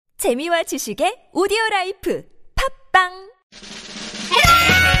재미와 지식의 오디오라이프 팝빵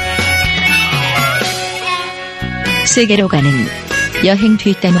세계로 가는 여행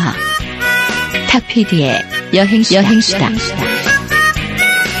뒷담화 탁PD의 여행수다.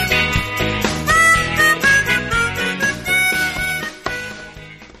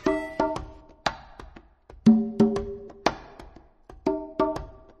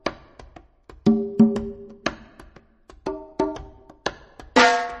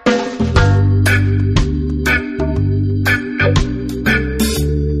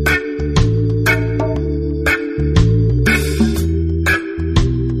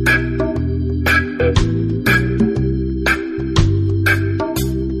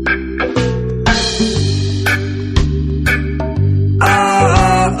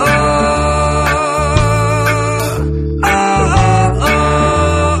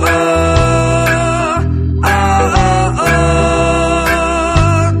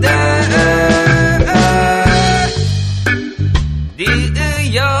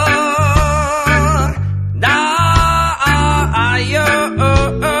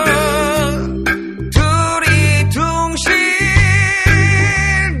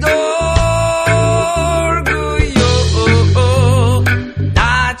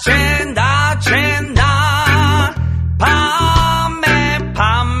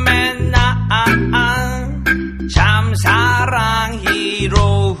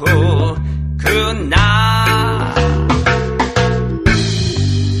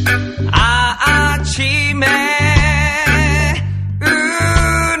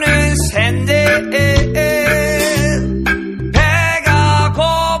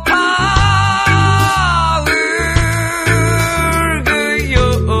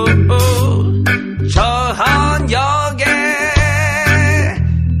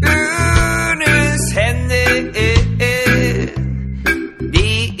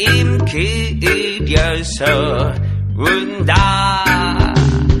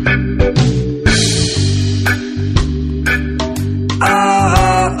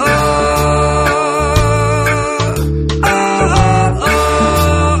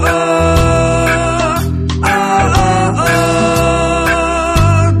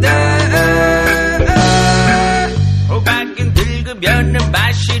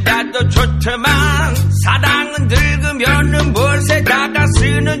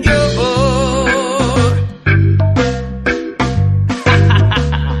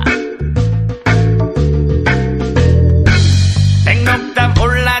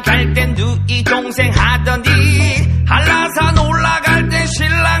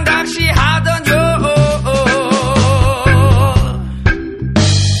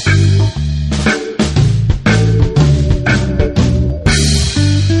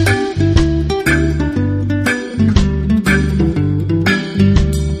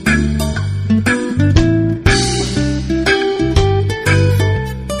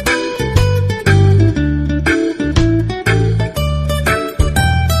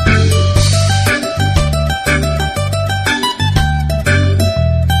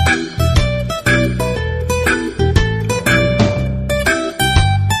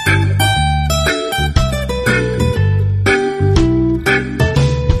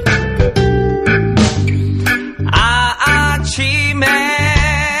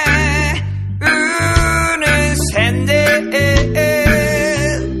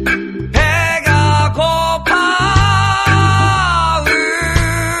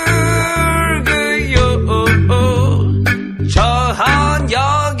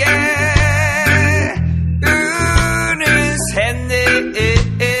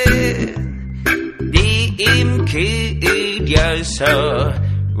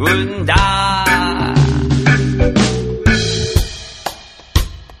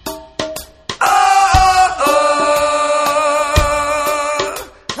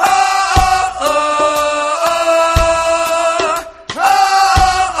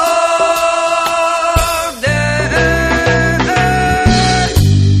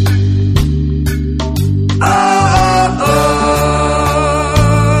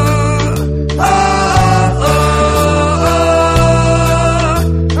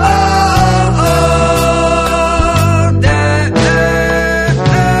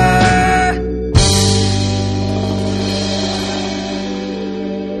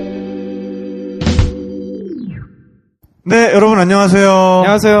 네, 여러분 안녕하세요.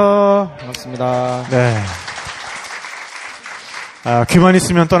 안녕하세요. 반갑습니다. 네. 귀만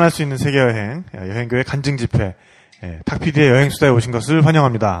있으면 떠날 수 있는 세계여행, 여행교회 간증집회, 탁PD의 여행수다에 오신 것을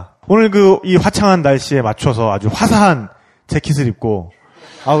환영합니다. 오늘 이 화창한 날씨에 맞춰서 아주 화사한 재킷을 입고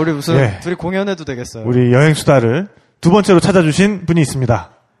우리 무슨 둘이 공연해도 되겠어요. 우리 여행수다를 두 번째로 찾아주신 분이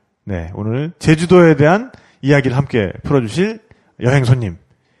있습니다. 네, 오늘 제주도에 대한 이야기를 함께 풀어주실 여행 손님,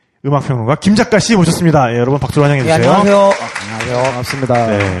 음악평론가 김작가 씨 모셨습니다. 예, 여러분 박수로 환영해 주세요. 네, 안녕하세요. 안녕하세요. 반갑습니다.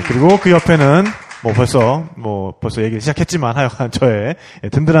 네, 그리고 그 옆에는 벌써 얘기를 시작했지만 하여간 저의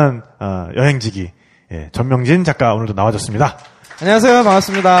든든한 여행지기 전명진 작가 오늘도 나와줬습니다. 안녕하세요.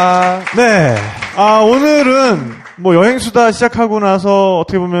 반갑습니다. 네, 오늘은 여행수다 시작하고 나서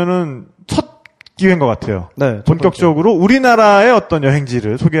어떻게 보면은 첫 기회인 것 같아요. 네, 본격적으로 우리나라의 어떤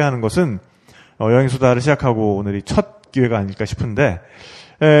여행지를 소개하는 것은 여행수다를 시작하고 오늘이 첫 기회가 아닐까 싶은데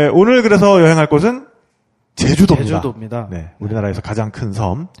오늘 그래서 여행할 곳은 제주도입니다. 네, 우리나라에서 가장 큰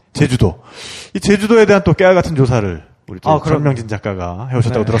섬 제주도. 이 제주도에 대한 또 깨알 같은 조사를 우리 또 전명진 작가가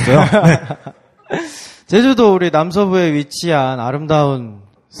해오셨다고 들었어요. 네. 제주도 우리 남서부에 위치한 아름다운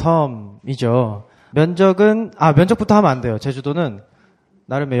섬이죠. 면적부터 하면 안 돼요. 제주도는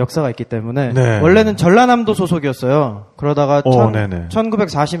나름의 역사가 있기 때문에 네. 원래는 전라남도 소속이었어요. 그러다가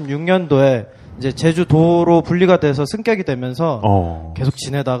 1946년도에 이제 제주도로 분리가 돼서 승격이 되면서 계속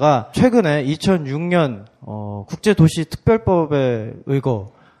지내다가 최근에 2006년 국제도시특별법에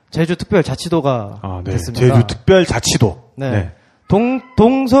의거 제주특별자치도가 됐습니다. 제주특별자치도. 네. 네.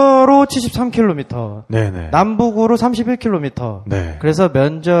 동서로 73km, 네네. 남북으로 31km. 네. 그래서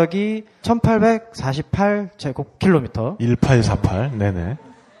면적이 1848제곱킬로미터. 1848. 네네.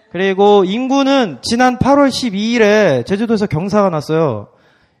 그리고 인구는 지난 8월 12일에 제주도에서 경사가 났어요.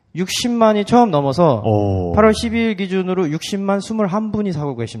 60만이 처음 넘어서 8월 12일 기준으로 60만 21분이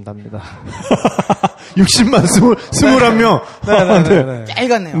사고 계신답니다. 60만 21명. 네네네.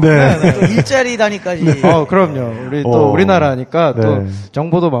 짧았네요. 네. 또 일자리 단위까지. 그럼요. 우리 또 우리나라니까 네. 또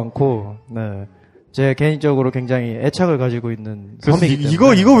정보도 많고, 네. 제 개인적으로 굉장히 애착을 가지고 있는 섬이기 때문에.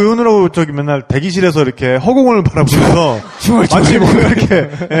 이거 외우느라고 맨날 대기실에서 이렇게 허공을 바라보면서 마치 이렇게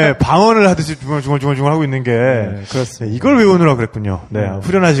방언을 하듯이 중얼중얼 하고 있는 게 그렇습니다. 이걸 외우느라고 그랬군요. 네,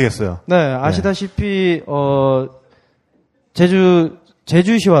 후련하시겠어요. 네, 아시다시피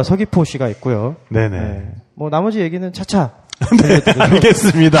제주시와 서귀포시가 있고요. 네네. 네. 나머지 얘기는 차차. 네,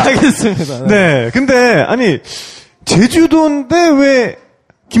 알겠습니다. 알겠습니다. 네, 근데 제주도인데 왜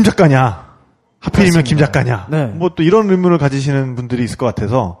김 작가냐? 하필이면 김 작가냐? 네. 또 이런 의문을 가지시는 분들이 있을 것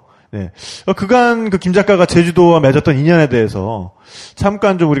같아서, 네. 그간 김 작가가 제주도와 맺었던 인연에 대해서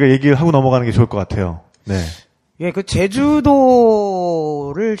잠깐 좀 우리가 얘기를 하고 넘어가는 게 좋을 것 같아요. 네. 예, 제주도를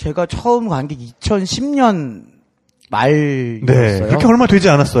제가 처음 간 게 2010년 말이었어요. 네. 그렇게 얼마 되지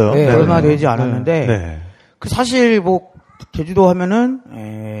않았어요. 네, 네. 얼마 되지 않았는데, 네. 사실 제주도 하면은,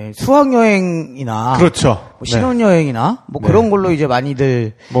 수학여행이나. 그렇죠. 신혼여행이나, 그런 걸로 이제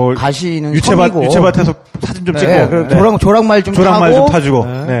많이들 가시는 섬이고. 유채밭에서 사진 좀 찍고. 그리고 조랑말 좀 타주고.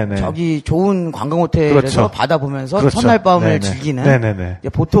 네. 저기 좋은 관광호텔에서 그렇죠. 바다 보면서 그렇죠. 첫날 밤을 네네. 즐기는. 네네네. 이제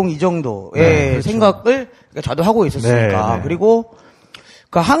보통 이 정도의 그렇죠. 생각을 저도 하고 있었으니까. 네네. 그리고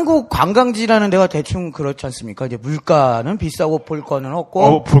한국 관광지라는 데가 대충 그렇지 않습니까? 이제 물가는 비싸고 볼 거는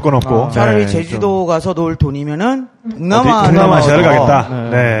없고. 볼 건 없고. 차라리 네, 제주도 가서 놀 돈이면은 동남아시아를 가겠다.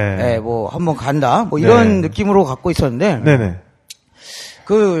 네. 네, 한번 간다. 이런 느낌으로 갖고 있었는데. 네네.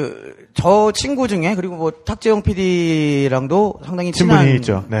 저 친구 중에, 그리고 탁재영 PD랑도 상당히 친한 친분이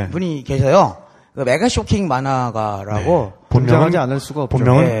있죠. 네. 분이 계세요. 메가 쇼킹 만화가라고. 본명하지 않을 수가 없죠.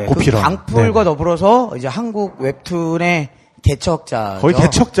 본명은 고필원. 강풀과 더불어서 이제 한국 웹툰의 개척자. 거의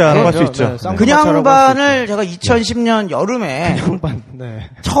개척자라고 할 수 있죠. 네. 그 양반을 제가 2010년 여름에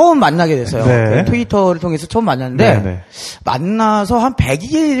처음 만나게 됐어요. 네. 트위터를 통해서 처음 만났는데 만나서 한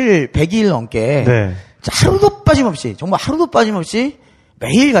 100일 넘게 하루도 빠짐없이 정말 하루도 빠짐없이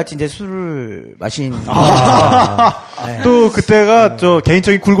매일 같이 이제 술을 마신. 또 그때가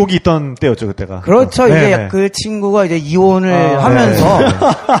개인적인 굴곡이 있던 때였죠, 그때가. 그렇죠. 이제 그 친구가 이제 이혼을 하면서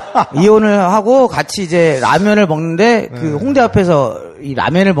이혼을 하고 같이 이제 라면을 먹는데 그 홍대 앞에서 이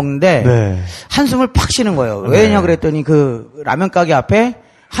라면을 먹는데 한숨을 팍 쉬는 거예요. 왜냐 그랬더니 그 라면 가게 앞에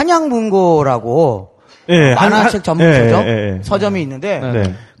한양문고라고 만화책 전문 서점이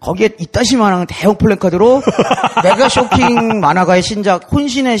있는데 거기에 이따시만한 대형 플래카드로 메가 쇼킹 만화가의 신작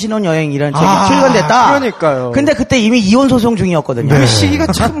혼신의 신혼여행이라는 책이 출간됐다. 그러니까요. 근데 그때 이미 이혼 소송 중이었거든요. 그 시기가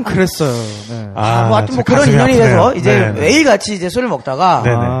참 그랬어요. 네. 하여튼 그런 인연이 돼서 이제 매일 같이 이제 술을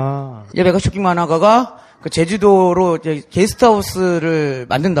먹다가 이제 메가 쇼킹 만화가가 제주도로 이제 게스트하우스를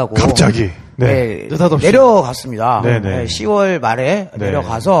만든다고 갑자기 느닷없이 내려갔습니다. 10월 말에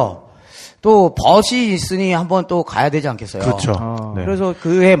내려가서 또 벗이 있으니 한번 또 가야 되지 않겠어요. 그렇죠. 그래서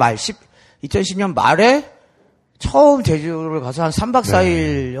그해 말 2010년 말에 처음 제주를 가서 한 3박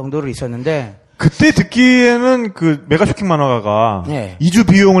 4일 정도를 있었는데 그때 듣기에는 그 메가 쇼킹 만화가가 네. 2주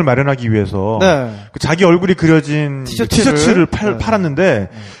비용을 마련하기 위해서 네. 그 자기 얼굴이 그려진 티셔츠를 팔았는데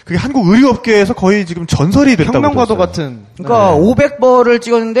그게 한국 의류업계에서 거의 지금 전설이 됐다고 혁명과도 들었어요. 같은. 그러니까 500벌을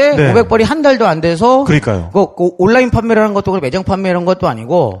찍었는데 500벌이 한 달도 안 돼서 그러니까요. 그 온라인 판매를 하는 것도 매장 판매하는 것도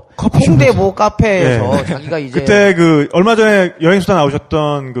아니고 홍대 모 카페에서 자기가 이제 그때 그 얼마 전에 여행수다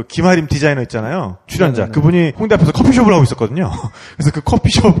나오셨던 그 김하림 디자이너 있잖아요. 출연자. 그분이 홍대 앞에서 커피숍을 하고 있었거든요. 그래서 그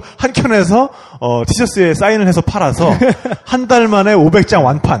커피숍 한 켠에서 티셔츠에 사인을 해서 팔아서 한 달 만에 500장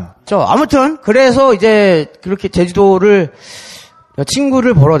완판. 아무튼 그래서 이제 그렇게 제주도를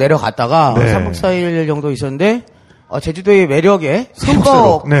친구를 보러 내려갔다가 3박 4일 정도 있었는데 제주도의 매력에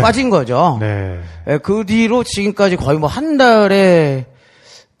흠뻑 빠진 거죠. 네. 그 뒤로 지금까지 거의 뭐 한 달에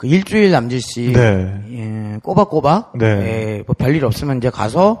그 일주일 남짓씩 예, 꼬박꼬박 뭐 별일 없으면 이제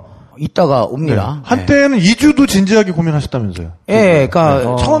가서 있다가 옵니다. 한때는 2주도 진지하게 고민하셨다면서요? 예,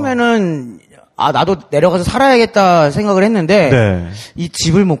 그러니까 처음에는 나도 내려가서 살아야겠다 생각을 했는데 이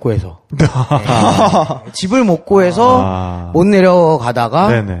집을 못 구해서 집을 못 구해서 못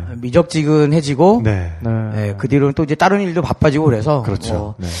내려가다가 미적지근해지고 그 뒤로는 또 이제 다른 일도 바빠지고 그래서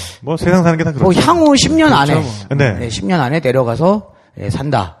그렇죠. 뭐 세상 사는 게 다 그렇죠. 향후 10년 안에 네. 10년 안에 내려가서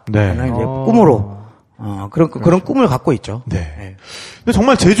산다. 라는 이제 꿈으로 그런 꿈을 갖고 있죠. 네. 근데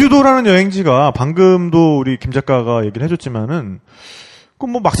정말 제주도라는 여행지가 방금도 우리 김 작가가 얘기를 해줬지만은 그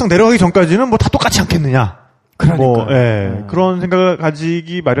뭐 막상 내려가기 전까지는 뭐 다 똑같지 않겠느냐. 그러니까. 그런 생각을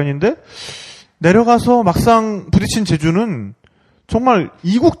가지기 마련인데 내려가서 막상 부딪힌 제주는 정말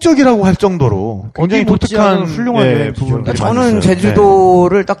이국적이라고 할 정도로 굉장히 독특한 훌륭한 여행지죠. 그러니까 저는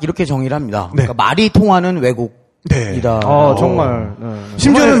제주도를 딱 이렇게 정의를 합니다. 그러니까 말이 통하는 외국이다. 정말.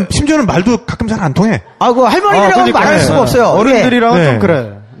 심지어는 말도 가끔 잘 안 통해. 그 할머니들하고는 말할 수가 없어요. 어른들이랑은 좀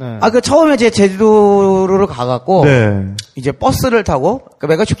그래. 그 처음에 제 제주도를 가갖고 이제 버스를 타고 그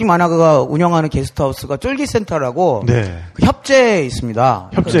메가쇼킹 만화가가 운영하는 게스트하우스가 쫄기센터라고 그 협재에 있습니다.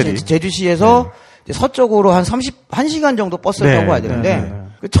 협재리. 제주시에서 이제 서쪽으로 한 1시간 정도 버스를 타고 가야 되는데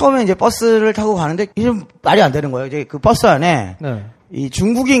그 처음에 이제 버스를 타고 가는데 이게 말이 안 되는 거예요. 이제 그 버스 안에 이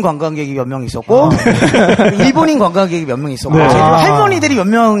중국인 관광객이 몇 명 있었고 일본인 관광객이 몇 명 있었고 제주 할머니들이 몇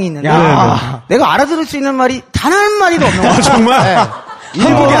명이 있는데 내가 알아들을 수 있는 말이 단 한 마디도 없는 거야. 정말?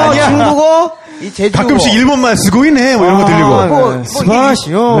 일본어, 아니야. 중국어, 이 제주어. 가끔씩 일본말 쓰고 있네, 뭐 이런 거 들리고.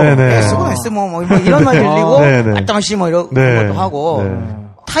 스마시요. 스마스 뭐 이런 말 들리고, 아따마시 뭐 이런 것도 하고.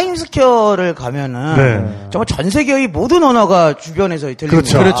 타임스퀘어를 가면은 정말 전 세계의 모든 언어가 주변에서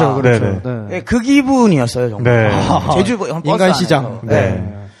들립니다. 그렇죠. 그 기분이었어요, 정말. 제주 인간 시장.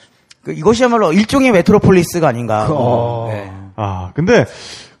 이것이야말로 일종의 메트로폴리스가 아닌가. 근데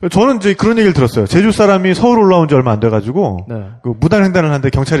저는 이제 그런 얘기를 들었어요. 제주 사람이 서울 올라온 지 얼마 안 돼가지고 그 무단횡단을 하는데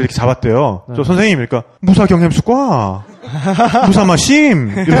경찰이 이렇게 잡았대요. 저 선생님, 그러니까 무사 경햄수과, 무사 마심.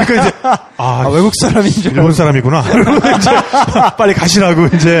 이러니까 이제 외국 사람인 줄 일본 사람이구나. 그러고 이제 빨리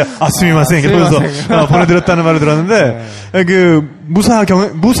가시라고 이제 스미마셍 이러면서 보내드렸다는 말을 들었는데 그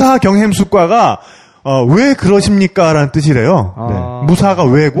무사 경햄수과가 왜 그러십니까라는 뜻이래요. 무사가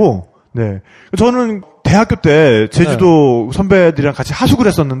왜고. 저는 대학교 때 제주도 선배들이랑 같이 하숙을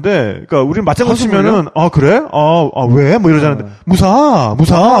했었는데, 그러니까 우리는 맞장구 치면은 그래? 왜? 뭐 이러자는데 무사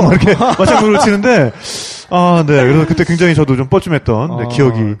막 이렇게 맞장구를 치는데 그래서 그때 굉장히 저도 좀 뻘쭘했던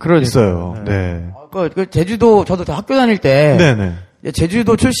기억이 있어요. 그 제주도 저도 학교 다닐 때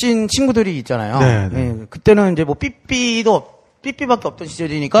제주도 출신 친구들이 있잖아요. 그때는 이제 뭐 삐삐밖에 없던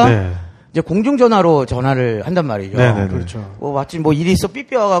시절이니까 이제 공중전화로 전화를 한단 말이죠. 그렇죠. 마침 뭐 일이 있어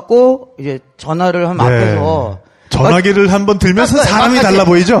삐삐 와갖고 이제 전화를 하면 앞에서 전화기를 한번 들면서 사람이 달라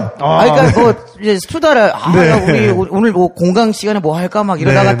보이죠? 그러니까 이제 수다를 우리 오늘 뭐 공강 시간에 뭐 할까 막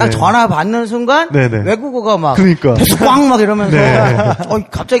이러다가 딱 전화 받는 순간 외국어가 막 꽝 막 이러면서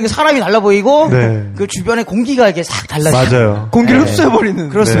갑자기 사람이 달라 보이고 그 주변에 공기가 이렇게 싹 달라지죠. 맞아요. 공기를 흡수해버리는.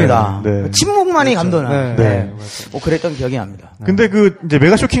 그렇습니다. 침묵만이 감도는. 뭐 그랬던 기억이 납니다. 근데 그 이제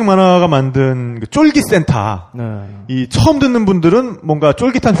메가쇼킹 만화가 만든 그 쫄깃 센터. 이 처음 듣는 분들은 뭔가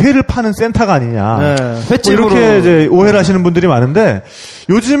쫄깃한 회를 파는 센터가 아니냐. 뭐 이렇게 이제 오해를 하시는 분들이 많은데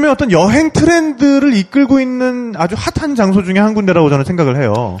요즘에 어떤 여행 트렌드를 이끌고 있는 아주 핫한 장소 중에 한 군데라고 저는 생각을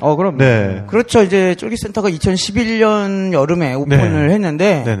해요. 그럼. 그렇죠. 이제 쫄깃센터가 2011년 여름에 오픈을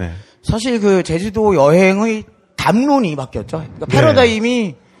했는데 사실 그 제주도 여행의 담론이 바뀌었죠. 그러니까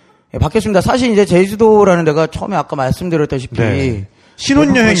패러다임이 바뀌었습니다. 사실 이제 제주도라는 데가 처음에 아까 말씀드렸다시피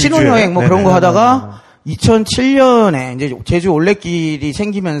신혼여행 뭐 그런 거 하다가 2007년에 이제 제주 올레길이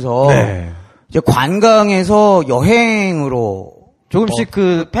생기면서 이제 관광에서 여행으로 조금씩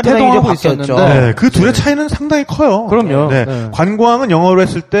패러다임이 태동하고 있었는데. 네, 그 둘의 차이는 상당히 커요. 그럼요. 네. 네. 관광은 영어로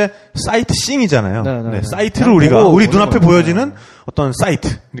했을 때 사이트싱이잖아요. 네. 사이트를 우리 눈앞에 보여지는 어떤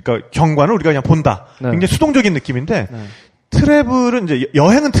사이트, 그러니까 경관을 우리가 그냥 본다. 네. 굉장히 수동적인 느낌인데 트래블은 이제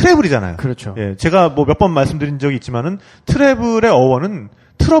여행은 트래블이잖아요. 그렇죠. 예, 제가 뭐 몇 번 말씀드린 적이 있지만은 트래블의 어원은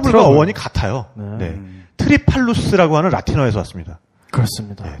트러블과 어원이 같아요. 네. 트리팔루스라고 하는 라틴어에서 왔습니다.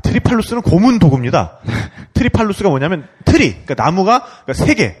 그렇습니다. 네, 트리팔루스는 고문 도구입니다. 트리팔루스가 뭐냐면 그러니까 나무가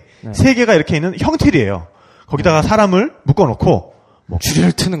세 개가 이렇게 있는 형틀이에요. 거기다가 사람을 묶어놓고 뭐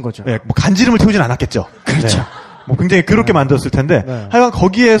줄을 트는 거죠. 네, 뭐 간지름을 태우진 않았겠죠. 그렇죠. 네, 뭐 굉장히 그렇게 만들었을 텐데 하여간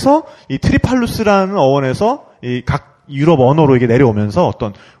거기에서 이 트리팔루스라는 어원에서 이 각 유럽 언어로 이게 내려오면서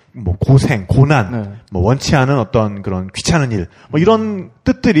어떤 뭐 고생, 고난, 뭐 원치 않은 어떤 그런 귀찮은 일, 뭐 이런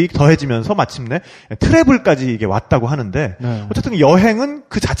뜻들이 더해지면서 마침내 트래블까지 이게 왔다고 하는데 어쨌든 여행은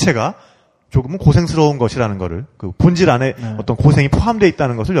그 자체가 조금은 고생스러운 것이라는 거를 그 본질 안에 어떤 고생이 포함되어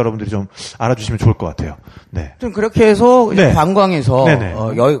있다는 것을 여러분들이 좀 알아주시면 좋을 것 같아요. 네. 좀 그렇게 해서 이제 관광에서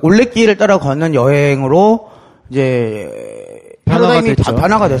올레길을 따라 걷는 여행으로 이제 패러다임이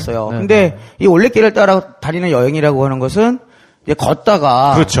변화가 됐어요. 근데 이 올레길을 따라 다니는 여행이라고 하는 것은 이제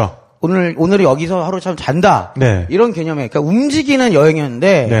걷다가 그렇죠. 오늘이 여기서 하루 참 잔다. 네. 이런 개념에 그러니까 움직이는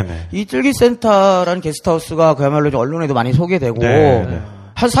여행이었는데 네네. 이 쫄깃센터라는 게스트하우스가 그야말로 좀 언론에도 많이 소개되고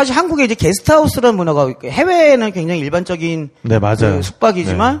사실 한국에 이제 게스트하우스라는 문화가 해외에는 굉장히 일반적인 맞아요.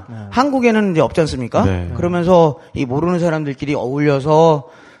 숙박이지만 한국에는 이제 없지 않습니까? 그러면서 이 모르는 사람들끼리 어울려서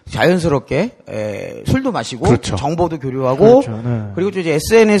자연스럽게 술도 마시고 그렇죠. 정보도 교류하고 그리고 또 이제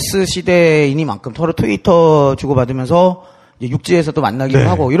SNS 시대이니만큼 서로 트위터 주고받으면서 이제 육지에서도 만나기도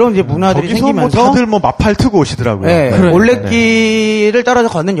하고 이런 이제 문화들이 생기면서 뭐 다들 뭐 마팔 트고 오시더라고요. 올레길을 따라서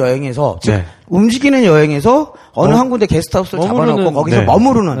걷는 여행에서 즉 움직이는 여행에서 어느 한 군데 게스트하우스를 잡아놓고 거기서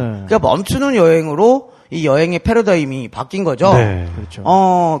머무르는 그러니까 멈추는 여행으로 이 여행의 패러다임이 바뀐 거죠.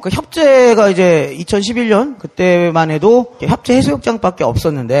 그렇죠. 그 협재가 이제 2011년 그때만 해도 협재 해수욕장밖에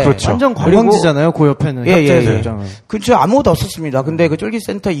없었는데. 그렇죠. 완전 관광지잖아요. 그 옆에는. 협재 해수욕장은. 그렇죠. 아무것도 없었습니다. 근데 그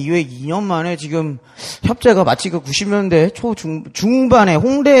쫄깃센터 이후에 2년 만에 지금 협재가 마치 그 90년대 중반의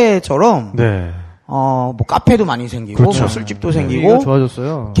홍대처럼. 뭐 카페도 많이 생기고, 뭐 술집도 생기고.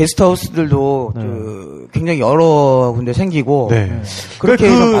 좋아졌어요. 게스트하우스들도 굉장히 여러 군데 생기고. 그렇게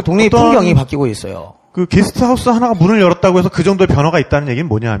해서 동네의 풍경이 바뀌고 있어요. 그 게스트하우스 하나가 문을 열었다고 해서 그 정도의 변화가 있다는 얘기는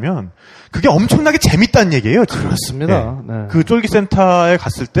뭐냐 하면 그게 엄청나게 재밌다는 얘기예요. 지금. 그렇습니다. 그 쫄깃센터에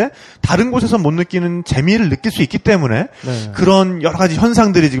갔을 때 다른 곳에서 못 느끼는 재미를 느낄 수 있기 때문에 그런 여러 가지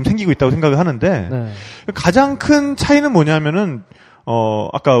현상들이 지금 생기고 있다고 생각을 하는데 가장 큰 차이는 뭐냐면은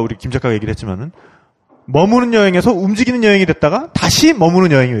아까 우리 김 작가가 얘기를 했지만은 머무는 여행에서 움직이는 여행이 됐다가 다시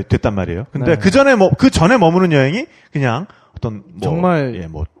머무는 여행이 됐단 말이에요. 근데 그 전에 머무는 여행이 그냥 어떤 정말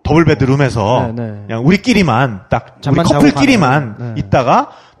더블 베드룸에서 그냥 우리끼리만 딱 우리 커플끼리만 있다가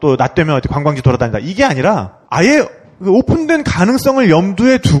또 낮 되면 어디 관광지 돌아다니다 이게 아니라 아예 오픈된 가능성을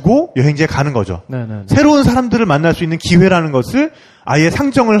염두에 두고 여행지에 가는 거죠. 새로운 사람들을 만날 수 있는 기회라는 것을 아예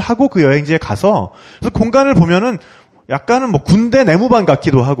상정을 하고 그 여행지에 가서 그래서 공간을 보면은 약간은 뭐 군대 내무반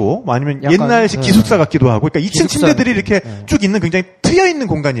같기도 하고 뭐 아니면 옛날식 기숙사 같기도 하고 그러니까 2층 침대들이 이렇게 쭉 있는 굉장히 트여 있는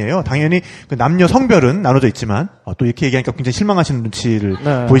공간이에요. 당연히 그 남녀 성별은 나눠져 있지만 또 이렇게 얘기하니까 굉장히 실망하시는 눈치를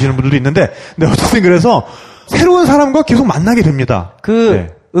보이시는 분들도 있는데 어쨌든 그래서 새로운 사람과 계속 만나게 됩니다.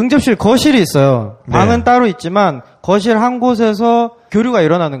 응접실 거실이 있어요. 방은 따로 있지만 거실 한 곳에서 교류가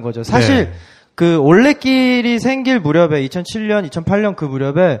일어나는 거죠. 사실 그 올레길이 생길 무렵에 2007년, 2008년 그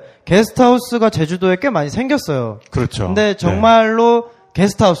무렵에 게스트하우스가 제주도에 꽤 많이 생겼어요. 그렇죠. 근데 정말로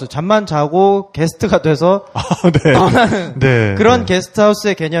게스트하우스 잠만 자고 게스트가 돼서 떠나는 그런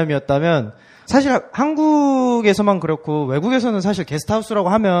게스트하우스의 개념이었다면 사실 한국에서만 그렇고 외국에서는 사실 게스트하우스라고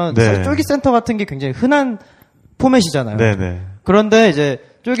하면 사실 쫄깃센터 같은 게 굉장히 흔한 포맷이잖아요. 그런데 이제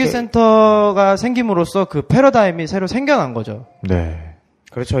쫄깃센터가 생김으로써 그 패러다임이 새로 생겨난 거죠.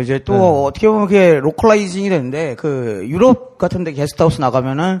 그렇죠. 이제 또 어떻게 보면 그게 로컬라이징이 되는데 그 유럽 같은데 게스트하우스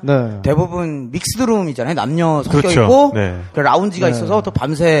나가면은 대부분 믹스드룸이잖아요. 남녀 섞여 있고 그 라운지가 있어서 또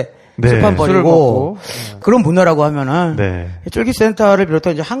밤새 술판 벌이고 그런 문화라고 하면은 쫄깃센터를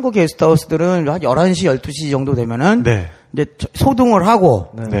비롯한 이제 한국 게스트하우스들은 한 11시, 12시 정도 되면은 이제 소등을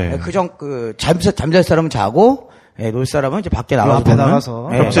하고 잠잘 사람은 자고 놀 사람은 이제 밖에 나가서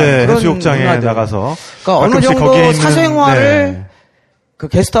협재 해수욕장에 나가서 그러니까 어느 정도 사생활을 그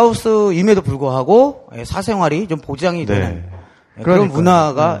게스트하우스임에도 불구하고 사생활이 좀 보장이 되는 그런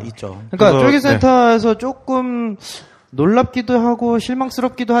문화가 있죠. 그러니까 쫄깃센터에서 조금 놀랍기도 하고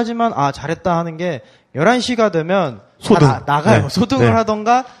실망스럽기도 하지만 잘했다 하는 게 11시가 되면 소등 나가요. 소등을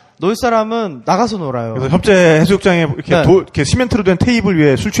하던가 놀 사람은 나가서 놀아요. 그래서 협재 해수욕장에 이렇게, 네. 이렇게 시멘트로 된 테이블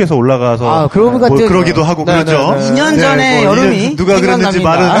위에 술 취해서 올라가서 그러고 뭐 그러기도 하고 네, 그렇죠. 네, 네. 2년 전에 뭐 여름이 누가 그랬는지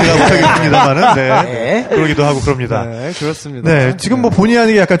말은 제가 못하겠습니다만은 네. 그러기도 하고 그럽니다. 네, 그렇습니다. 네, 지금 뭐 본의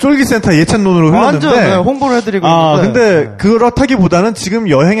아니게 약간 쫄기센터 예찬론으로 흘렀는데 완전 네, 홍보를 해드리고 근데 네. 그렇다기보다는 지금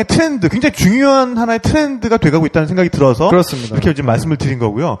여행의 트렌드, 굉장히 중요한 하나의 트렌드가 돼가고 있다는 생각이 들어서 그렇습니다. 이렇게 지금 말씀을 드린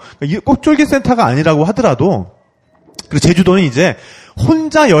거고요. 꼭 쫄기센터가 아니라고 하더라도 그리고 제주도는 이제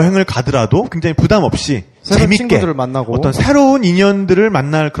혼자 여행을 가더라도 굉장히 부담 없이 재밌게 친구들을 만나고 어떤 새로운 인연들을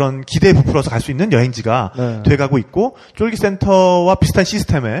만날 그런 기대에 부풀어서 갈 수 있는 여행지가 네. 돼가고 있고 쫄기센터와 비슷한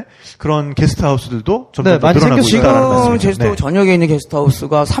시스템의 그런 게스트하우스들도 점점 더 많이 늘어나고 생겼습니다. 있다는 지금 말씀이죠. 제주도 네. 전역에 있는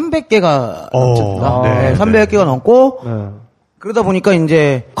게스트하우스가 300개가 넘습니다. 네, 300개가 넘고 네. 그러다 보니까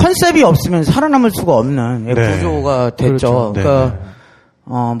이제 컨셉이 없으면 살아남을 수가 없는 네. 구조가 됐죠. 그렇죠. 그러니까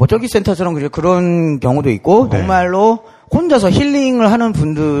뭐 쫄기센터처럼 그런 경우도 있고 네. 정말로 혼자서 힐링을 하는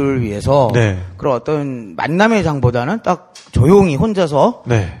분들을 위해서 네. 그런 어떤 만남의 장보다는 딱 조용히 혼자서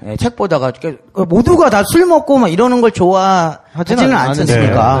네. 책 보다가 모두가 다 술 먹고 막 이러는 걸 좋아하지는 않지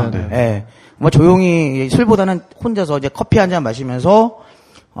않습니까? 네. 예. 뭐 조용히 술보다는 혼자서 이제 커피 한 잔 마시면서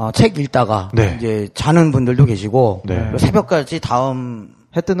책 읽다가 네. 이제 자는 분들도 계시고 네. 그리고 새벽까지 다음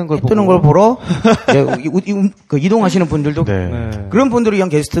해 뜨는 걸 보러 이동하시는 분들도 네. 그런 분들을 위한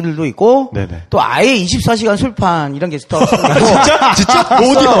게스트들도 있고 네네. 또 아예 24시간 술판 이런 게스트하우스도 있고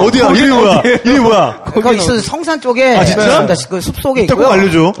어디야? 이름이 뭐야? 거기 있어서 성산 쪽에 진짜? 그 숲속에 꼭 있고요.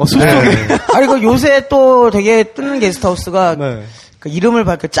 알려줘. 숲속에. 아니 그 요새 또 되게 뜨는 게스트하우스가 네. 그 이름을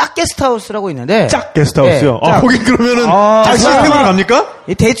짝 게스트하우스라고 있는데 짝 게스트하우스요. 네, 짝. 거기 그러면은 짝 시스템으로 갑니까?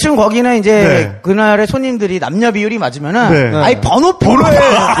 대충 거기는 이제 네. 그날의 손님들이 남녀 비율이 맞으면은 네. 아예 번호표를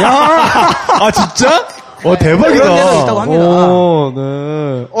진짜? 대박이다. 그런 데도 있다고 합니다. 오,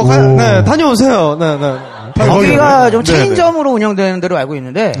 네. 네, 다녀오세요. 네, 네. 거기가 좀 네, 체인점으로 운영되는 데로 알고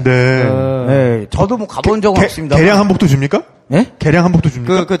있는데 네, 저도 뭐 가본 적은 없습니다. 개량 한복도 줍니까? 예? 개량 한복도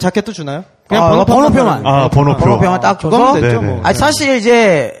줍니까? 그 자켓도 주나요? 번호표만. 번호표. 딱 줘서. 그거면 됐죠, 네네. 뭐. 아니, 사실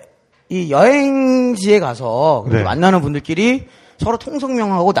이제 이 여행지에 가서 네. 만나는 분들끼리 서로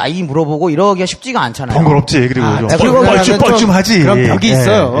통성명하고 나이 물어보고 이러기가 쉽지가 않잖아요. 번거롭지. 그리고 좀 네, 그리고 뻘쭘하지. 그런 벽이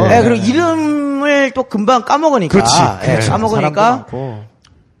있어요. 네, 그리고 이름을 또 금방 까먹으니까. 그렇지. 예, 까먹으니까.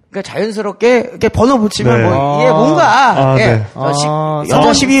 그러니까 자연스럽게 이렇게 번호 붙이면 네. 뭐 이게 뭔가 네.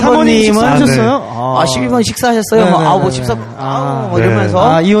 여자 12번님은 식사하셨어요? 12번 식사하셨어요? 뭐 식사 뭐 네.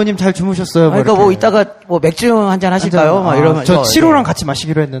 이러면서 이호님 잘 주무셨어요? 그러니까 뭐 이따가 뭐 맥주 한잔 하실까요? 막 이러면서 저 7호랑 같이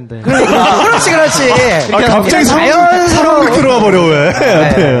마시기로 했는데. 그렇지. 갑자기 사람 들어와 버려 왜?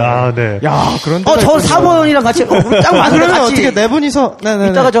 네. 야, 그런 저 4번이랑 같이 딱 맞는데 그러면 같이 어떻게 네 분이서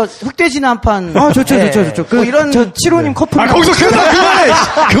네네. 이따가 저 흑돼지나 한 판. 좋죠. 뭐 이런 저 7호님 커플. 거기서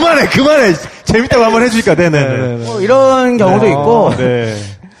그만해. 재밌다고 한번 해주니까. 네네. 뭐 이런 경우도 있고. 네.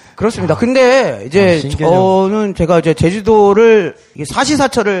 그렇습니다. 근데 이제 저는 제가 이제 제주도를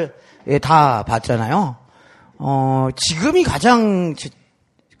사시사철을 다 봤잖아요. 지금이 가장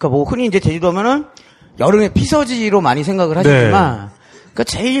그러니까 뭐 흔히 이제 제주도면은 여름에 피서지로 많이 생각을 하시지만 그러니까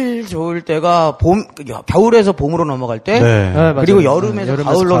제일 좋을 때가 겨울에서 봄으로 넘어갈 때 그리고 여름에서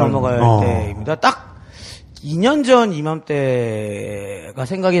가을로 넘어갈 때입니다. 딱 2년 전 이맘때가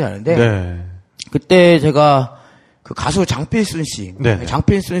생각이 나는데 그때 제가 그 가수 장필순 씨,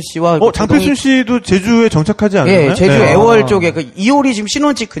 장필순 씨와 장필순 씨도 제주에 정착하지 않나요? 예, 제주 애월 쪽에 그 이호리 지금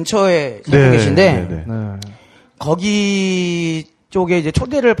신혼집 근처에 살고 계신데 거기 쪽에 이제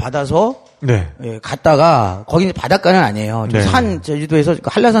초대를 받아서 갔다가 거기 이제 바닷가는 아니에요. 좀 산 제주도에서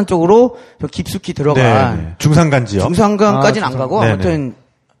한라산 쪽으로 좀 깊숙이 들어간 중산간지요. 중산간까지는 안 가고 아무튼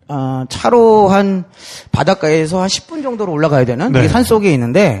차로 한 바닷가에서 한 10분 정도로 올라가야 되는 그게 산 속에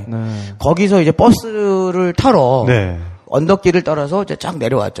있는데 거기서 이제 버스를 타러 언덕길을 따라서 이제 쫙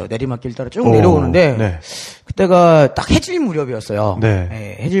내려왔죠. 내리막길 따라 쭉 내려오는데 그때가 딱 해질 무렵이었어요.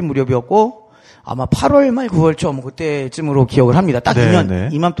 해질 무렵이었고 아마 8월 말 9월 초 그때쯤으로 기억을 합니다. 딱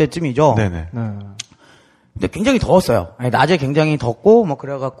 2년 이맘때쯤이죠. 근데 굉장히 더웠어요. 낮에 굉장히 덥고 뭐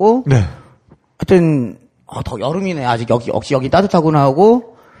그래갖고 하여튼 더 여름이네. 아직 역시 여기 따뜻하구나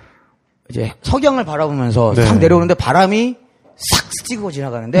하고 이제 석양을 바라보면서 싹 내려오는데 바람이 싹 스치고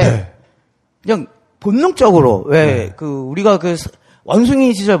지나가는데 그냥 본능적으로 우리가 그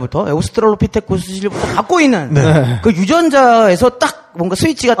원숭이 시절부터 오스트랄로피테쿠스 시절부터 갖고 있는 그 유전자에서 딱 뭔가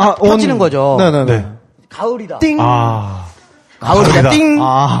스위치가 딱 켜지는 거죠. 가을이다. 띵. 가을이다. 띵.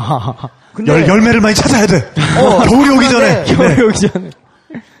 근데 열매를 많이 찾아야 돼. 겨울이 오기 전에. 겨울이 오기 전에.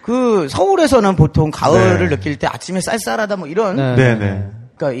 그 서울에서는 보통 가을을 느낄 때 아침에 쌀쌀하다 뭐 이런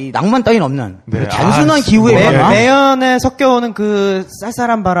그러니까 이 낭만 따윈 없는 네. 단순한 기후의 변화. 매연에 섞여오는 그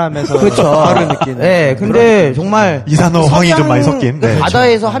쌀쌀한 바람에서 그렇죠. 가을을 느끼는. 네, 근데 정말 이산화 황이 좀 많이 섞인. 네,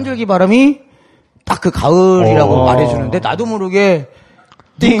 바다에서 한 줄기 바람이 딱 그 가을이라고 말해주는데 나도 모르게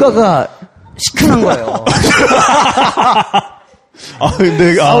눈가가 시큰한 거예요.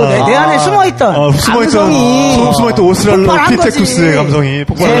 내 안에 숨어있던 숨어있던 오스트랄로피테쿠스의 감성이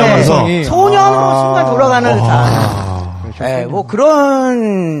폭발하면서 소년으로 순간 돌아가는 듯한. 네, 뭐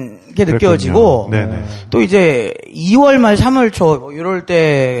그런 게 느껴지고 또 이제 2월 말 3월 초 뭐 이럴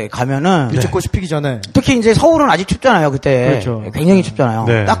때 가면은 유채꽃이 피기 전에 특히 이제 서울은 아직 춥잖아요. 그때 그렇죠. 굉장히 춥잖아요.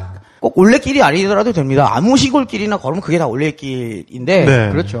 네. 딱 꼭 올레길이 아니더라도 됩니다. 아무 시골길이나 걸으면 그게 다 올레길인데. 네.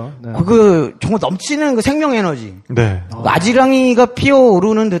 그렇죠. 네. 그 정말 넘치는 그 생명 에너지. 네. 아지랑이가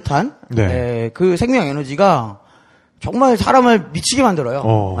피어오르는 듯한 네. 그 생명 에너지가 정말 사람을 미치게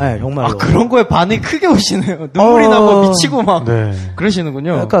만들어요. 네, 정말. 아, 그런 거에 반응이 크게 오시네요. 눈물이 나고 미치고 막. 네.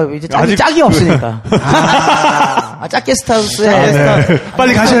 그러시는군요. 그러니까 이제 짝이 없으니까. 짝게스트하우스에.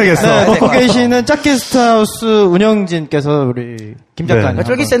 빨리 가셔야겠어. 네, 듣고 계시는 짝게스트하우스 운영진께서 우리 김 작가님.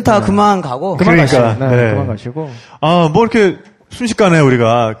 쫄깃센터 그만 가고. 그만 가시고. 그만 가시고. 뭐 이렇게 순식간에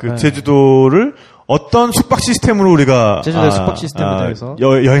우리가 그 제주도를 어떤 숙박 시스템으로 우리가 제주도의 숙박 시스템에 대해서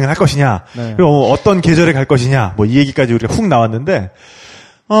여행을 할 것이냐, 그리고 어떤 계절에 갈 것이냐, 뭐 이 얘기까지 우리가 훅 나왔는데,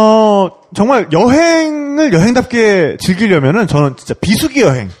 정말 여행을 여행답게 즐기려면은 저는 진짜 비수기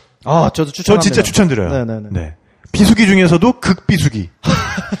여행. 저도 추천합니다. 저 진짜 추천드려요. 네네네. 네. 비수기 중에서도 극비수기.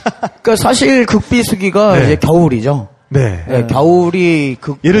 그러니까 사실 극비수기가 이제 겨울이죠. 네. 겨울이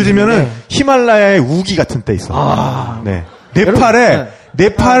예를 들면은 히말라야의 우기 같은 때 있어. 네.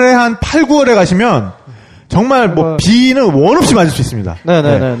 네팔에 한 8, 9월에 가시면 정말 뭐 비는 원 없이 맞을 수 있습니다.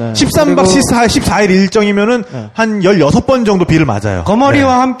 네네네. 13박 14일 일정이면은 한 16번 정도 비를 맞아요.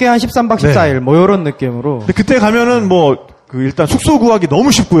 거머리와 함께 한 13박 14일 뭐 요런 느낌으로. 근데 그때 가면은 뭐 그 일단 숙소 구하기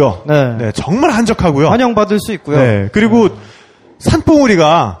너무 쉽고요. 네, 정말 한적하고요. 환영받을 수 있고요. 네. 그리고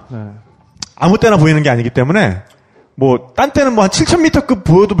산봉우리가 아무 때나 보이는 게 아니기 때문에 뭐, 딴 때는 뭐 한 7,000m급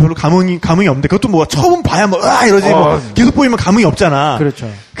보여도 별로 감흥이 없는데, 그것도 뭐 처음 봐야 뭐, 이러지, 뭐, 계속 보이면 감흥이 없잖아. 그렇죠.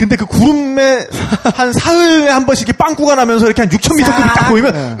 근데 그 구름에 한 사흘에 한 번씩 이렇게 빵꾸가 나면서 이렇게 한 6,000m급이 딱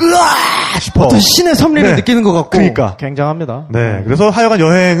보이면, 싶어. 어떤 신의 섭리를 느끼는 것 같고. 그러니까. 굉장합니다. 네. 그래서 하여간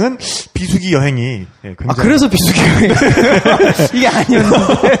여행은 비수기 여행이. 굉장히. 그래서 비수기 여행. 이게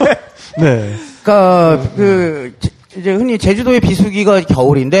아니었는데. 네. 그러니까, 이제 흔히 제주도의 비수기가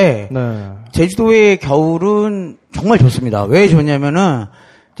겨울인데, 제주도의 겨울은 정말 좋습니다. 왜 좋냐면은,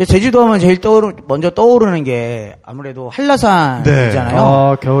 제주도 하면 제일 먼저 떠오르는 게 아무래도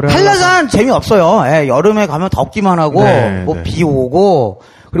한라산이잖아요. 겨울에 한라산 재미없어요. 여름에 가면 덥기만 하고, 비 오고,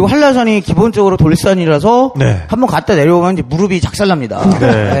 그리고 한라산이 기본적으로 돌산이라서, 한번 갔다 내려오면 이제 무릎이 작살납니다.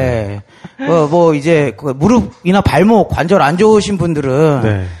 이제, 무릎이나 발목 관절 안 좋으신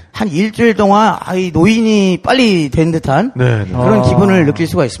분들은, 한 일주일 동안 이 노인이 빨리 된 듯한 그런 기분을 느낄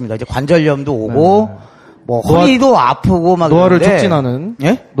수가 있습니다. 이제 관절염도 오고 뭐 허리도 아프고 막 노화를 촉진하는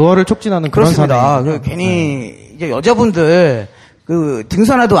노화를 촉진하는 그런 그렇습니다. 괜히 이제 여자분들 그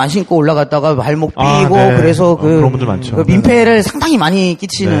등산화도 안 신고 올라갔다가 발목 삐고 그래서 그런 분들 많죠. 그 민폐를 상당히 많이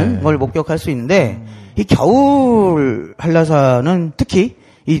끼치는 걸 목격할 수 있는데 이 겨울 한라산은 특히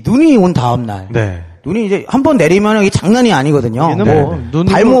이 눈이 온 다음 날 눈이 이제 한 번 내리면 이게 장난이 아니거든요.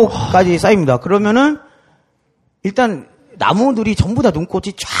 발목까지 쌓입니다. 그러면은 일단 나무들이 전부 다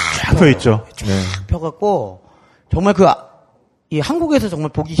눈꽃이 쫙 펴 있죠. 쫙 펴갖고 정말 이 한국에서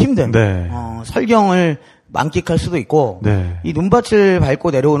정말 보기 힘든 설경을 만끽할 수도 있고 이 눈밭을 밟고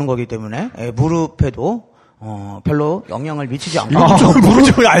내려오는 거기 때문에 무릎에도 별로 영향을 미치지 않고. 무릎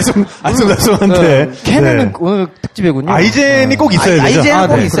좀 알쏭달쏭한데. 캔은 오늘 특집이군요. 아이젠이 꼭 있어야 되죠. 아이젠은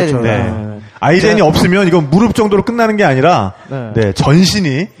꼭 있어야 됩니다. 아이젠이 없으면 이건 무릎 정도로 끝나는 게 아니라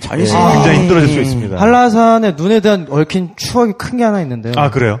전신이 굉장히 힘들어질 수 있습니다. 한라산의 눈에 대한 얽힌 추억이 큰 게 하나 있는데요.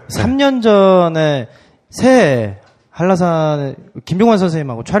 그래요? 3년 전에 새해 한라산에 김종환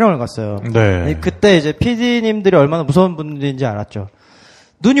선생님하고 촬영을 갔어요. 그때 이제 PD님들이 얼마나 무서운 분들인지 알았죠.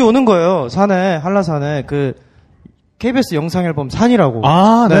 눈이 오는 거예요. 한라산에 KBS 영상 앨범 산이라고.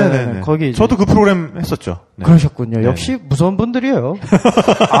 네네. 거기 이제. 저도 그 프로그램 했었죠. 그러셨군요. 역시 무서운 분들이에요.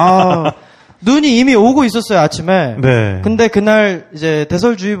 눈이 이미 오고 있었어요, 아침에. 근데 그날 이제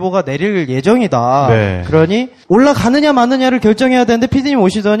대설주의보가 내릴 예정이다. 그러니 올라가느냐 마느냐를 결정해야 되는데 PD님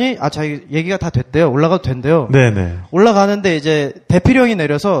오시더니 자기 얘기가 다 됐대요. 올라가도 된대요. 올라가는데 이제 대피령이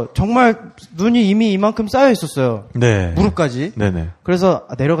내려서 정말 눈이 이미 이만큼 쌓여 있었어요. 무릎까지. 그래서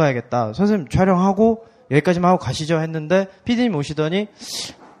내려가야겠다. 선생님 촬영하고 여기까지만 하고 가시죠 했는데 PD님 오시더니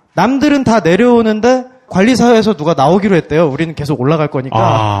남들은 다 내려오는데 관리사회에서 누가 나오기로 했대요. 우리는 계속 올라갈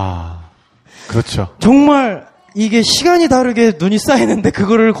거니까. 그렇죠. 정말 이게 시간이 다르게 눈이 쌓이는데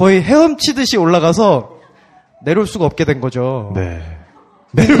그거를 거의 헤엄치듯이 올라가서 내려올 수가 없게 된 거죠. 네.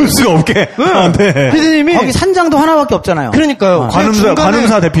 내려올 수가 없게. 네. 피디님이 거기 산장도 하나밖에 없잖아요. 그러니까요.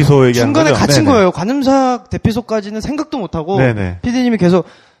 관음사 대피소 얘기하는 중간에 거죠? 갇힌 네네. 거예요. 관음사 대피소까지는 생각도 못 하고 네네. 피디님이 계속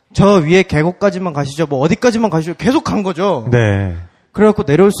저 위에 계곡까지만 가시죠. 뭐 어디까지만 가시죠. 계속 간 거죠. 네. 그래갖고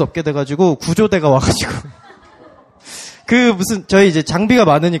내려올 수 없게 돼가지고 구조대가 와가지고 그 무슨 저희 이제 장비가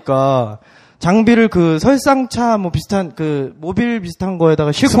많으니까 장비를 그 설상차 뭐 비슷한 그 모빌 비슷한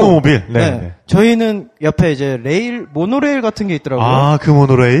거에다가 싣고 스노모빌. 네. 네. 저희는 옆에 이제 레일 모노레일 같은 게 있더라고요. 아, 그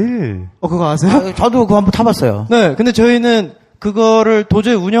모노레일. 그거 아세요? 아, 저도 그거 한번 타봤어요. 네. 근데 저희는 그거를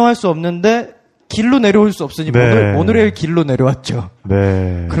도저히 운영할 수 없는데 길로 내려올 수 없으니 네. 모노레일 길로 내려왔죠.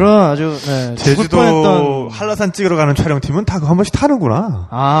 네. 그런 아주 네, 제주도 뻔했던... 한라산 찍으러 가는 촬영팀은 다 그거 한 번씩 타는구나.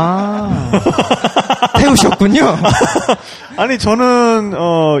 아 태우셨군요. 아니 저는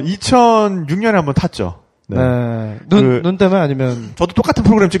 2006년에 한번 탔죠. 네. 눈 때문에 아니면 저도 똑같은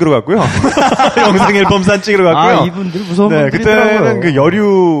프로그램 찍으러 갔고요. 영상 앨범산 찍으러 갔고요. 아 이분들 무서운 네, 분들이더라고요. 그때는 그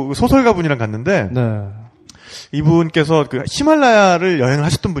여류 소설가 분이랑 갔는데 네. 이분께서 그 히말라야를 여행을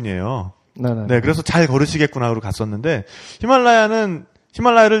하셨던 분이에요. 네네. 네, 그래서 잘 걸으시겠구나 하고 갔었는데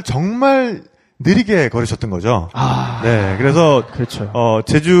히말라야를 정말 느리게 걸으셨던 거죠. 아, 네, 그래서 그렇죠.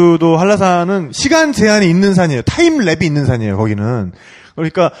 제주도 한라산은 시간 제한이 있는 산이에요. 타임 랩이 있는 산이에요. 거기는.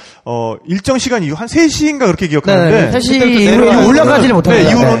 그러니까 일정 시간 이후 한 3시인가 그렇게 기억하는데 3시 이후로는 올라가지를 못해요. 네,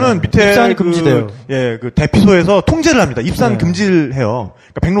 이후로는 밑에 입산이 금지돼요. 그 대피소에서 통제를 합니다. 입산 금지를 해요.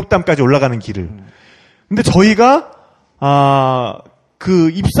 그러니까 백록담까지 올라가는 길을. 근데 저희가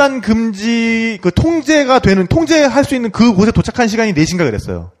그 입산 금지 그 통제할 수 있는 그 곳에 도착한 시간이 4시인가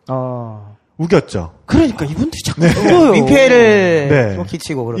그랬어요. 우겼죠. 그러니까 이분들이 자꾸 그거요. 민폐를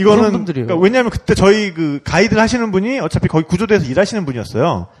끼치고 그런 이거는 분들이에요. 그러니까 왜냐하면 그때 저희 그 가이드를 하시는 분이 어차피 거기 구조대에서 일하시는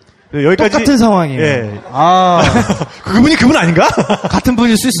분이었어요. 여기까지 똑같은 상황이에요. 예. 그분 아닌가? 같은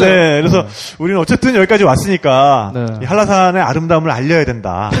분일 수 있어요. 네, 그래서 우리는 어쨌든 여기까지 왔으니까 네. 이 한라산의 아름다움을 알려야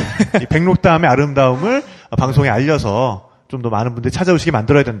된다. 이 백록담의 아름다움을 방송에 알려서 좀 더 많은 분들이 찾아오시게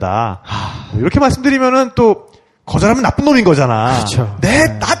만들어야 된다. 이렇게 말씀드리면은 또 거절하면 나쁜 놈인 거잖아. 그렇죠.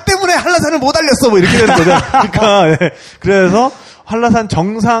 나 때문에 한라산을 못 알렸어. 뭐 이렇게 되는 거죠. 그러니까 그래서 한라산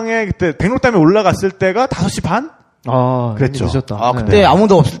정상에 그때 백록담에 올라갔을 때가 5시 반? 그랬죠. 늦었다. 그때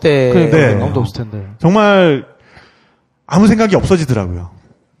아무도 없을 때. 네. 아무도 없을 텐데. 정말 아무 생각이 없어지더라고요.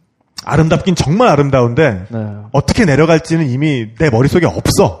 아름답긴 정말 아름다운데 어떻게 내려갈지는 이미 내 머릿속에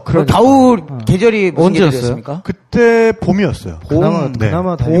없어. 그럼 겨울 계절이 무슨 언제였어요? 계절이었습니까? 그때 봄이었어요.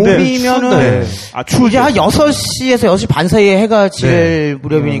 그나마 봄이면은 추우죠. 이제 한 6시에서 6시 반 사이에 해가 질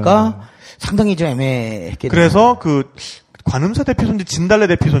무렵이니까 상당히 좀 애매했겠네요. 그래서 그 관음사 대피소인지 진달래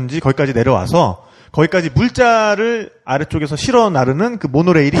대피소인지 거기까지 내려와서 거기까지 물자를 아래쪽에서 실어 나르는 그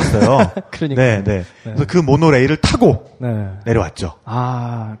모노레일이 있어요. 그러니까. 네. 그래서 그 모노레일을 타고 내려왔죠.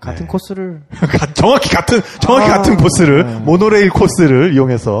 같은 코스를 정확히 같은 코스를 모노레일 코스를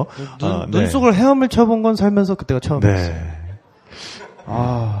이용해서 눈 속을 헤엄을 쳐본 건 살면서 그때가 처음이었어요.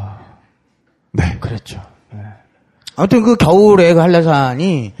 네. 그랬죠. 아무튼 그 겨울에 그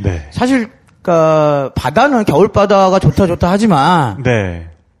한라산이 사실 그러니까 바다는 겨울 바다가 좋다 하지만 그러니까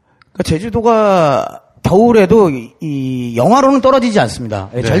제주도가 겨울에도 이 영하로는 떨어지지 않습니다.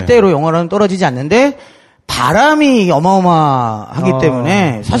 절대로 영하로는 떨어지지 않는데 바람이 어마어마하기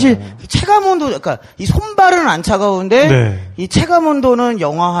때문에 사실 체감 온도 그러니까 이 손발은 안 차가운데 이 체감 온도는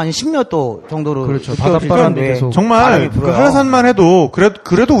영하 한 10몇 도 정도로 그렇죠. 바닷바람이 계속 정말 그 한라산만 해도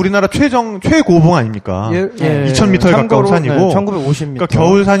그래도 우리나라 최고봉 아닙니까? 2,000m에 가까운 산이고 1950m. 그러니까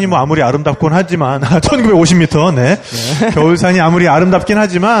겨울산이 뭐 아무리 아름답곤 하지만 1950m. 겨울산이 아무리 아름답긴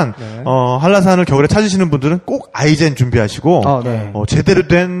하지만 한라산을 겨울에 찾으시는 분들은 꼭 아이젠 준비하시고 제대로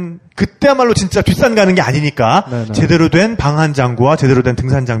된 그때야말로 진짜 뒷산 가는 게 아니니까 제대로 된 방한 장구와 제대로 된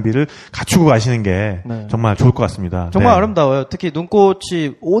등산 장비를 갖추고 가시는 게 정말 좋을 것 같습니다. 정말 아름다워요. 특히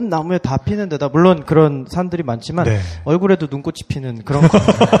눈꽃이 온 나무에 다 피는 데다 물론 그런 산들이 많지만 얼굴에도 눈꽃이 피는 그런 거.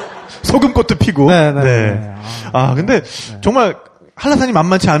 소금꽃도 피고. 근데 정말 한라산이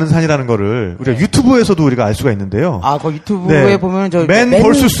만만치 않은 산이라는 거를 우리가 유튜브에서도 우리가 알 수가 있는데요. 그 유튜브에 보면 맨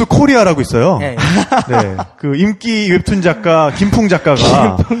벌수스 코리아라고 있어요. 그 인기 웹툰 작가 김풍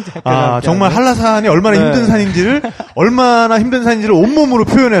작가가 정말 한라산이 얼마나 힘든 산인지를 온몸으로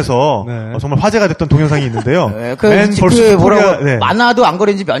표현해서 정말 화제가 됐던 동영상이 있는데요. 맨 벌수스 코리아 만화도 안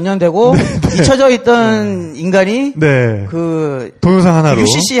거린 지 몇 년 되고 잊혀져 있던 인간이 그 동영상 하나로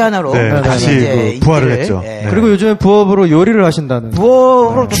UCC 하나로 다시 부활을 했죠. 그리고 요즘에 부업으로 요리를 하신다는.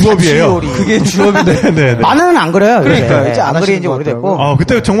 부업으로 주업이에요. 그게 주업인데. 네. 많은 안 그래요. 그러니까 이제 안 그린 지 오래됐고.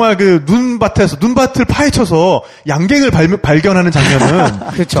 그때 정말 그 눈밭을 파헤쳐서 양갱을 발견하는 장면은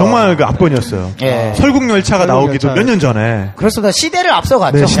그렇죠. 정말 그 압권이었어요. 예. 설국열차가 나오기도 몇 년 전에. 그렇습니다. 시대를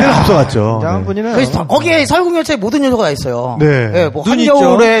앞서갔죠. 네, 시대를 앞서갔죠. 장군이는 그래서 거기에 설국열차에 모든 요소가 다 있어요. 네. 예, 뭐 눈이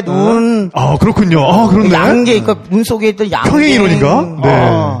한겨울에 있죠. 눈. 그렇군요. 그런데 양갱, 그러니까 눈 속에 있던 양갱. 평행이론인가? 네.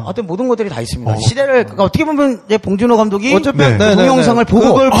 하여튼 모든 것들이 다 있습니다. 시대를, 그러니까 어떻게 보면 이제 봉준호 감독이 어차피 동영상을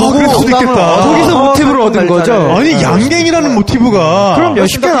보고 그걸 보고 그럴 수도 있겠다. 거기서 모티브를 얻은 거죠. 아니 양갱이라는 모티브가 그럼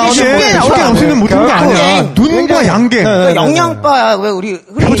쉽게 쉽게 나올 수 있는 모티브가 아니야. 눈과 양갱. 그러니까 영양바, 왜 우리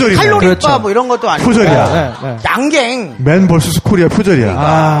표절이네. 칼로리바 그렇죠. 뭐 이런 것도 아니고. 표절이야. 양갱. 맨 벌스 코리아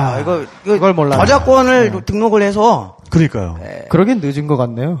표절이야. 이걸 몰라. 저작권을 등록을 해서. 그러니까요. 그러긴 늦은 것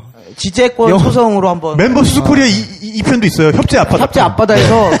같네요. 지재권 소송으로 한번. 멤버스 코리아 이 편도 있어요. 협재 앞바다. 협재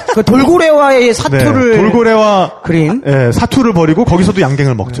앞바다에서 그 돌고래와의 사투를. 돌고래와 그린. 사투를 벌이고 거기서도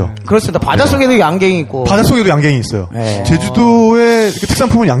양갱을 먹죠. 그렇습니다. 바닷속에도 양갱이 있고. 바닷속에도 양갱이 있어요. 제주도의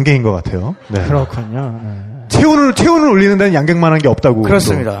특산품은 양갱인 것 같아요. 네. 그렇군요. 체온을 올리는 데는 양갱만한 게 없다고.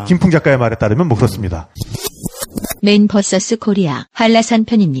 그렇습니다. 김풍 작가의 말에 따르면 뭐 그렇습니다. 맨 버서스 코리아 한라산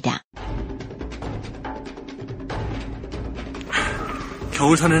편입니다.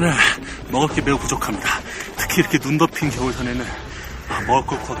 겨울산에는 먹을 게 매우 부족합니다. 특히 이렇게 눈 덮인 겨울산에는 먹을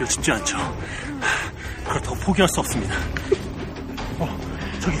걸 구하기가 쉽지 않죠. 그렇다고 포기할 수 없습니다.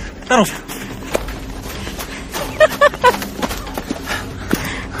 저기 따라오세요.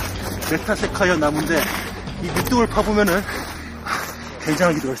 메타세카이어 나무인데 이 밑둥을 파보면은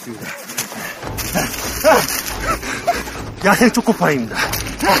굉장한 게 들어있습니다. 야생 초코파이입니다.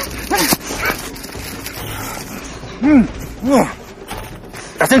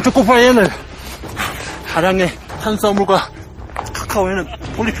 야생 초코파이에는 다량의 탄수화물과 카카오에는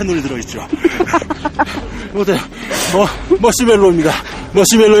폴리페놀이 들어있죠. 그리고 머시멜로입니다.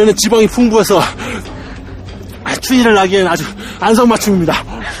 머시멜로에는 지방이 풍부해서 추위를 나기에는 아주 안성맞춤입니다.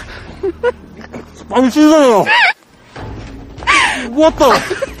 아니 신선해요. 왔다.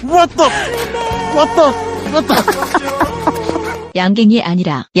 양갱이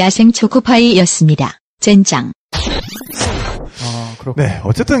아니라 야생 초코파이였습니다. 젠장. 네,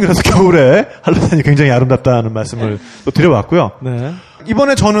 어쨌든 그래서 겨울에 한라산이 굉장히 아름답다는 말씀을 또 드려봤고요. 네.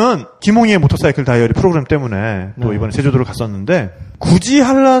 이번에 저는 김홍희의 모터사이클 다이어리 프로그램 때문에 또 이번에 제주도를 갔었는데 굳이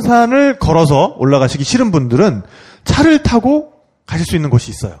한라산을 걸어서 올라가시기 싫은 분들은 차를 타고 가실 수 있는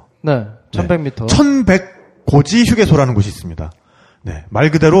곳이 있어요. 네. 1100m. 1100고지 휴게소라는 곳이 있습니다. 네, 말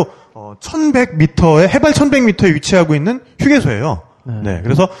그대로 1100m에 해발 1100m에 위치하고 있는 휴게소예요. 네,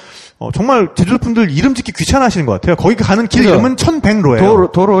 그래서 정말 제주도 분들 이름 짓기 귀찮아하시는 것 같아요. 거기 가는 길 그죠? 이름은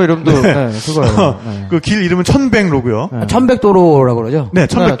 1100로예요. 도로 이름도 그거예요. 네. 그 길 이름은 1100로고요. 네. 1100도로라고 그러죠. 네,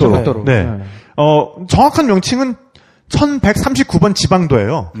 1100도로. 1100도로. 네. 네. 정확한 명칭은 1139번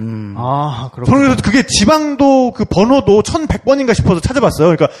지방도예요. 그렇군요. 저는 그래서 그게 지방도 그 번호도 1100번인가 싶어서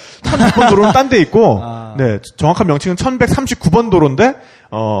찾아봤어요. 그러니까 1100번 도로는 딴 데 있고, 네, 정확한 명칭은 1139번 도로인데,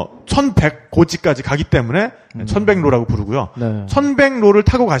 1100고지까지 가기 때문에 1100로라고 부르고요. 네. 1100로를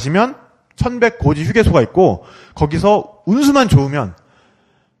타고 가시면 1100고지 휴게소가 있고, 거기서 운수만 좋으면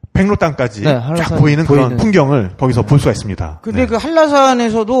백로 땅까지 쫙 보이는 그런 풍경을 거기서 볼 수가 있습니다. 근데 그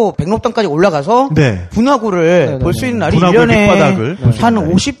한라산에서도 백록당까지 올라가서 분화구를 볼 수 있는 날이 1년에 한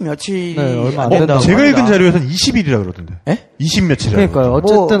 50 며칠이 얼마 안 된다고 된다고. 제가 읽은 합니다. 자료에서는 20일이라 그러던데. 예? 20 며칠이라. 그러니까요.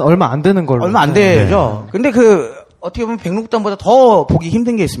 어쨌든 얼마 안 되는 걸로. 얼마 안 되죠. 근데 어떻게 보면 백록당보다 더 보기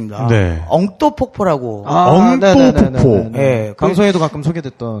힘든 게 있습니다. 네. 엉또폭포라고. 엉또폭포. 네. 방송에도 가끔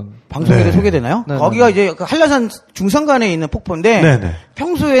소개됐던. 방송에도 소개되나요? 네네. 거기가 이제 그 한라산 중산간에 있는 폭포인데 네네.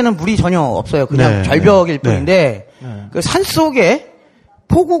 평소에는 물이 전혀 없어요. 그냥 절벽일 뿐인데 그 산 속에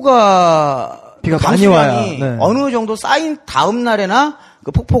폭우가 비가 많이 와야 어느 정도 쌓인 다음 날에나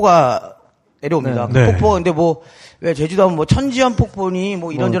그 폭포가 내려옵니다. 그 폭포 근데 왜 제주도 하면 천지연 폭포니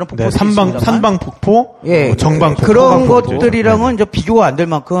이런저런 폭포 산방 폭포, 정방 폭포 그런 것들이랑은 이제 비교가 안 될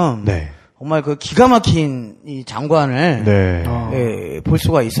만큼 정말 그 기가 막힌 이 장관을 볼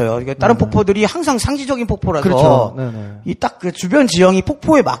수가 있어요. 그러니까 다른 폭포들이 항상 상시적인 폭포라서 이 딱 그 주변 지형이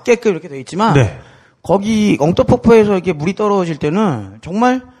폭포에 맞게끔 이렇게 돼 있지만 거기 엉떠폭포에서 이렇게 물이 떨어질 때는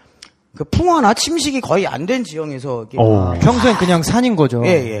정말 그 풍화나 침식이 거의 안 된 지형에서 평소엔 그냥 산인 거죠.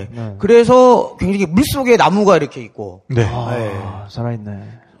 예. 그래서 굉장히 물 속에 나무가 이렇게 있고. 살아있네.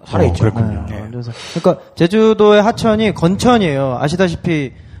 살아있죠. 그렇군요. 그러니까 제주도의 하천이 건천이에요.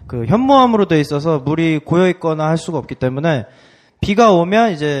 아시다시피 그 현무암으로 돼 있어서 물이 고여 있거나 할 수가 없기 때문에 비가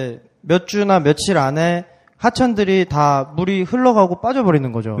오면 이제 몇 주나 며칠 안에 하천들이 다 물이 흘러가고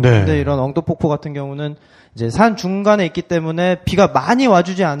빠져버리는 거죠. 근데 이런 엉떠폭포 같은 경우는 이제 산 중간에 있기 때문에 비가 많이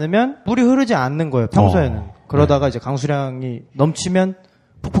와주지 않으면 물이 흐르지 않는 거예요. 평소에는. 그러다가 이제 강수량이 넘치면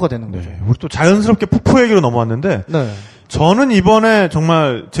폭포가 되는 거죠. 우리 또 자연스럽게 폭포 얘기로 넘어왔는데 저는 이번에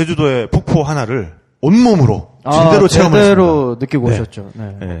정말 제주도의 폭포 하나를 온몸으로 제대로 체험을 했습니다. 제대로 느끼고 오셨죠.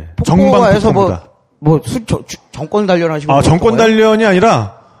 정방폭포입니다. 정권 단련하시고. 정권 단련이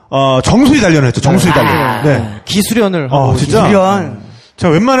아니라 정수리 단련을 했죠. 정수리 단련. 기수련을 하고. 진짜. 기수련.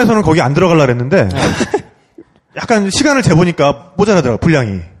 제가 웬만해서는 거기 안 들어가려고 했는데 약간 시간을 재보니까 모자라더라고요.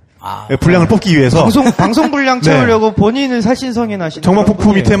 분량이. 분량을 뽑기 위해서. 방송 분량 채우려고 본인을 살신성인하신.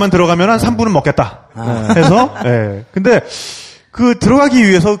 정방폭포 밑에만 들어가면 한 3분은 먹겠다. 해서. 근데 들어가기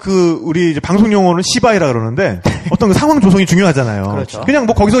위해서 우리 이제 방송 용어는 시바이라 그러는데 어떤 그 상황 조성이 중요하잖아요. 그렇죠. 그냥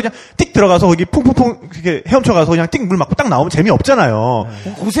뭐 거기서 그냥 띡 들어가서 거기 퐁퐁퐁 이렇게 헤엄쳐 가서 그냥 띡 물 맞고 딱 나오면 재미없잖아요.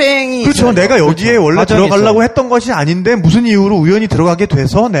 고생이. 그렇죠. 내가 여기에 원래 들어가려고 했던 것이 아닌데 무슨 이유로 우연히 들어가게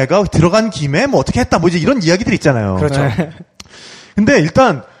돼서 내가 들어간 김에 뭐 어떻게 했다 뭐 이제 이런 이야기들이 있잖아요. 그렇죠. 근데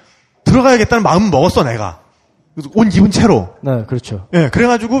일단 들어가야겠다는 마음은 먹었어 내가. 온 기분 채로. 네, 그렇죠.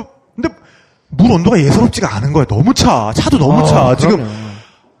 그래가지고 근데 물 온도가 예사롭지가 않은 거예요. 너무 차. 차도 너무 차. 지금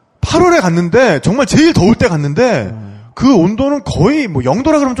 8월에 갔는데 정말 제일 더울 때 갔는데 그 온도는 거의 뭐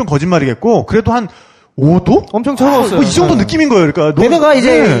 0도라 그러면 좀 거짓말이겠고 그래도 한 5도? 엄청 차가웠어요. 뭐 이 정도 느낌인 거예요. 그러니까 게다가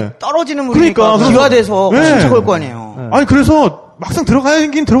이제 떨어지는 물이니까 기화돼서 훨씬 차가울 거 아니에요. 아니 그래서 막상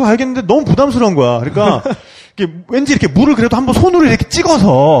들어가야겠는데 너무 부담스러운 거야. 그러니까 왠지 이렇게 물을 그래도 한번 손으로 이렇게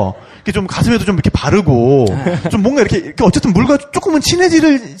찍어서 이렇게 좀 가슴에도 좀 이렇게 바르고 좀 뭔가 이렇게 어쨌든 물과 조금은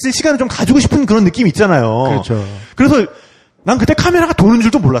친해질 시간을 좀 가지고 싶은 그런 느낌이 있잖아요. 그렇죠. 그래서 난 그때 카메라가 도는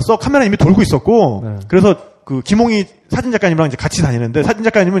줄도 몰랐어. 카메라 이미 돌고 있었고 그래서 김홍희 사진 작가님이랑 이제 같이 다니는데 사진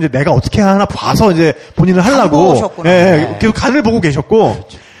작가님은 이제 내가 어떻게 하나 봐서 이제 본인을 하려고 계속 간을 보고 계셨고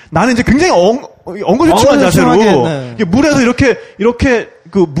나는 이제 굉장히 엉거주춤한 자세로 물에서 이렇게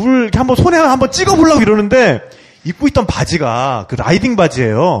그 물 한번 손에 한번 찍어보려고 이러는데 입고 있던 바지가 그 라이딩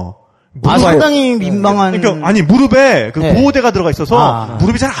바지예요. 상당히 민망한. 그러니까 아니 무릎에 그 보호대가 들어가 있어서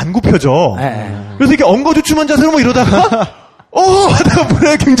무릎이 잘 안 굽혀져. 그래서 이렇게 엉거주춤한 자세로 뭐 이러다가 하다가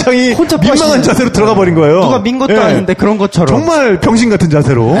물에 굉장히 민망한 자세로 들어가 버린 거예요. 누가 민 것도 아닌데 그런 것처럼. 정말 병신 같은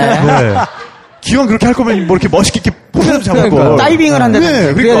자세로. 기왕 그렇게 할 거면 뭐 이렇게 멋있게 이렇게 포즈라도 잡을 거. 다이빙을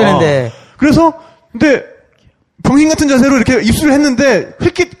한다든지 그래야 되는데. 그래서 근데 병신 같은 자세로 이렇게 입술을 했는데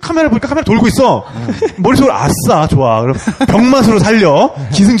휙 카메라 보니까 카메라 돌고 있어. 머릿속으로 아싸 좋아. 그럼 병맛으로 살려.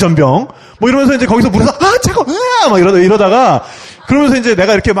 기승전병. 뭐 이러면서 이제 거기서 물에서 차가워. 막 이러다가 그러면서 이제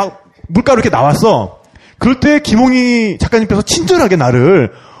내가 이렇게 막 물가로 이렇게 나왔어. 그럴 때 김홍희 작가님께서 친절하게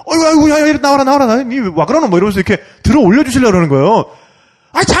나를 아이고 야 나와라 니 와 그러노 뭐 이러면서 이렇게 들어 올려 주시려고 그러는 거예요.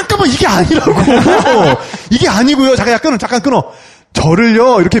 잠깐만 이게 아니라고. 이게 아니고요. 잠깐 끊어.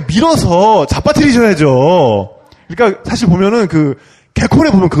 저를요 이렇게 밀어서 잡아뜨리셔야죠. 그러니까 사실 보면은 그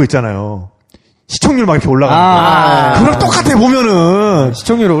개콘에 보면 그거 있잖아요. 시청률 막 이렇게 올라가는 거. 그걸 똑같아 보면은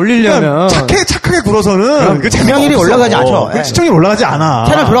시청률을 올리려면 착하게 굴어서는 시청률이 올라가지 않죠. 시청률이 올라가지 않아.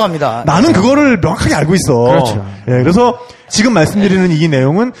 채널 돌아갑니다. 나는 그거를 명확하게 알고 있어. 그렇죠. 그래서 지금 말씀드리는 이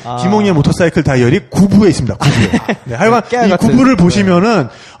내용은 김홍희의 모터사이클 다이어리 9부에 있습니다. 9부에. 하여간 이 9부를 보시면은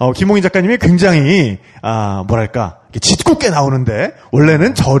김홍희 작가님이 굉장히 뭐랄까 짓궂게 나오는데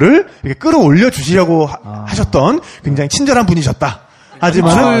원래는 저를 이렇게 끌어올려 주시려고 하셨던 굉장히 친절한 분이셨다.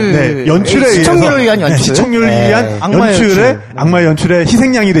 하지만은 연출에 시청률을 위한 연출, 시청률을 위한 악마의 연출에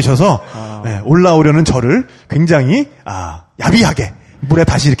희생양이 되셔서 올라오려는 저를 굉장히 야비하게 물에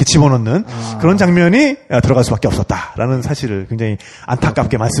다시 이렇게 집어넣는 그런 장면이 들어갈 수밖에 없었다라는 사실을 굉장히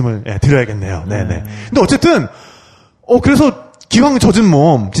안타깝게 말씀을 드려야겠네요. 네네. 근데 어쨌든 그래서 기왕 젖은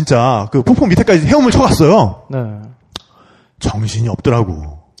몸 진짜 그 폭포 밑에까지 헤엄을 쳐갔어요. 네. 정신이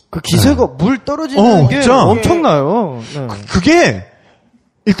없더라고. 그 기세가 물 떨어지는 게 진짜. 엄청나요. 네. 그게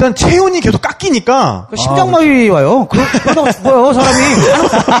일단 체온이 계속 깎이니까 심장마비 와요. 그러다가 죽어요 사람이.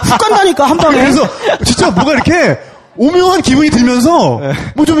 훅 간다니까 한 방에. 그래서 진짜 뭐가 이렇게 오묘한 기분이 들면서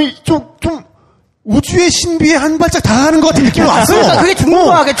뭐 좀 우주의 신비에 한 발짝 다가가는 것 같은 느낌이 왔어. 그러니까 그게 죽는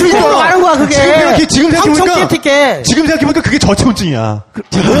거야. 그게 죽는 가는 거야 그게. 지금 생각해보니까 그게 저체온증이야.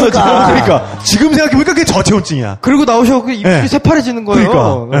 그러니까 지금 생각해보니까 그게 저체온증이야. 그리고 나오셔서 입술이 새파래지는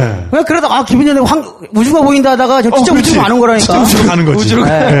거예요. 그러니까 그러다 기분 좋네 우주가 보인다 하다가 저 진짜 우주로 가는 거라니까. 진짜 우주로 가는 거지. 우주로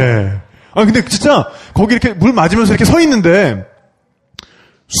근데 진짜 거기 이렇게 물 맞으면서 이렇게 서 있는데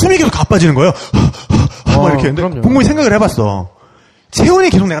숨이 계속 가빠지는 거예요. 막 이렇게. 근데 곰곰이 생각을 해봤어.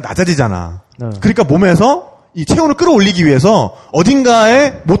 체온이 계속 내가 낮아지잖아. 그러니까 몸에서 이 체온을 끌어올리기 위해서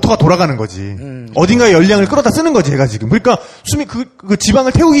어딘가에 모터가 돌아가는 거지. 어딘가에 열량을 끌어다 쓰는 거지, 얘가 지금. 그러니까 숨이 그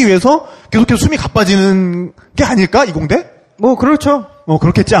지방을 태우기 위해서 계속해서 숨이 가빠지는 게 아닐까, 이 공대? 뭐 그렇죠.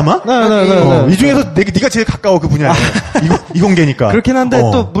 그렇겠지 아마. 네. 이 중에서 네가 제일 가까워 그 분야에. 이 공대니까. 그렇긴 한데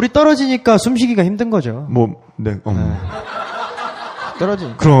또 물이 떨어지니까 숨쉬기가 힘든 거죠. 네.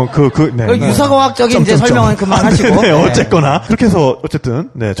 떨어지. 그럼 네. 유사과학적인 이제 설명은 그만하시고. 네, 어쨌거나 그렇게 해서 어쨌든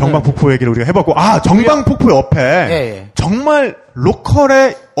네, 정방폭포 얘기를 우리가 해봤고 정방폭포 옆에 정말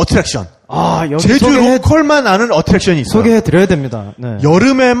로컬의 어트랙션. 여기 제주 로컬만 아는 어트랙션이 있어요. 소개해드려야 됩니다. 네.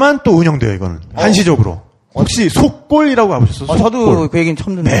 여름에만 또 운영돼요, 이거는. 한시적으로. 혹시 속골이라고 가보셨어요? 저도 속골. 그 얘기는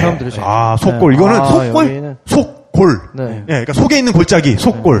처음 듣는 처음 들으셨어요. 속골. 이거는 속골? 속골. 네. 네, 그러니까 속에 있는 골짜기,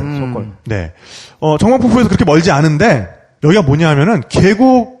 속골. 속골. 네. 정방폭포에서 그렇게 멀지 않은데, 여기가 뭐냐 하면은,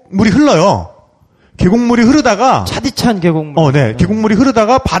 계곡물이 흘러요. 계곡물이 흐르다가. 차디찬 계곡물. 네. 계곡물이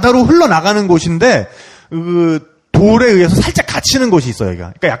흐르다가 바다로 흘러나가는 곳인데, 돌에 의해서 살짝 갇히는 곳이 있어요,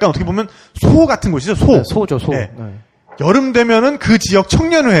 여기가. 그러니까 약간 어떻게 보면 소 같은 곳이죠, 소. 네, 소죠, 소. 네. 여름 되면은 그 지역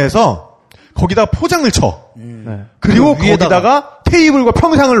청년회에서 거기다 포장을 쳐. 그리고 거기다가 테이블과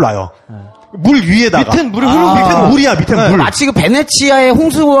평상을 놔요. 물 위에다가. 밑엔 물이 흐르고 밑엔 물이야, 밑엔 물. 마치 그 베네치아의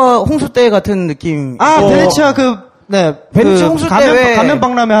홍수대 같은 느낌. 베네치아 베네치아 홍수 때 가면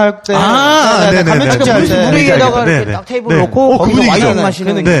박람회 할 때. 가면 축제 할 때. 물 위에다가 이렇게 딱 테이블 놓고 거기서 와인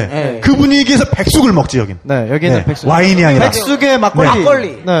마시는. 그 분위기에서 백숙을 먹지, 여긴. 네, 여기는 백숙. 와인이 아니라. 백숙에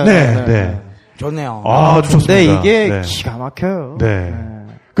막걸리. 네. 좋네요. 좋습니다. 근데 이게 기가 막혀요. 네.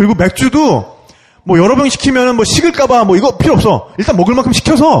 그리고 맥주도 여러 병 시키면은 식을까봐 이거 필요 없어. 일단 먹을 만큼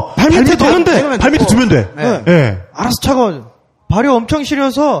시켜서 발밑에 두면 돼. 발밑에 두면 돼. 네. 알아서 차가워. 발이 엄청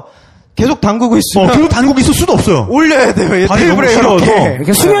시려서 계속 담그고 있으면. 계속 담그고 있을 수도 없어요. 올려야 돼요. 테이블에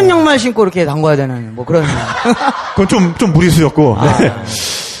이렇게 수면 양말 신고 이렇게 담궈야 되는 그런. 그건 좀 무리수였고. 네.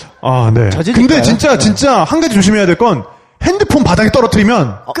 네. 근데 진짜 한 가지 조심해야 될 건 핸드폰 바닥에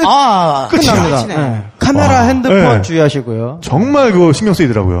떨어뜨리면 끝납니다. 네. 카메라, 핸드폰 주의하시고요. 정말 그거 신경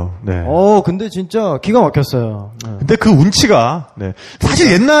쓰이더라고요. 네. 근데 진짜 기가 막혔어요. 근데 그 운치가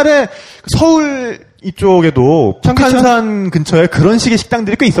사실 옛날에 서울 이쪽에도 북한산 근처에 그런 식의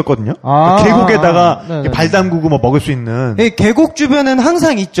식당들이 꽤 있었거든요. 계곡에다가 발 담그고 먹을 수 있는. 계곡 주변엔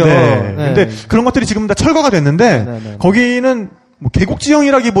항상 있죠. 네. 근데 그런 것들이 지금 다 철거가 됐는데 거기는 계곡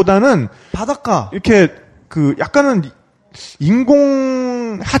지형이라기보다는 바닷가 이렇게 약간은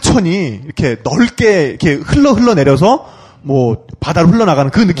인공 하천이 이렇게 넓게 이렇게 흘러 내려서 바다로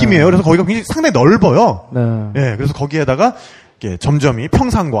흘러나가는 그 느낌이에요. 그래서 거기가 굉장히 상당히 넓어요. 네. 그래서 거기에다가 점점이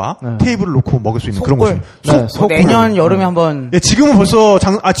평상과 테이블을 놓고 먹을 수 있는 그런 곳입니다. 내년 여름에 한번. 지금은 벌써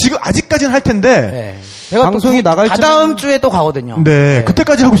아직까지는 할 텐데. 제가 방송이 나갈지 다다음 주에 또 가거든요. 네.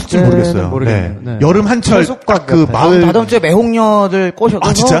 그때까지 하고 있을지 모르겠어요. 네. 여름 한철 딱 그 마을. 다다음 주에 매홍녀들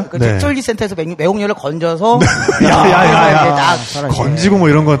꼬셔서. 진짜? 쫄리 센터에서 매홍녀를 건져서. 야야야야. 건지고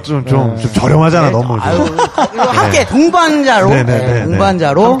이런 건 좀 저렴하잖아, 너무. 함께 동반자로.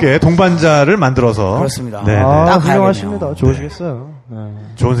 동반자로. 함께 동반자를 만들어서. 그렇습니다. 딱 훌륭하십니다. 좋으시겠어요.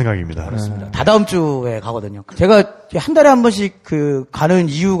 좋은 생각입니다. 그렇습니다. 다다음 주에 가거든요. 제가 한 달에 한 번씩 가는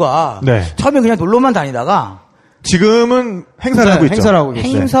이유가 처음에 그냥 놀러만 다니다가 지금은 행사를 하고 있죠.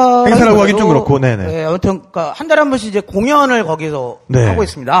 행사라고 하긴 좀 그렇고, 네, 아무튼 한 달에 한 번씩 이제 공연을 거기서 하고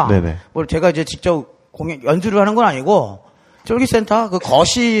있습니다. 제가 이제 직접 연주를 하는 건 아니고 쫄기센터 그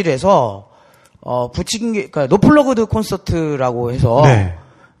거실에서 그러니까 노플러그드 콘서트라고 해서.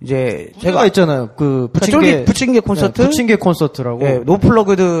 이제 제가 있잖아요. 부침개 콘서트, 부침개 콘서트라고.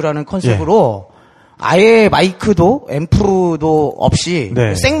 노플러그드라는 컨셉으로 아예 마이크도 앰프도 없이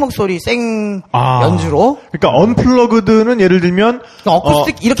생 목소리, 생 연주로. 그러니까 언플러그드는 예를 들면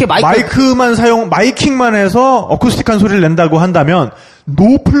어쿠스틱 이렇게 마이킹만 해서 어쿠스틱한 소리를 낸다고 한다면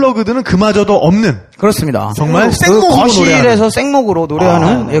노플러그드는 그마저도 없는. 그렇습니다. 정말 생목으로 거실에서 생목으로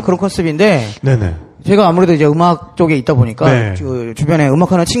노래하는 그런 컨셉인데. 네네. 제가 아무래도 이제 음악 쪽에 있다 보니까 그 주변에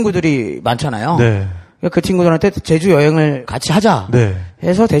음악하는 친구들이 많잖아요. 그 친구들한테 제주 여행을 같이 하자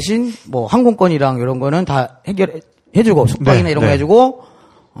해서 대신 항공권이랑 이런 거는 다 해주고 숙박이나 이런 거 해주고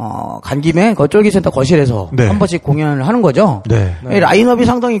간 김에 쫄기센터 거실에서 한 번씩 공연을 하는 거죠. 라인업이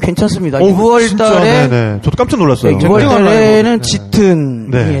상당히 괜찮습니다. 6월 달에 저도 깜짝 놀랐어요. 6월 달에는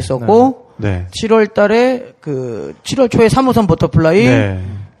짙은이 했었고 7월 달에 7월 초에 3호선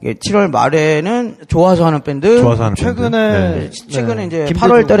버터플라이 7월 말에는 좋아서 하는 밴드. 최근에 이제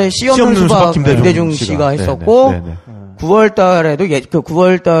 8월 달에 씨 없는 수박 김대중 씨가 했었고, 9월 달에도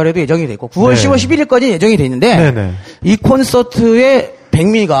 9월 달에도 예정이 돼 있고, 9월 10월 11일까지 예정이 돼 있는데, 이 콘서트의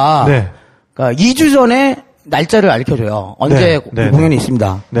백미가, 그러니까 2주 전에 날짜를 알려줘요. 언제 공연이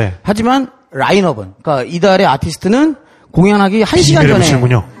있습니다. 하지만 라인업은, 그러니까 이달의 아티스트는 공연하기 1시간 전에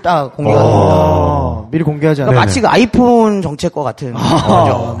딱 공개가 됩니다. 미리 공개하지 않아요. 그러니까 마치 그 아이폰 정책과 같은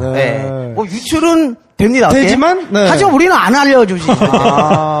거죠. 유출은 됩니다. 되지만 하지만 우리는 안 알려주지.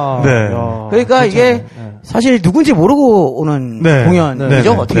 그러니까 이게 사실 누군지 모르고 오는 네. 공연이죠. 네.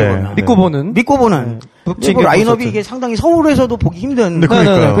 어떻게 네. 보면. 믿고 보는. 뭐 라인업이 이게 상당히 서울에서도 보기 힘든. 네,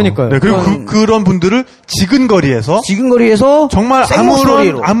 그러니까요. 그러니까요. 네, 그리고 그런 분들을 지근거리에서 정말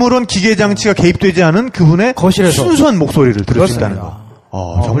정말 아무런 기계 장치가 개입되지 않은 그분의 거실에서 순수한 목소리를 들을 수 있다는 거.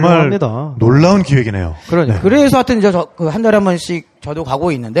 정말 훌륭합니다. 놀라운 기획이네요. 그러니까. 네. 그래서 하여튼 이제 한 달에 한 번씩 저도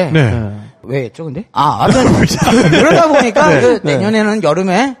가고 있는데. 네. 왜 했죠, 근데? 하여튼 그러다 보니까 네. 내년에는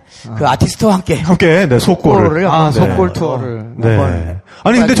여름에 그 아티스트와 함께 네, 속골을. 속골 투어를. 네.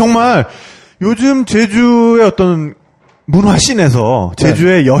 아니, 근데 정말 요즘 제주의 어떤 문화씬에서,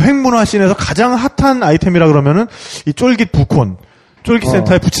 제주의 여행 문화씬에서 가장 핫한 아이템이라 그러면은 이 쫄깃 부콘,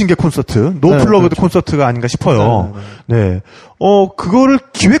 쫄깃센터의 부침개 콘서트, 노플러그드 콘서트가 아닌가 싶어요. 네. 그거를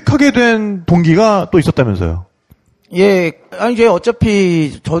기획하게 된 동기가 또 있었다면서요. 예, 아니, 이제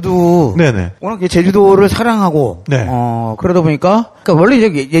어차피 저도. 네네. 워낙 제주도를 사랑하고. 네. 그러다 보니까. 그러니까 원래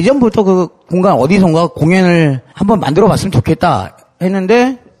이제 예전부터 그 공간 어디선가 공연을 한번 만들어 봤으면 좋겠다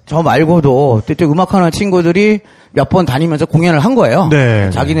했는데, 저 말고도 그때 음악하는 친구들이 몇 번 다니면서 공연을 한 거예요. 네.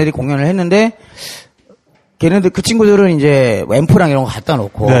 자기네들이 공연을 했는데, 걔네들, 그 친구들은 이제 앰프랑 이런 거 갖다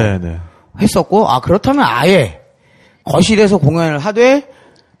놓고. 네네. 했었고, 그렇다면 아예 거실에서 공연을 하되,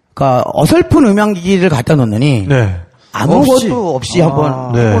 그러니까 어설픈 음향기기를 갖다 놓느니 네. 아무것도 없이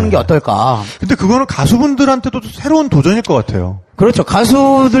한번 해보는 게 어떨까. 근데 그거는 가수분들한테도 새로운 도전일 것 같아요. 그렇죠.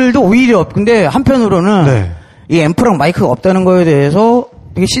 가수들도 오히려 근데 한편으로는 네. 이 앰프랑 마이크가 없다는 거에 대해서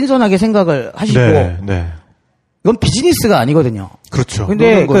되게 신선하게 생각을 하시고 네. 이건 비즈니스가 아니거든요. 그렇죠.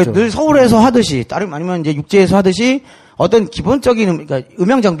 근데 늘 서울에서 하듯이 다름 아니면 이제 육지에서 하듯이 어떤 기본적인 그러니까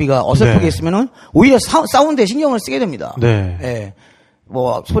음향 장비가 어설프게 있으면은 오히려 사운드에 신경을 쓰게 됩니다. 네. 예.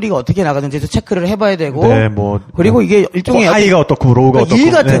 뭐 소리가 어떻게 나가는지 체크를 해봐야 되고. 네, 그리고 이게 일종의 하이가 어떻고 로우가 어떻고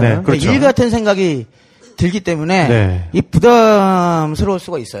일 같은 그렇죠. 일 같은 생각이 들기 때문에 네. 이 부담스러울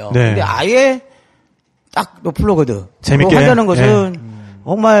수가 있어요. 네. 근데 아예 딱 노플러그드 재밌게 한다는 것은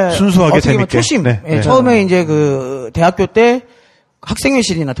정말 순수하게 어떻게 보면 재밌게. 초심. 네. 예, 네. 처음에 이제 그 대학교 때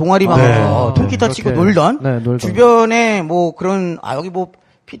학생회실이나 동아리방에서 통기타 치고 놀던 주변에 뭐 그런 여기 뭐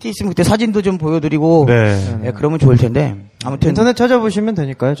PT 있으면 그때 사진도 좀 보여드리고 예, 그러면 좋을 텐데 아무튼 인터넷 찾아보시면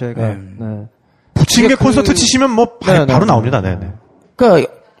되니까요 저희가. 부침개 콘서트 치시면 뭐 바로 나옵니다. 네. 그러니까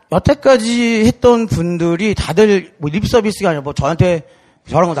여태까지 했던 분들이 다들 뭐 립서비스가 아니라 뭐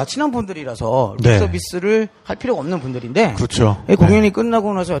저랑 다 친한 분들이라서 립서비스를 할 필요가 없는 분들인데 그렇죠. 공연이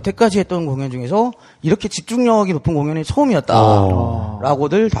끝나고 나서 여태까지 했던 공연 중에서 이렇게 집중력이 높은 공연이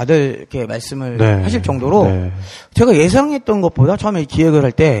처음이었다라고들 다들 이렇게 말씀을 하실 정도로 제가 예상했던 것보다 처음에 기획을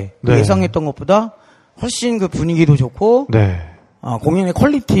할 때 예상했던 것보다 훨씬 그 분위기도 좋고 공연의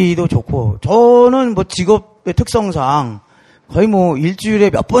퀄리티도 좋고 저는 뭐 직업의 특성상 거의 뭐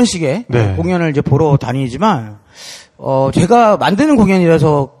일주일에 몇 번씩의 공연을 이제 보러 다니지만 제가 만드는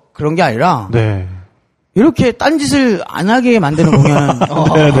공연이라서 그런 게 아니라 이렇게 딴짓을 안 하게 만드는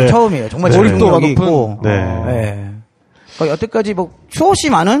공연은 처음이에요. 정말 몰입도가 있고 그러니까 여태까지 뭐 수없이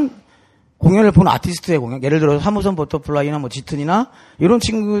많은 공연을 본 아티스트의 공연, 예를 들어서 사무선 버터플라이나 뭐 짙은이나 이런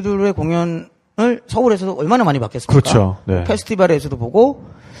친구들의 공연을 서울에서도 얼마나 많이 봤겠습니까? 그렇죠. 페스티벌에서도 보고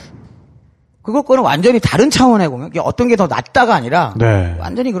그것과는 완전히 다른 차원의 공연, 어떤 게 더 낫다가 아니라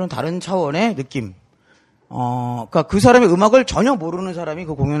완전히 그런 다른 차원의 느낌. 그러니까 그 사람의 음악을 전혀 모르는 사람이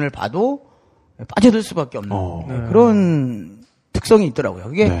그 공연을 봐도 빠져들 수밖에 없는 그런 특성이 있더라고요.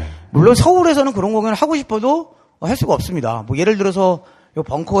 그게 물론 서울에서는 그런 공연을 하고 싶어도 할 수가 없습니다. 뭐 예를 들어서 요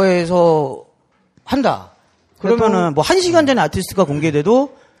벙커에서 한다. 그러면은 뭐 1시간 전에 아티스트가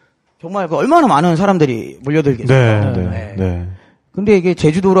공개돼도 정말 그 얼마나 많은 사람들이 몰려들겠어요. 근데 이게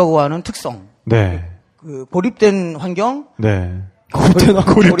제주도라고 하는 특성. 그 고립된 환경.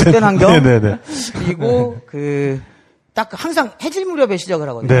 고립된 환경. 그리고 딱 항상 해질 무렵에 시작을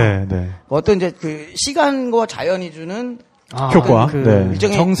하거든요. 어떤 이제 그 시간과 자연이 주는 효과.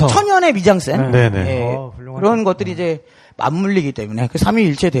 일종의 정성. 천연의 미장센. 그런 것들이 네. 이제 맞물리기 때문에 그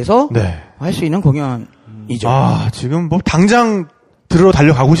삼위일체돼서 할 수 있는 공연이죠. 지금 뭐 당장 들으러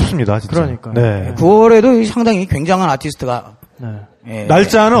달려가고 싶습니다. 진짜. 그러니까. 9월에도 상당히 굉장한 아티스트가.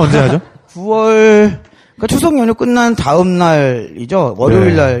 날짜는 언제 하죠? 9월 그러니까 추석 연휴 끝난 다음 날이죠.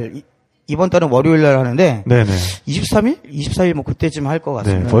 월요일 날 이번 달은 월요일 날 하는데 23일, 24일 뭐 그때쯤 할 것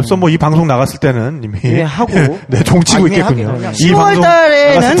같습니다. 벌써 뭐 이 방송 나갔을 때는 이미 하고 종치고 있겠군요. 10월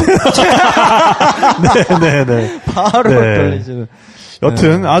달에는 바로 돌리시는.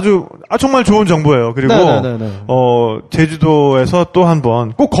 여튼 아주 정말 좋은 정보예요. 그리고 제주도에서 또 한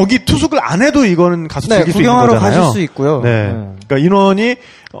번 꼭 거기 투숙을 안 해도 이거는 가서 즐길 수 있는 거잖아요. 구경하러 가실 수 있고요. 그러니까 인원이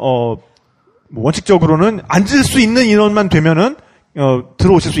뭐 원칙적으로는 앉을 수 있는 인원만 되면은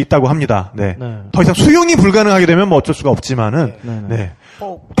들어오실 수 있다고 합니다. 더 이상 수용이 불가능하게 되면 뭐 어쩔 수가 없지만은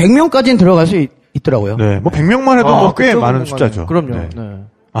 100명까지는 들어갈 수 있더라고요. 네, 뭐 100명만 해도 뭐 꽤 많은 숫자죠. 그럼요. 네. 네.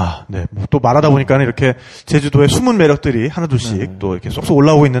 네. 뭐 또 말하다 보니까는 이렇게 제주도의 숨은 매력들이 하나둘씩 또 이렇게 쏙쏙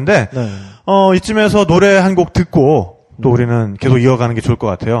올라오고 있는데, 이쯤에서 노래 한 곡 듣고 또 우리는 계속 이어가는 게 좋을 것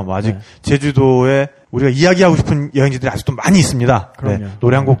같아요. 뭐 아직 제주도에 우리가 이야기하고 싶은 여행지들이 아직도 많이 있습니다. 네.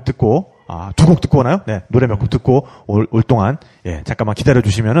 노래 한 곡 듣고, 두 곡 듣고 오나요? 네. 노래 몇 곡 듣고 올 동안, 잠깐만 기다려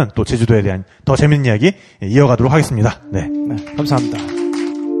주시면은 또 제주도에 대한 더 재밌는 이야기 이어가도록 하겠습니다. 네. 감사합니다.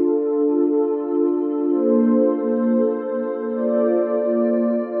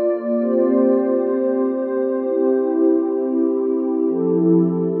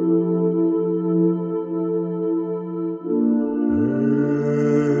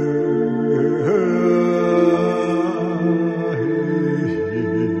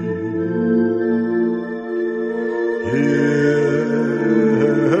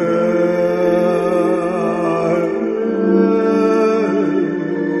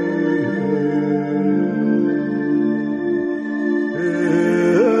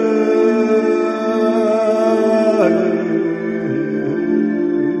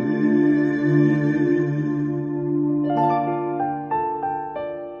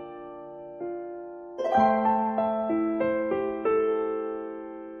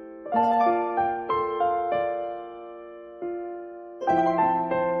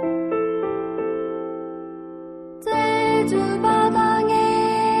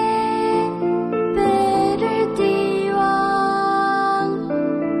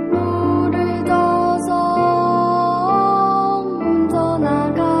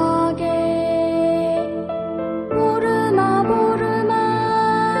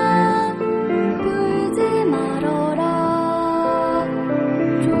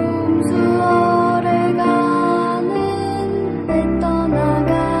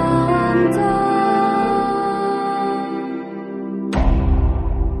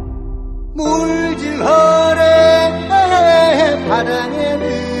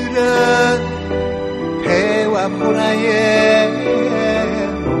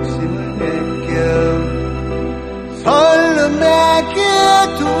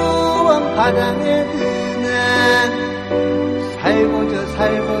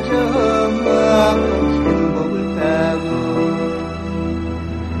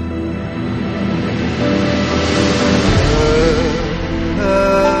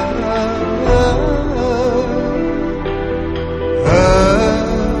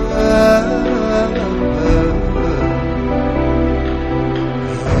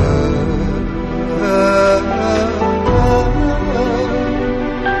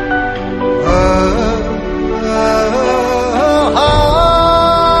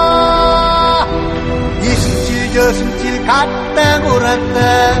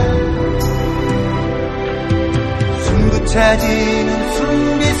 차지는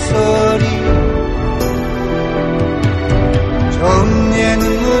숨빗소리 정리의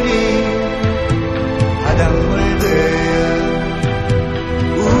눈물이 바닷물 되어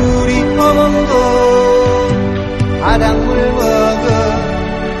우리 어멈도 바닷물 먹어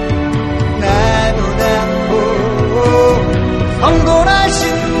나도 담고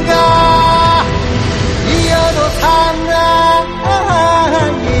성돌하신가 이어도 산다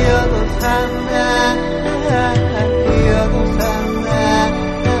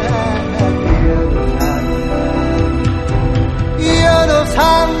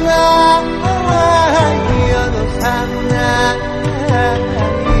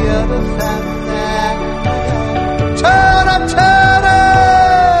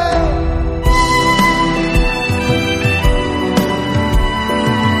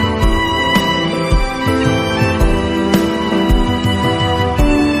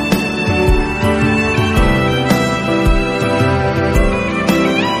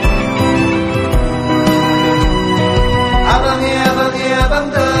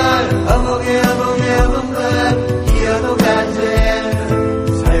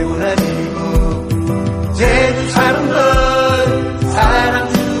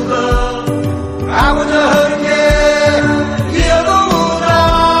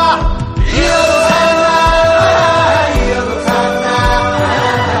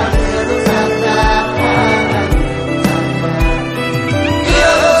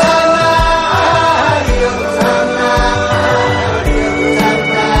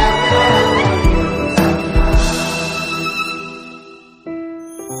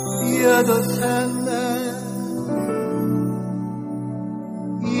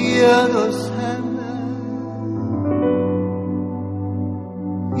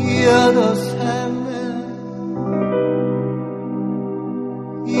이어도 산다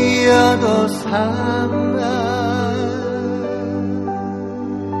이어도 산다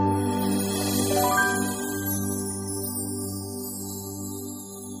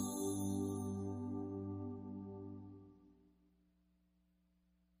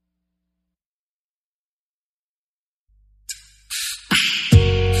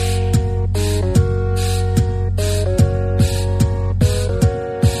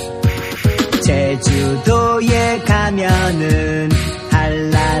제주도에 가면은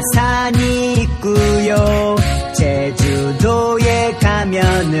한라산이 있고요. 제주도에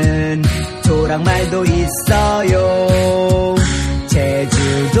가면은 조랑말도 있어요.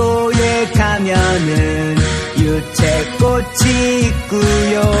 제주도에 가면은 유채꽃이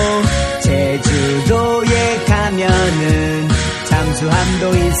있고요. 제주도에 가면은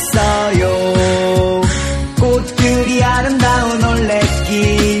잠수함도 있어요. 꽃들이 아름다운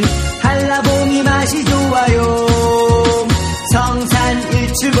올레길 한라봉이 맛이 좋아요. 성산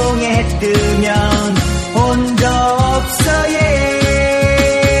일출봉에 해 뜨면 혼자 없어요.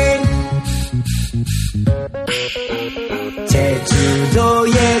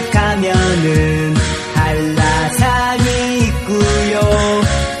 제주도에 가면은 한라산이 있고요.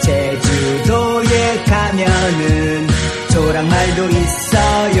 제주도에 가면은 조랑말도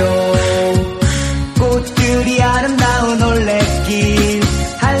있어요. 꽃들이 아름다운 올레길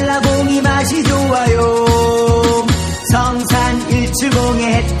한라봉이 맛이 좋아요. 성산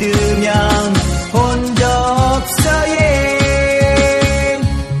일출봉에 해 뜨면 혼자 없어요.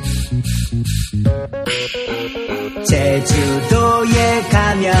 제주도에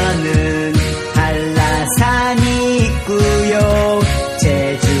가면은 한라산이 있고요.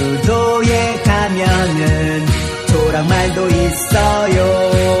 제주도에 가면은 조랑말도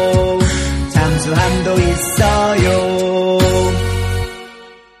있어요. 잠수함도 있어요.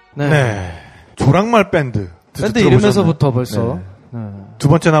 네. 조랑말 밴드. 밴드 이름에서부터 벌써. 네. 두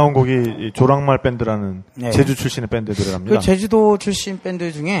번째 나온 곡이 이 조랑말 밴드라는 네. 제주 출신의 밴드들을 합니다. 그 제주도 출신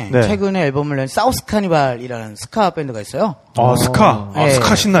밴드 중에 네. 최근에 앨범을 낸 사우스 카니발이라는 스카 밴드가 있어요. 스카. 네.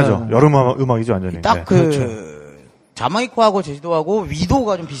 스카 신나죠. 여름 음악이죠, 완전히. 딱 그 그렇죠. 자마이카하고 제주도하고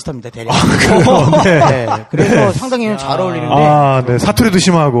위도가 좀 비슷합니다, 대략. 네. 네. 그래서 상당히 잘 어울리는데. 네. 사투리도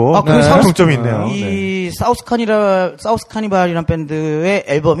심하고. 그 상통점이 있네요. 이 사우스 카니발이라는 밴드의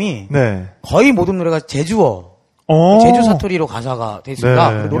앨범이 네. 거의 모든 노래가 제주어. 제주 사투리로 가사가 돼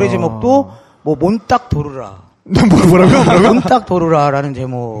있습니다. 네. 노래 제목도 뭐 몬딱 도르라. 뭐라고요? 몬딱 도르라라는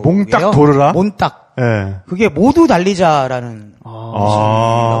제목이에요. 몽딱 도르라? 몬딱. 네. 그게 모두 달리자라는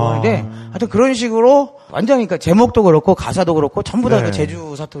뜻이라고 하는데 하여튼 그런 식으로 완전히 그러니까 제목도 그렇고 가사도 그렇고 전부 다 그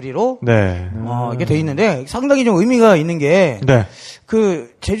제주 사투리로 이게 돼 있는데 상당히 좀 의미가 있는 게 그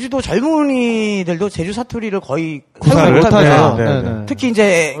제주도 젊은이들도 제주 사투리를 거의 사용 못하죠. 특히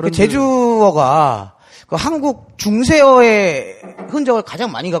이제 그 제주어가 그 한국 중세어의 흔적을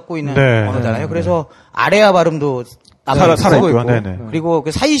가장 많이 갖고 있는 언어잖아요. 그래서 아래아 발음도 남아있고 그리고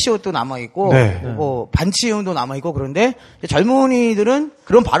그 사이시옷도 남아있고 뭐 반치음도 남아있고 그런데 젊은이들은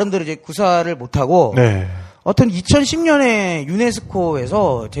그런 발음들을 이제 구사를 못하고 어떤 2010년에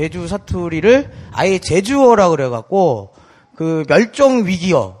유네스코에서 제주 사투리를 아예 제주어라 그래갖고 그 멸종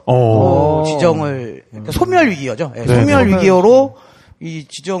위기어 지정을 그러니까 소멸 위기어죠. 소멸 위기어로 이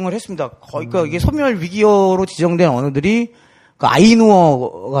지정을 했습니다. 그러니까 이게 소멸 위기어로 지정된 언어들이 그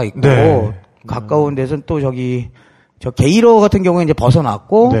아이누어가 있고 가까운 데서는 또 저 게이러 같은 경우에 이제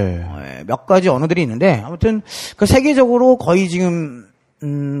벗어났고 몇 가지 언어들이 있는데 아무튼 그 세계적으로 거의 지금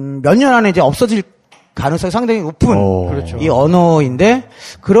몇 년 안에 이제 없어질 가능성이 상당히 높은 이 언어인데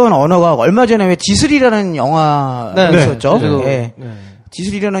그런 언어가 얼마 전에 왜 지슬이라는 영화가 있었죠.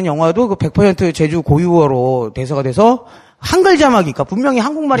 지슬이라는 영화도 그 100% 제주 고유어로 대사가 돼서 한글 자막이, 그러니까 분명히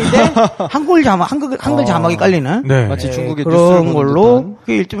한국말인데 한글 자막이 깔리는 마치 중국의 그런 걸로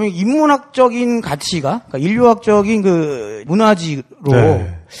그 일종의 인문학적인 가치가, 그러니까 인류학적인 그 문화지로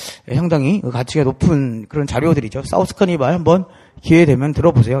상당히 그 가치가 높은 그런 자료들이죠. 사우스 카니발 한번 기회 되면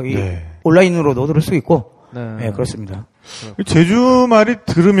들어보세요. 온라인으로도 들을 수 있고, 그렇습니다. 제주 말이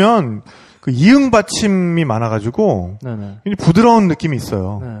들으면 그 이응 받침이 많아가지고 부드러운 느낌이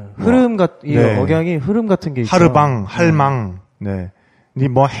있어요. 흐름 억양이 흐름 같은 게 있죠. 하르방, 할망,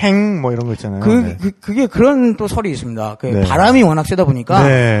 뭐 행, 뭐 이런 거 있잖아요. 그게 그런 또 설이 있습니다. 바람이 워낙 세다 보니까.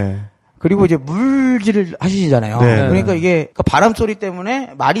 그리고 이제 물질을 하시잖아요. 그러니까 이게 그 바람 소리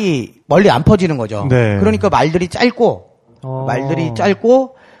때문에 말이 멀리 안 퍼지는 거죠. 그러니까 말들이 짧고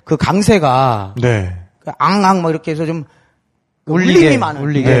그 강세가 앙앙 막 이렇게 해서 좀 울림이 많은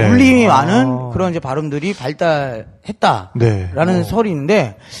그런 이제 발음들이 발달했다라는 설이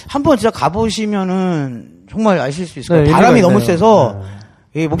있는데 한번 진짜 가보시면은 정말 아실 수 있을 거예요. 바람이 너무 세서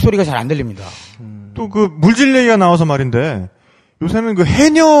목소리가 잘 안 들립니다. 또 그 물질 얘기가 나와서 말인데 요새는 그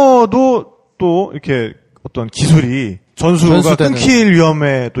해녀도 또 이렇게 어떤 기술이 전수가 끊길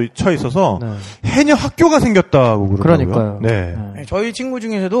위험에 또 처해 있어서 해녀 학교가 생겼다고 그러더라고요. 그러니까요. 저희 친구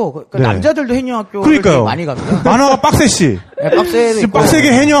중에서도 남자들도 해녀 학교를 되게 많이 갑니다. 만화가 빡세씨.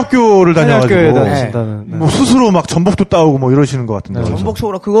 빡세게 해녀 학교를 다녀가지고 뭐 스스로 막 전복도 따오고 뭐 이러시는 것 같은데. 전복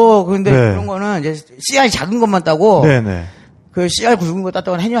소라 그거 근데 그런 거는 이제 씨알이 작은 것만 따고 그 씨알 굵은 거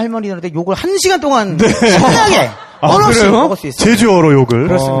땄다고 해녀 할머니들한테 욕을 1시간 동안 신나게 언없이 먹을 수 있어요. 제주어로 욕을.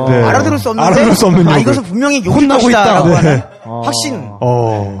 그렇습니다. 네. 알아들을 수 없는데 알아들을 수 없는 욕을. 이것은 분명히 욕일 것이다라고 하는 확신.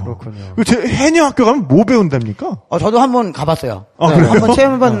 그렇군요. 해녀 학교 가면 뭐 배운답니까? 저도 한번 가봤어요. 그래요? 한번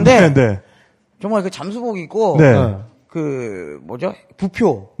체험해봤는데 네. 정말 그 잠수복 입고 네. 그 뭐죠?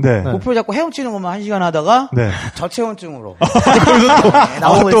 부표. 네. 부표 잡고 헤엄치는 것만 1시간 하다가 네. 저체온증으로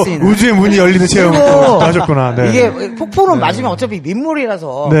그래서 또, 또 우주의 문이 열리는 체험을 하셨구나. 네. 이게 폭포는 맞으면 어차피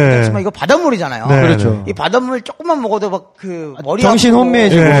민물이라서 그렇지만 이거 바닷물이잖아요. 네. 그렇죠. 이 바닷물 조금만 먹어도 막 그 머리 정신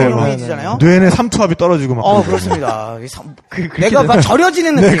혼미해지고 혼미해지잖아요. 뇌내 삼투압이 떨어지고 막. 그렇습니다. 내가 막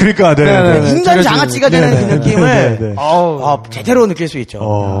절여지는 느낌. 네, 그러니까 네. 인간 장아찌가 되는 그 느낌을 제대로 느낄 수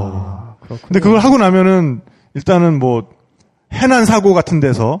있죠. 근데 그걸 하고 나면은 일단은 뭐 해난 사고 같은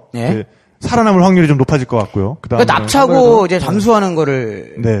데서 살아남을 확률이 좀 높아질 것 같고요. 그러니까 납차고 이제 잠수하는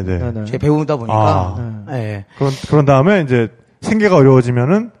거를 네. 배우다 보니까 그런 다음에 이제 생계가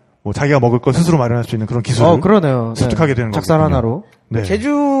어려워지면은 뭐 자기가 먹을 거 스스로 마련할 수 있는 그런 기술을 그러네요. 습득하게 되는 거죠. 작살 하나로. 네.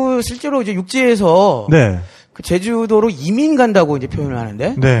 제주 실제로 이제 육지에서 그 제주도로 이민 간다고 이제 표현을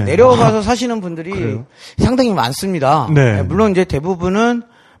하는데 내려가서 사시는 분들이 상당히 많습니다. 물론 이제 대부분은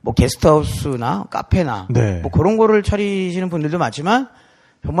뭐 게스트하우스나 카페나 뭐 그런 거를 차리시는 분들도 많지만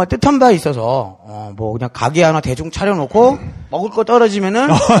정말 뜻한 바에 있어서 뭐 그냥 가게 하나 대충 차려놓고 먹을 거 떨어지면은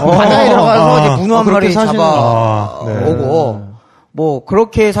바다에 들어가서 이제 문어 한 마리 잡아 오고 뭐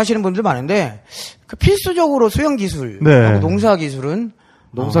그렇게 사시는 분들 많은데 그 필수적으로 수영 기술, 농사 기술은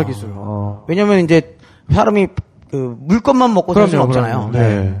농사 기술. 왜냐면 이제 사람이 그 물것만 먹고 살 수는 없잖아요.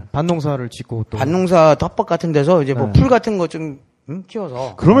 밭농사를 짓고 또 밭농사 텃밭 같은 데서 이제 뭐 풀 같은 거 좀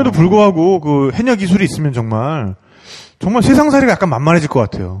키워서. 그럼에도 불구하고 그 해녀 기술이 있으면 정말 세상살이가 약간 만만해질 것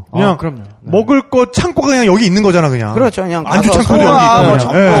같아요. 그냥 먹을 거 창고가 그냥 여기 있는 거잖아, 그냥. 그렇죠. 그냥 안주 창고도 여기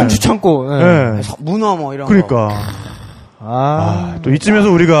있고. 안주 창고. 문어 뭐 이런 그러니까. 거. 또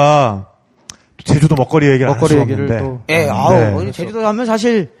이쯤에서 우리가 제주도 먹거리 얘기를 할 수가 없는데. 제주도 가면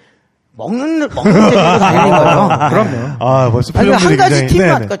사실 먹는 제주도 다니는 거예요. 그럼요. 벌써 표정들이 한 가지 굉장히, 팁만,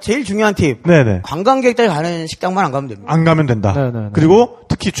 그러니까 제일 중요한 팁. 관광객들 가는 식당만 안 가면 됩니다. 안 가면 된다. 그리고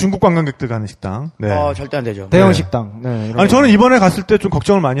특히 중국 관광객들 가는 식당. 절대 안 되죠. 대형 식당. 아니, 저는 이번에 갔을 때 좀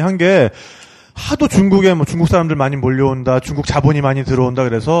걱정을 많이 한 게, 하도 중국에 뭐 중국 사람들 많이 몰려온다, 중국 자본이 많이 들어온다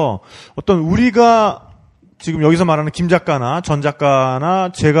그래서 어떤 우리가 지금 여기서 말하는 김 작가나 전 작가나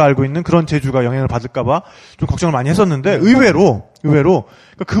제가 알고 있는 그런 제주가 영향을 받을까봐 좀 걱정을 많이 했었는데 의외로 그러니까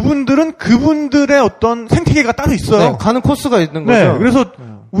그분들은 그분들의 어떤 생태계가 따로 있어요. 가는 코스가 있는 거죠. 그래서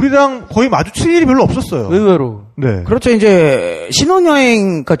우리랑 거의 마주칠 일이 별로 없었어요. 의외로. 그렇죠. 이제 신혼여행,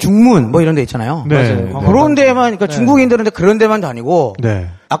 그러니까 중문 뭐 이런 데 있잖아요. 맞아요. 그런 데만, 그러니까 중국인들은 그런 데만 다니고.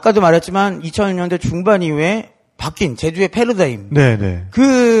 아까도 말했지만 2000년대 중반 이후에 바뀐 제주의 패러다임.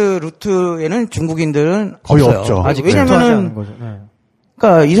 그 루트에는 중국인들은 거의 없어요. 없죠. 아직 왜냐면은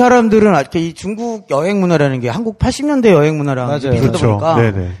그러니까 이 사람들은 이 중국 여행 문화라는 게 한국 80년대 여행 문화랑 비슷하다 보니까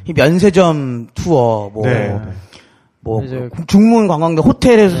이 면세점 투어 뭐 중문 관광객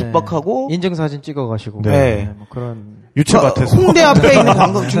호텔에서 숙박하고 인증사진 찍어가시고 뭐 그런 유채밭에서 홍대 앞에 있는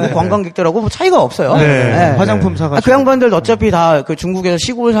중국 관광객들하고 뭐 차이가 없어요. 화장품 사가지고 그 양반들 어차피 다 그 중국에서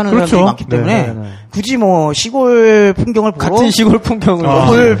시골 사는 사람들이 많기 때문에 굳이 뭐 시골 풍경을 보러 같은 시골 풍경을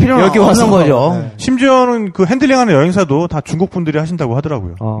볼 필요는 여기 없는 와서 거죠. 심지어는 그 핸들링하는 여행사도 다 중국 분들이 하신다고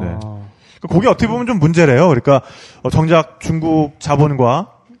하더라고요. 그게 어떻게 보면 좀 문제래요. 그러니까 정작 중국 자본과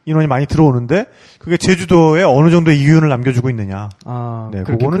인원이 많이 들어오는데 그게 제주도에 어느 정도의 이윤을 남겨주고 있느냐.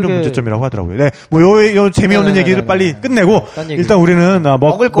 그거는 좀 문제점이라고 하더라고요. 뭐 요 재미없는 얘기를 빨리 끝내고 일단 우리는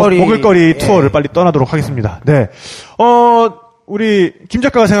먹을거리 투어를 빨리 떠나도록 하겠습니다. 우리 김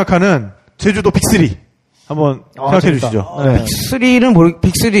작가가 생각하는 제주도 빅3 한번 생각해 주시죠. 빅3는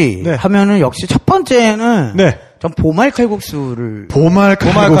빅3 하면은 역시 첫 번째는 전 보말 칼국수를 보말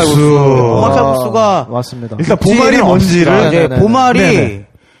칼국수가 맞습니다. 일단 보말이 뭔지를 보말이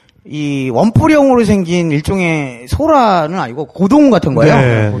이 원뿔형으로 생긴 일종의 소라는 아니고 고동 같은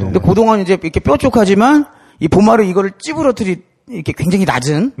거예요. 근데 고동은 이제 이렇게 뾰족하지만 이 보말은 이거를 찌부러뜨리 이렇게 굉장히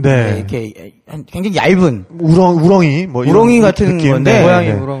낮은 이렇게 굉장히 얇은 우렁이 같은 건데 모양이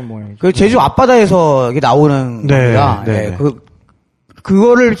우렁 모양. 그 제주 앞바다에서 이게 나오는 겁니다.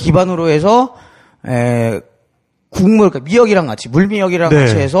 그거를 기반으로 해서 국물, 그러니까 미역이랑 같이 물미역이랑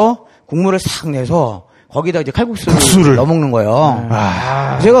같이 해서 국물을 싹 내서 거기다 이제 칼국수를 넣어먹는 거예요.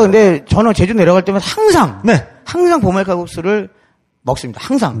 제가 근데 저는 제주 내려갈 때면 항상 보말 칼국수를 먹습니다.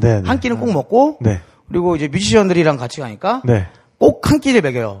 항상. 한 끼는 꼭 먹고 그리고 이제 뮤지션들이랑 같이 가니까 꼭 한 끼를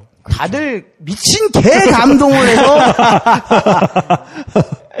먹여요. 다들 미친 개 감동을 해서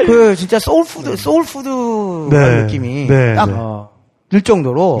그 진짜 소울푸드 느낌이 딱 들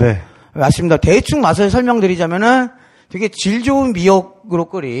정도로 맞습니다. 대충 맛을 설명드리자면은 되게 질 좋은 미역으로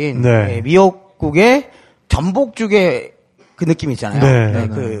끓인 네. 예, 미역국에 전복죽의 그 느낌 있잖아요. 네. 네,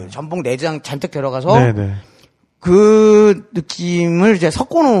 그 전복 내장 잔뜩 들어가서 네, 네. 그 느낌을 이제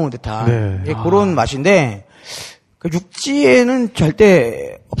섞어놓은 듯한 네. 이제 그런 맛인데 그 육지에는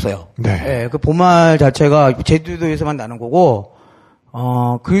절대 없어요. 네. 예, 그 보말 자체가 제주도에서만 나는 거고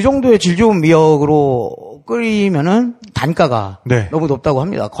그 정도의 질 좋은 미역으로 끓이면은 단가가 네. 너무 높다고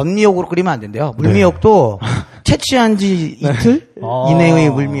합니다. 건미역으로 끓이면 안 된대요. 물미역도 채취한 지 이틀 이내의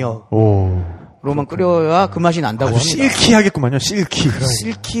물미역으로만 끓여야 그 맛이 난다고 아주 합니다. 실키하겠구만요. 실키.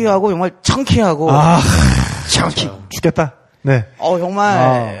 실키하고 정말 청키하고 청키. 죽겠다. 네.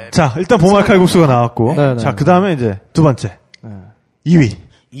 정말 자, 일단 보말 칼국수가 나왔고. 네, 네. 자, 그 다음에 이제 두 번째. 2위.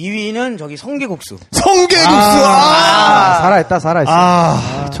 2위는 저기 성게국수. 성게국수! 살아있다.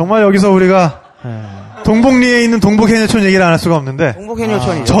 정말 여기서 우리가 동복리에 있는 동복해녀촌 얘기를 안 할 수가 없는데.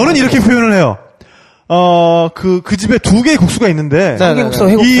 동복해녀촌이죠. 저는 이렇게 표현을 해요. 그 집에 두 개의 국수가 있는데.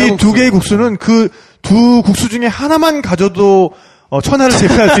 성게국수, 이 두 개의 국수는 그 두 국수 중에 하나만 가져도 천하를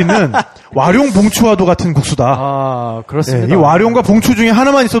제패할 수 있는 와룡 봉추와도 같은 국수다. 그렇습니다. 네, 이 와룡과 봉추 중에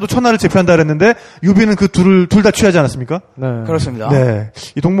하나만 있어도 천하를 제패한다 그랬는데 유비는 그 둘 다 취하지 않았습니까? 네. 그렇습니다. 네.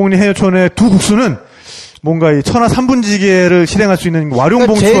 이 동복리 해녀촌의 두 국수는 뭔가 이 천하 3분지계를 실행할 수 있는 와룡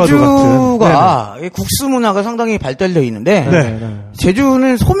봉추와도 같은. 제주가 이 국수 문화가 상당히 발달되어 있는데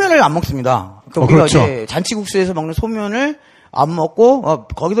제주는 소면을 안 먹습니다. 우리가 그렇죠. 이제 잔치국수에서 먹는 소면을 안 먹고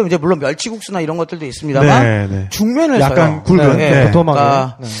거기도 이제 물론 멸치국수나 이런 것들도 있습니다만 중면을 약간 써요. 굵은 도톰하게.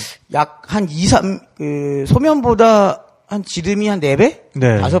 그러니까 약 한 2, 3 그 소면보다 한 지름이 한 4배?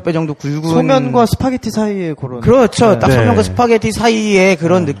 5배 정도 굵은 소면과 스파게티 사이에 그런 그렇죠. 딱 소면과 스파게티 사이에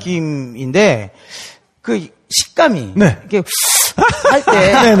그런 느낌인데 그 식감이 이렇게 할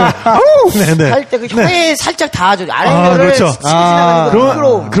때 할 때 그 혀에 살짝 닿아줘. 아래를 치고 지나가는 거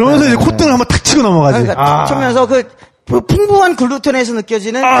부끄러움. 그러면서 이제 콧등을 한번 탁 치고 넘어가지. 그러니까 탁 치면서 그 풍부한 글루텐에서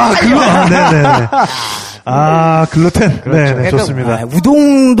느껴지는 네네네. 글루텐. 그렇죠. 네, 좋습니다.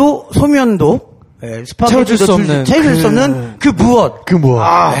 우동도 소면도 스파게티도 채워줄 수 없는 그 무엇.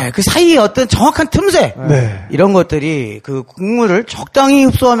 그 사이에 어떤 정확한 틈새. 이런 것들이 그 국물을 적당히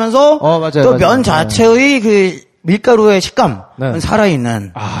흡수하면서 또 면 자체의 그 밀가루의 식감은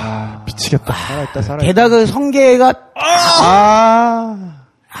살아있는. 미치겠다. 살아있다. 게다가 그 성게가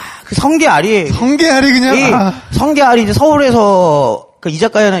그 성게알이 그냥 성게알이 이제 서울에서 그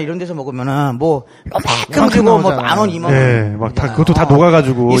이자카야나 이런 데서 먹으면은 뭐 요만큼 주고 뭐 10,000원, 20,000원. 네, 막 다 그것도 다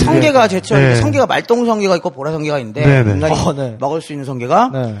녹아가지고. 이 성게가 제철 성게가 말똥 성게가 있고 보라 성게가 있는데 인간이 먹을 수 있는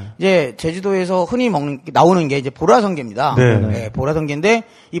성게가 이제 제주도에서 흔히 나오는 게 이제 보라 성게입니다. 보라 성게인데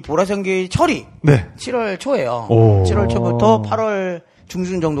이 보라 성게의 철이 7월 초예요. 7월 초부터 8월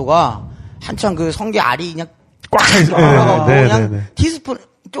중순 정도가 한창 그 성게알이 그냥 꽉 그냥 티스푼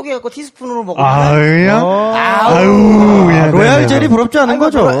쪼개갖고 티스푼으로 먹으면 로얄 젤이 부럽지 않은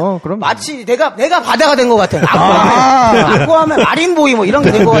거죠. 그럼 마치 내가 바다가 된 것 같은 아쿠아면 마린보이 뭐 이런 게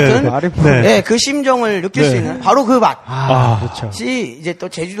된 것 같은 그 심정을 느낄 수 있는 바로 그 맛. 그렇죠. 이제 또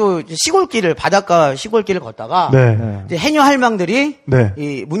제주도 시골길을 바닷가 시골길을 걷다가 이제 해녀 할망들이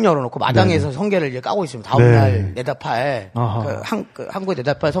이 문 열어놓고 마당에서 성게를 이제 까고 있으면 다음날 내다팔 한국에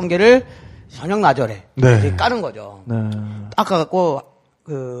내다팔 성게를 저녁 나절에 이제 까는 거죠. 깎아갖고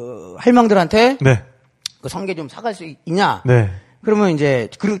그 할망들한테 그 성게 좀 사갈 수 있냐? 그러면 이제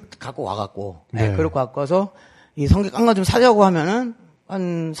그릇 갖고 와갖고 그릇 갖고 와서 이 성게 깐 거 좀 사자고 하면은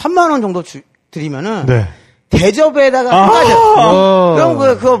한 3만 원 정도 드리면은 대접에다가 사가죠. 그럼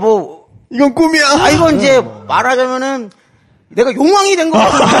그거 뭐 이건 꿈이야. 이건 이제 말하자면은 내가 용왕이 된 거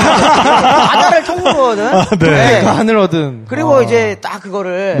같은 바다를 통으로거든. 그 하늘 얻은. 그리고 이제 딱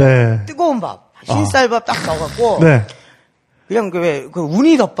그거를 뜨거운 밥, 흰쌀밥 딱 넣어갖고. 그냥 그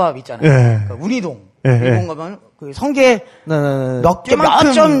우니덮밥 있잖아요. 그 우니동. 일본 가면 그 성게 몇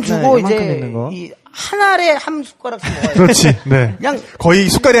점 주고 이제 이 한 알에 한 숟가락씩 먹어요. 그렇지. 그냥 거의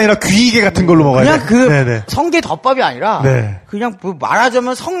숟갈이 아니라 귀이게 같은 걸로 먹어야 돼. 그냥 그 성게 덮밥이 아니라 그냥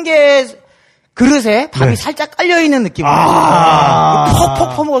말하자면 성게 그릇에 밥이 살짝 깔려 있는 느낌으로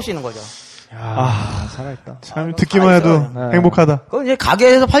퍽퍽 퍼먹을 수 있는 거죠. 살아있다. 참 듣기만 해도 행복하다. 그건 이제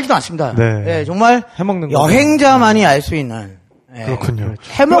가게에서 팔지도 않습니다. 정말 해먹는 여행자만이 알 수 있는. 그렇군요.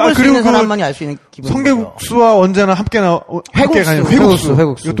 해먹을 수 있는 사람만이 알 수 있는 기분. 성게국수와 언제나 함께 회국수.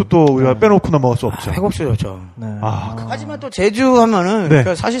 이것도 또 우리가 빼놓고 넘어갈 수 없죠. 회국수 좋죠. 하지만 또 제주 하면은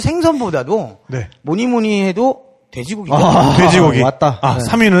그러니까 사실 생선보다도 뭐니 해도 돼지고기죠. 돼지고기. 왔다.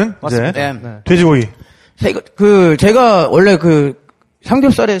 3위는 맞습니다. 돼지고기. 제가 원래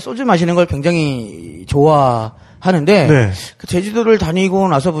삼겹살에 소주 마시는 걸 굉장히 좋아하는데 그 제주도를 다니고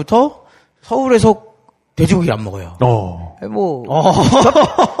나서부터 서울에서 돼지고기 안 먹어요. 뭐,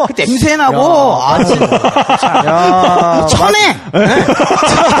 그 냄새 나고, 천해!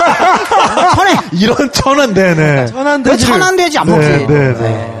 천해! 이런 천한, 네네. 천한 돼지 안 먹지.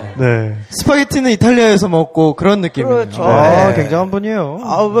 네. 스파게티는 이탈리아에서 먹고 그런 느낌이에요. 그렇죠. 굉장한 분이에요.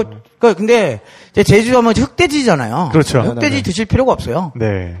 근데, 제주 하면 흑돼지잖아요. 그렇죠. 흑돼지 드실 필요가 없어요.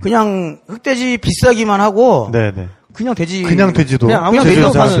 네. 그냥 흑돼지 비싸기만 하고, 네네. 그냥 돼지도. 그냥 돼지도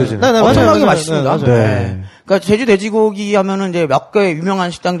파는. 엄청나게 맛있습니다. 네. 그러니까 제주 돼지고기 하면은 이제 몇 개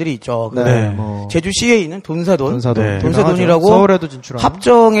유명한 식당들이 있죠. 네. 뭐 제주시에 있는 돈사돈. 네. 돈사돈이라고 서울에도 진출한.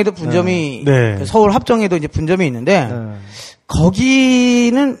 합정에도 분점이 네. 서울 합정에도 이제 분점이 있는데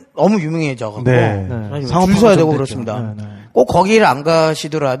거기는 너무 유명해져 갖고 줄 서야 되고 그렇습니다. 꼭 거기를 안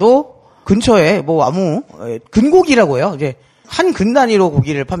가시더라도 근처에 뭐 아무 근고기라고 해요. 이제 한 근 단위로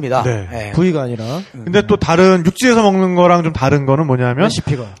고기를 팝니다. 네. 부위가 아니라. 근데 또 다른 육지에서 먹는 거랑 좀 다른 거는 뭐냐면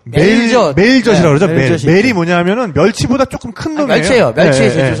레시피가 메일젓이라고 그러죠. 멜이 뭐냐면은 멸치보다 조금 큰 놈이에요. 멸치예요.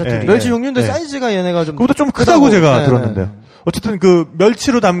 멸치의 제주 사투리. 멸치 종류인데 사이즈가 얘네가 좀 그보다 좀 크다고 제가 들었는데요. 어쨌든 그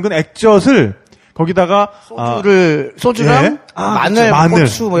멸치로 담근 액젓을 거기다가 소주랑 마늘,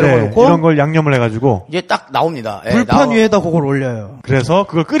 고추 뭐 이런 거 넣고 이런 걸 양념을 해가지고 이게 딱 나옵니다. 불판 위에다 그걸 올려요. 그래서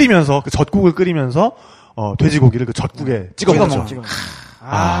그걸 끓이면서 그 젓국을 끓이면서 돼지고기를 그 젓국에 찍어 먹죠.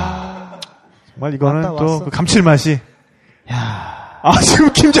 정말 이거는 왔다, 또 왔어. 그 감칠맛이.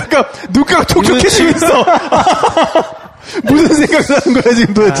 지금 김 작가 눈가가 촉촉해지고 있어. 무슨 생각 나는 거야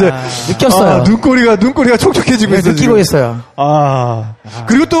지금 도대체? 느꼈어요. 눈꼬리가 촉촉해지고 있어. 느끼고 있어요.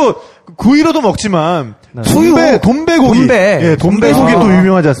 그리고 또 구이로도 먹지만 수유, 돈배고기. 예, 돈배고기 또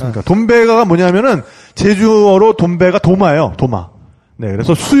유명하지 않습니까? 돈배가 뭐냐면은 제주어로 돈배가 도마예요. 도마. 네,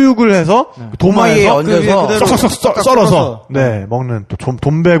 그래서 수육을 해서 도마에 얹어서 쏙쏙쏙 썰어서 먹는 또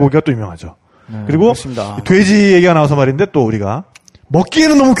돈배고기가 또 유명하죠. 그리고 그렇습니다. 돼지 얘기가 나와서 말인데 또 우리가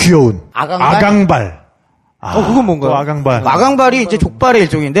먹기에는 너무 귀여운 아강발. 그건 뭔가요? 아강발. 아강발이 이제 족발의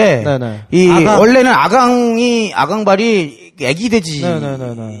일종인데 원래는 아강발이 애기 돼지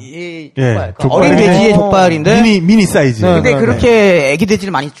어린 돼지의 족발인데 미니 사이즈. 근데 그렇게 애기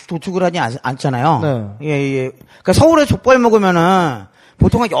돼지를 많이 도축을 하지 않잖아요. 그러니까 서울에 족발 먹으면은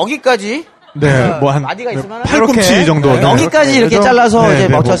보통 여기까지 뭐 한 마디가 있으면 팔꿈치 정도. 여기까지 이렇게 잘라서 이제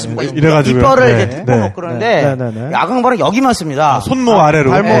먹지 않습니까? 이래가지고 이빨을 이제 뜯고 먹고 그러는데 아강발은 여기만 씁니다. 손목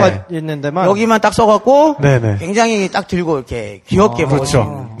아래로 발모가 있는 데만 여기만 딱 써갖고 굉장히 딱 들고 이렇게 귀엽게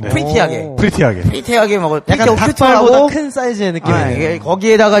그렇죠. 프리티하게 먹을 약간 닭발보다 큰 사이즈의 느낌.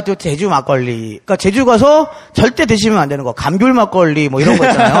 거기에다가 또 제주 막걸리. 그러니까 제주 가서 절대 드시면 안 되는 거. 감귤 막걸리 뭐 이런 거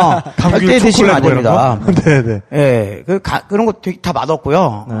있잖아요. 절대 드시면 안 됩니다. 네네. 그런 거 되게 다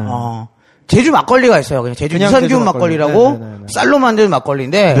맛없고요. 제주 막걸리가 있어요. 그냥 제주 유산균 막걸리라고 쌀로 만든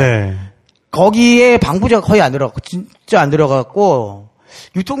막걸리인데 거기에 방부제가 거의 안 들어갔고 진짜 안 들어갔고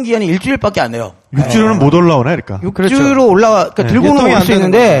유통기한이 일주일밖에 안 돼요. 육지로는 못 올라오나 그러니까. 육지로 그러니까 들고는 올 수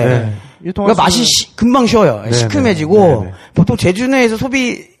있는데 그러니까 맛이 금방 쉬어요. 시큼해지고 보통 제주 내에서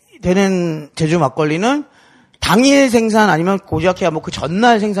소비되는 제주 막걸리는 당일 생산 아니면 고지약해야 뭐 그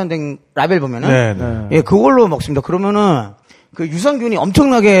전날 생산된 라벨 보면은 그걸로 먹습니다. 그러면은 그 유산균이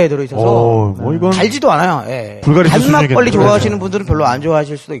엄청나게 들어있어서 이건 달지도 않아요. 단 막걸리 좋아하시는 분들은 별로 안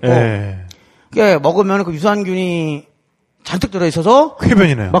좋아하실 수도 있고 그게 먹으면 그 유산균이 잔뜩 들어있어서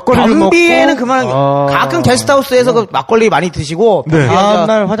쾌변이네요. 막걸리를 경비에는 그만 가끔 게스트하우스에서 그 막걸리 많이 드시고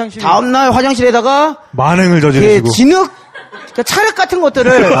다음날 화장실에다가 만행을 저지르시고 진흙 차륵 같은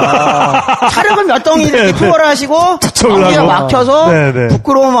것들을 차륵을 몇 덩이 이렇게 투어를 하시고 경기가 막혀서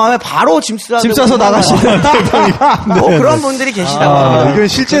부끄러운 마음에 바로 짐 싸서 나가시는 그런 분들이 계시다고 합니다. 이건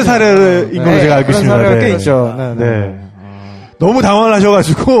실제 사례인 걸로 제가 알고 있습니다. 사례가 꽤 있죠. 너무 당황을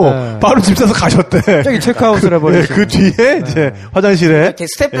하셔가지고 바로 집 사서 가셨대. 저기 체크아웃을 해버리시고 그 뒤에 이제 화장실에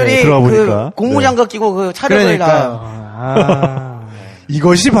스태프들이 그 고무장갑 끼고 그 차를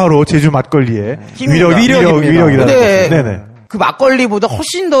이것이 바로 제주 막걸리의 위력이다. 근데 그 막걸리보다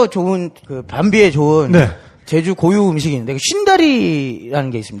훨씬 더 좋은 그 변비에 좋은 제주 고유 음식이 있는데 쉰다리라는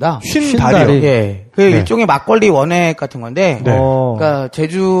게 있습니다. 쉰다리요? 그 일종의 막걸리 원액 같은 건데 그러니까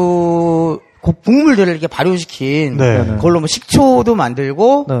제주 곡물들을 이렇게 발효시킨 그걸로 뭐 식초도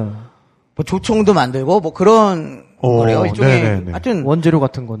만들고 뭐 조청도 만들고 뭐 그런 거래요. 일종의 하여튼 원재료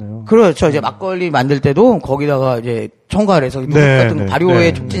같은 거네요. 그렇죠. 이제 막걸리 만들 때도 거기다가 이제 첨가를 해서 누룩 같은 거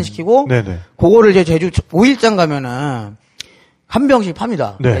발효에 촉진시키고 그거를 이제 제주 5일장 가면은 한 병씩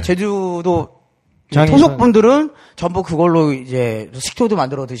팝니다. 제주도 토속분들은 전부 그걸로 이제 식초도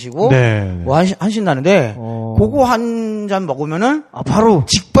만들어 드시고 뭐 하신다는데 그거 한 잔 먹으면은 바로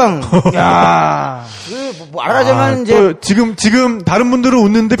팥빵. 야, 말하자면 이제 지금 다른 분들은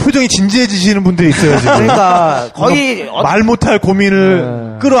웃는데 표정이 진지해지시는 분들이 있어요. 지금. 그러니까 거의 말 못할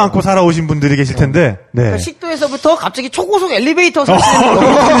고민을 끌어안고 살아오신 분들이 계실 텐데. 네. 그러니까 식도에서부터 갑자기 초고속 엘리베이터 사시는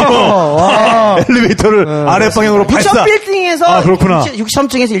분들. 엘리베이터를 아래 방향으로 발사. 6층 빌딩에서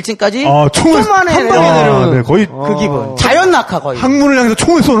 63층에서 1층까지 총을 한 방에 내려오는 네, 거의 그 기분. 자연 낙하 거의. 항문을 향해서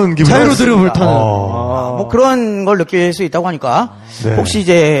총을 쏘는 기분. 자유로 드롭을 타는. 뭐 그런 걸 느낄 수 있다고 하니까 네. 혹시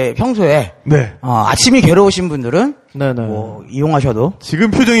이제 평소에 네. 아침이 괴로우신 분들은 네네. 뭐 이용하셔도 지금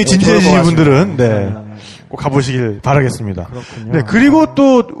표정이 진지해지신 분들은 네. 꼭 가보시길 바라겠습니다. 그렇군요. 네, 그리고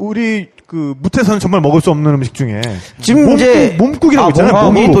또 우리 그 무태서는 정말 먹을 수 없는 음식 중에 지금 이제 몸국이라고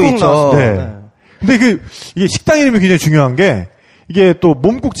있잖아요. 몸국이 또 있죠. 네. 네. 근데 이게 식당 이름이 굉장히 중요한 게 이게 또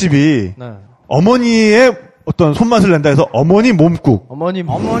몸국집이 네. 어머니의 어떤 손맛을 낸다 해서 어머니 몸국. 어머니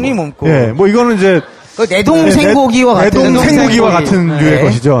몸국. 예, 뭐 이거는 이제 그 내동생고기와 같은 내동생고기와 같은 류의 네.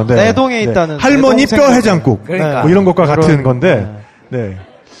 것이죠. 네. 내동에 있다는 할머니 뼈 내동생고기. 해장국. 그러니까. 뭐 이런 것과 같은 건데. 네.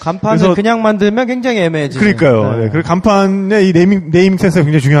 간판을 그래서- 그냥 만들면 굉장히 애매해지죠. 그러니까요. 네. 그리고 간판의 이 네이밍 센스가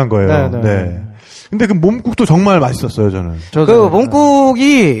굉장히 중요한 거예요. 네. 근데 그 몸국도 정말 맛있었어요, 저는. 그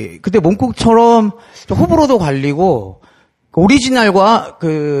몸국이 그때 몸국처럼 좀 호불호도 갈리고 오리지널과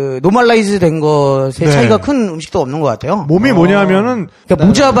그 노멀라이즈 된 것의 네. 차이가 큰 음식도 없는 것 같아요. 몸이 뭐냐면은 그러니까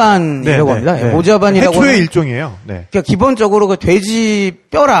모자반이라고 네, 합니다. 네. 모자반이라고 해초의 하면 일종이에요. 네. 그러니까 기본적으로 그 돼지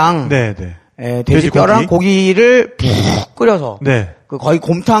뼈랑 네, 네. 돼지 뼈랑 고기를 푹 끓여서 네. 그 거의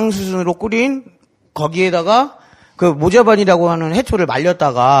곰탕 수준으로 끓인 거기에다가 그 모자반이라고 하는 해초를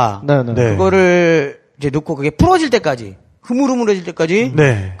말렸다가 네네. 네. 그거를 이제 넣고 그게 풀어질 때까지 흐물흐물해질 때까지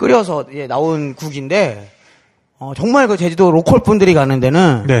네. 끓여서 이제 나온 국인데 정말 그 제주도 로컬 분들이 가는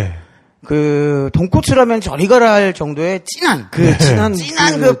데는 네. 그 돈코츠라면 저리 가라 할 정도의 진한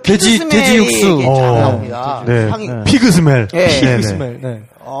진한 그 돼지 육수. 잘 나옵니다. 네. 향이 피그 스멜. 예. 네, 피그 네. 네.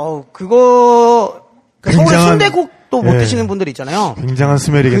 그거 서울에 굉장한- 순대국도 못 예. 드시는 분들 있잖아요. 굉장한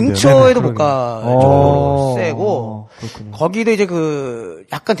스멜이겠네요. 근처에도 네네. 못 가 정도로 세고 그렇군요. 거기도 이제 그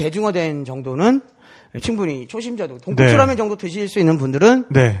약간 대중화된 정도는 충분히 초심자도 돈코츠라면 정도 드실 수 있는 분들은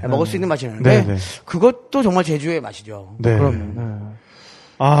네. 먹을 수 있는 맛이 나는데 네, 네. 그것도 정말 제주의 맛이죠. 네. 그러면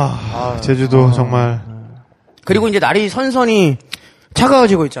제주도 정말. 그리고 이제 날이 선선히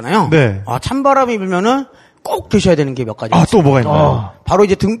차가워지고 있잖아요. 네. 찬바람이 불면은 꼭 드셔야 되는 게 몇 가지. 또 뭐가 있나요? 바로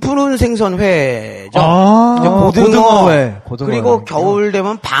이제 등푸른 생선회죠. 아, 이제 고등어회. 고등어회. 그리고 겨울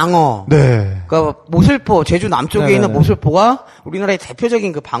되면 방어. 네. 그러니까 모슬포, 제주 남쪽에 네네네. 있는 모슬포가 우리나라의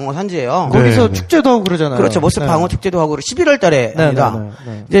대표적인 그 방어 산지예요. 네. 거기서 축제도 하고 그러잖아요. 그렇죠. 모슬 방어 축제도 하고 11월 달에 네, 합니다. 네,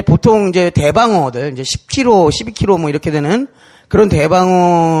 네, 네. 이제 보통 이제 대방어들 이제 10kg, 12kg 뭐 이렇게 되는 그런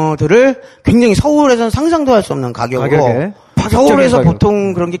대방어들을 굉장히 서울에서는 상상도 할 수 없는 가격으로 가격에. 서울에서 가격.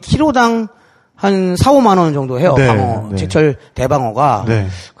 보통 그런 게 키로당 한 4, 5만 원 정도 해요. 네, 방어, 네. 제철 대방어가. 네.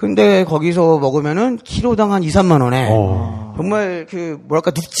 근데 거기서 먹으면은 키로당 한 2, 3만 원에 정말 그 뭐랄까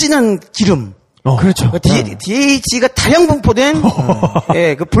눅진한 기름. 그렇죠. DH가 다량 분포된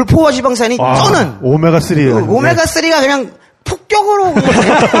예, 그 불포화 지방산이 쩌는 오메가3. 그 오메가3가 그냥 폭격으로 그냥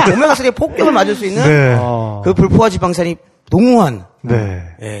오메가3의 폭격을 맞을 수 있는 네. 그 불포화 지방산이 농후한 네.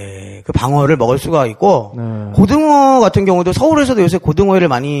 예, 그 방어를 먹을 수가 있고 네. 고등어 같은 경우도 서울에서도 요새 고등어회를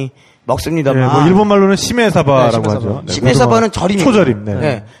많이 먹습니다만 뭐 일본 말로는 시메사바라고 네, 시메사바. 하죠. 네, 시메사바는 고등어. 절임이에요. 초절임. 네.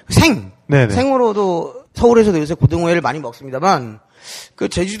 네. 생. 네, 네. 생으로도 서울에서도 요새 고등어회를 많이 먹습니다만 그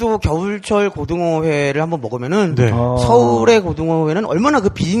제주도 겨울철 고등어회를 한번 먹으면은 네. 서울의 고등어회는 얼마나 그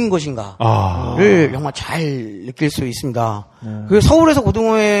비린 것인가를 아. 정말 잘 느낄 수 있습니다. 그 서울에서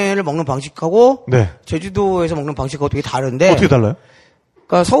고등어회를 먹는 방식하고 네. 제주도에서 먹는 방식하고 되게 다른데 어떻게 달라요?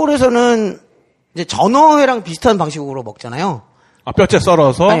 그러니까 서울에서는 이제 전어회랑 비슷한 방식으로 먹잖아요. 뼈째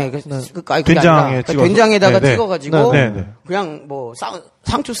썰어서 아니, 된장에 찍어서? 된장에다가 네, 네. 찍어가지고 네, 네. 그냥 뭐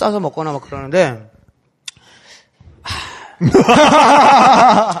상추 싸서 먹거나 막 그러는데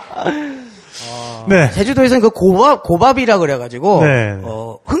네. 제주도에서는 그 고밥이라 그래가지고 네.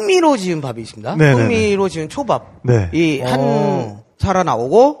 흥미로 지은 밥이 있습니다. 네, 네, 흥미로 지은 초밥. 네. 이 한 살아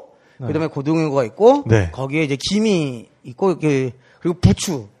나오고 그다음에 고등어가 있고 네. 거기에 이제 김이 있고 그리고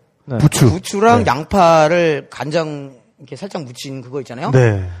부추. 부추. 부추랑 네. 양파를 간장 이렇게 살짝 묻힌 그거 있잖아요.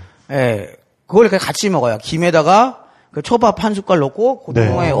 네. 예, 그걸 이렇게 같이 먹어요. 김에다가 그 초밥 한 숟갈 넣고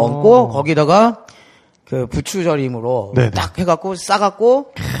고등어에 네. 얹고 거기다가 그 부추절임으로 네, 네. 딱 해갖고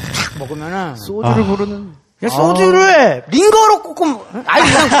싸갖고 딱 먹으면은 소주를 부르는. 그냥 소주를 링거로 꽂고 아니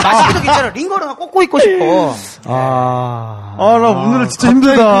그냥 마시기도 괜찮아. 링거로 꽂고 있고 싶어. 나 오늘 진짜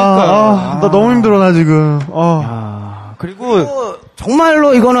힘들다. 나 너무 힘들어, 나 지금. 그리고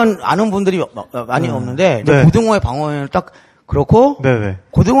정말로 이거는 아는 분들이 많이 없는데 이제 네. 고등어의 방어에는 딱 그렇고 네네.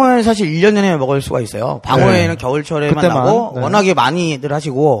 고등어회는 사실 1년 내내 먹을 수가 있어요. 방어회는 겨울철에만 그때만, 나고 네. 워낙에 많이들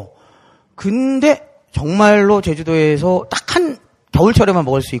하시고 근데 정말로 제주도에서 딱 한 겨울철에만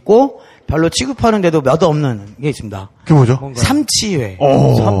먹을 수 있고 별로 취급하는데도 몇 없는 게 있습니다. 그게 뭐죠? 삼치회.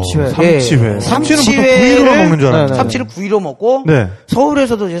 삼치회. 삼치회. 예. 삼치는 보통 구이로만 먹는 줄 알았는데. 삼치를 구이로 먹고 네.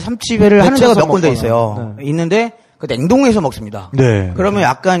 서울에서도 이제 삼치회를 하는 데가 몇 군데 먹거나. 있어요. 네. 있는데 그 냉동해서 먹습니다. 네. 그러면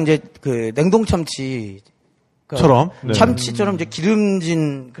약간 이제 그 냉동 참치 처럼. 네. 참치처럼 이제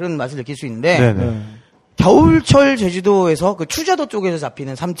기름진 그런 맛을 느낄 수 있는데 네네. 겨울철 제주도에서 그 추자도 쪽에서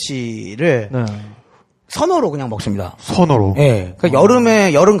잡히는 삼치를 네. 선어로 그냥 먹습니다. 선어로. 예. 그러니까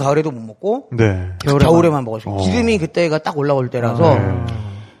여름 가을에도 못 먹고 네. 겨울에만 먹을 수 있고 기름이 그때가 딱 올라올 때라서 네.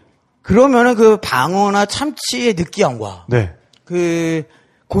 그러면은 그 방어나 참치의 느끼함과 네. 그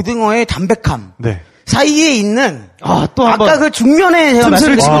고등어의 담백함 네. 사이에 있는 또 한번 아까 그 중면에 제가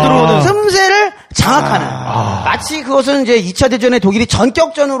틈새를 치고 들어오는 틈새를 장악하는 마치 그것은 이제 2차 대전의 독일이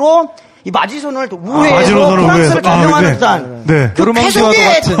전격전으로 이 마지선을 우회해서 마지노선을 프랑스를 우회해서. 점령하는 네. 듯한 네. 그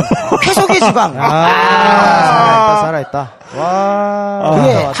쾌속의 지방. 살아있다. 와.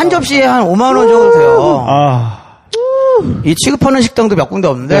 그게 한 접시에 한 5만 원 정도 돼요. 이 취급하는 식당도 몇 군데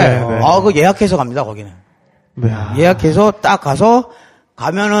없는데 네, 네. 그 예약해서 갑니다 거기는. 네. 예약해서 딱 가서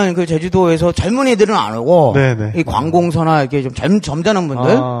가면은 그 제주도에서 젊은이들은 안 오고 네, 네. 이 관공서나 이렇게 좀 점잖은 분들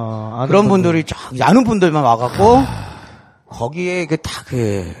아는 그런 분들. 분들이 쫙 아는 분들만 와갖고 거기에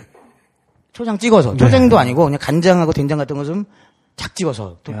초장 찍어서 초장도 아니고 그냥 간장하고 된장 같은 것은 쫙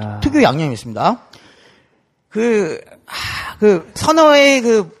찍어서 또 특유 양념이 있습니다. 그 선어의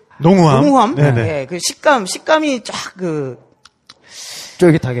그 농후함. 네네. 예, 그 식감이 쫙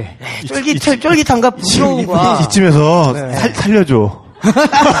쫄깃하게. 쫄깃함과 부드러움과 이쯤에서 살려줘.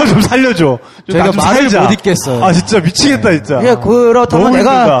 좀 살려줘. 저희가 말을 못 잊겠어요. 아, 진짜 미치겠다, 진짜. 예, 그렇다면 너무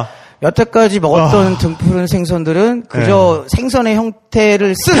내가 힘들다. 여태까지 먹었던 등푸른 생선들은 그저 생선의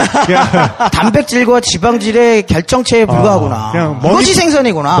형태를 쓴 단백질과 지방질의 결정체에 불과하구나. 그냥 이것이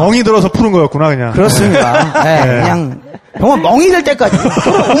생선이구나. 멍이 들어서 푸른 거였구나, 그냥. 그렇습니다. 네, 그냥 정말 멍이 될 때까지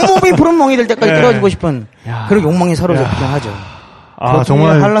온몸이 푸른 멍이 될 때까지 떨어지고 싶은 그런 욕망이 사로잡히긴 하죠.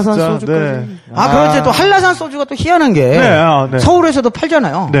 정말. 한라산 진짜, 소주까지. 네. 그렇죠. 또 한라산 소주가 또 희한한 게 네. 서울에서도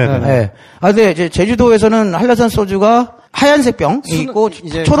팔잖아요. 네. 근데 이제 제주도에서는 한라산 소주가 하얀색 병이 있고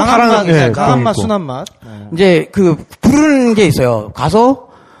이제 초록파란 강한 네, 강한 맛, 있고. 순한 맛. 이제 부르는 게 있어요. 가서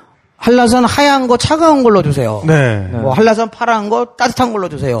한라산 하얀 거 차가운 걸로 주세요. 네. 뭐 한라산 파란 거 따뜻한 걸로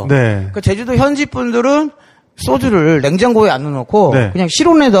주세요. 네. 그 제주도 현지 분들은 소주를 냉장고에 안 넣어놓고 네. 그냥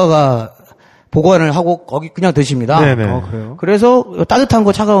실온에다가 보관을 하고 거기 그냥 드십니다. 네네. 그래요? 그래서 따뜻한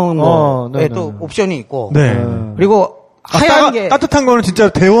거 차가운 거에 네네. 또 옵션이 있고 네. 그리고 하얀 게 따뜻한 거는 진짜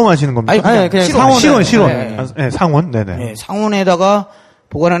데워 마시는 겁니다. 아니, 그냥 상온. 네. 네, 상온. 네네. 네, 상온에다가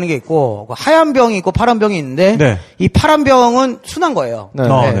보관하는 게 있고 그 하얀 병이 있고 파란 병이 있는데 네. 이 파란 병은 순한 거예요. 네.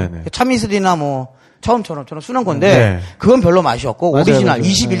 네네. 참이슬이나 뭐 처음처럼 순한 건데 네. 그건 별로 맛이 없고 맞아요, 오리지널 맞아요.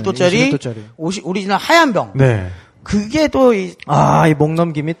 21도짜리 21도짜리. 오리지널 하얀 병 네. 그게 또 이 목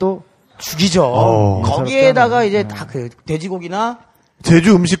넘김이 또 죽이죠. 거기에다가 이제 다 그 돼지고기나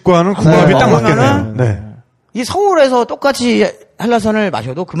제주 음식과는 궁합이 딱 맞겠네요. 그러면은 네. 이 서울에서 똑같이 한라산을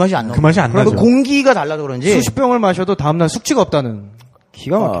마셔도 그 맛이 안 나요. 그 맛이 안 나죠. 공기가 달라서 그런지 수십 병을 마셔도 다음날 숙취가 없다는.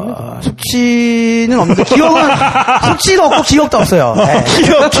 기가 막힙니다. 숙취는 없는데 숙취도 없고 기억도 없어요. 네.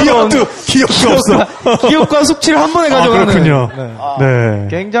 기억도 없어. 기억과 숙취를 한 번에 가져가는. 그렇군요. 네.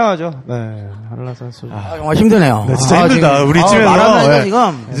 굉장하죠. 네. 한라산 소주. 정말 힘드네요. 네, 진짜 힘들다. 지금, 우리 집에서 말하면서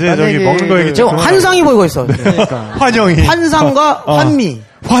지금 이제 저기 먹는 거 얘기 지금 환상이 보이고 있어. 그러니까. 환영이. 환상과 환미.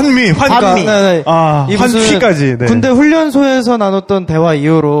 환미. 네. 이 무슨 환피까지. 네. 군대 훈련소에서 나눴던 대화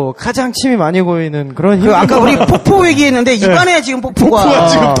이후로 가장 침이 많이 고이는 그런 아까 우리 폭포 얘기했는데 입안에 지금 폭포가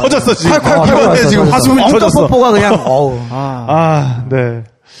지금 터졌어 지금. 콸콸콸 지금 화수분이 터졌어. 폭포가 그냥 네.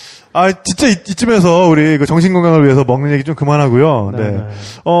 진짜 이쯤에서 우리 그 정신 건강을 위해서 먹는 얘기 좀 그만하고요. 네.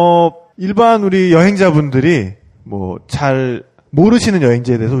 일반 우리 여행자분들이 뭐 잘 모르시는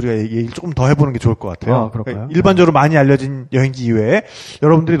여행지에 대해서 우리가 얘기를 조금 더 해보는 게 좋을 것 같아요. 그럴까요? 일반적으로 많이 알려진 여행지 이외에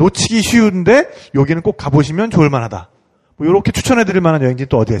여러분들이 놓치기 쉬운데 여기는 꼭 가보시면 좋을 만하다. 뭐 이렇게 추천해드릴 만한 여행지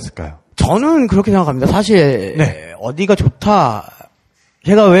또 어디에 있을까요? 저는 그렇게 생각합니다. 사실 어디가 좋다.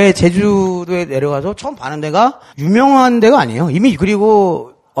 제가 왜 제주도에 내려가서 처음 가는 데가 유명한 데가 아니에요. 이미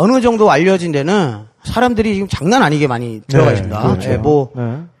그리고 어느 정도 알려진 데는 사람들이 지금 장난 아니게 많이 들어가 있습니다. 그렇죠.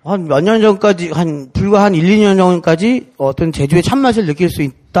 한 몇 년 전까지, 불과 한 1, 2년 전까지 어떤 제주의 참맛을 느낄 수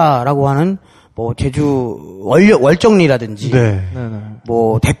있다라고 하는, 뭐, 제주 월정리라든지,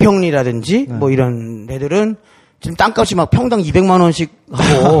 뭐, 대평리라든지, 뭐, 이런 데들은 지금 땅값이 막 평당 200만원씩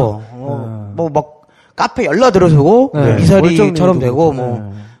하고, 막, 카페 열라 들어서고, 미사리처럼 되고,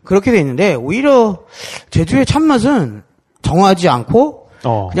 뭐, 그렇게 돼 있는데, 오히려 제주의 참맛은 정하지 않고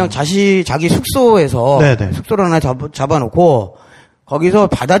그냥 자기 숙소에서 네네. 숙소를 하나 잡아놓고 거기서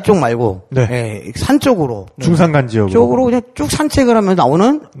바다 쪽 말고 산 쪽으로 중산간 쪽으로 그냥 쭉 산책을 하면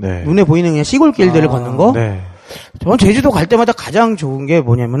나오는 눈에 보이는 그냥 시골길들을 걷는 거. 저는 제주도 갈 때마다 가장 좋은 게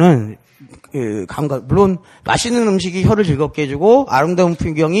뭐냐면은 그 감각 물론 맛있는 음식이 혀를 즐겁게 해주고 아름다운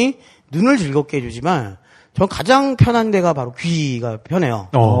풍경이 눈을 즐겁게 해주지만 전 가장 편한 데가 바로 귀가 편해요.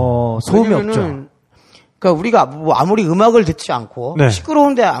 소음이 없죠. 그러니까 우리가 뭐 아무리 음악을 듣지 않고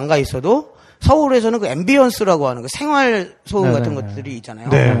시끄러운 데 안 가 있어도 서울에서는 그 앰비언스라고 하는 그 생활 소음 같은 것들이 있잖아요.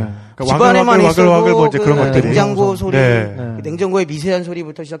 그러니까 집안에만 있어도 뭐 이제 그런 것들이 냉장고 소리, 그 냉장고의 미세한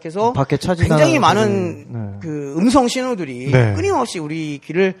소리부터 시작해서 밖에 굉장히 많은 그 음성 신호들이 끊임없이 우리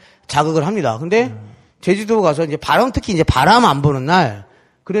귀를 자극을 합니다. 근데 제주도 가서 이제 특히 이제 바람 안 부는 날,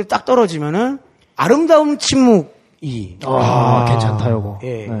 그래도 딱 떨어지면은 아름다운 침묵이 괜찮다 요거.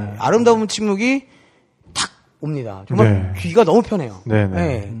 아름다운 침묵이 옵니다. 정말 귀가 너무 편해요.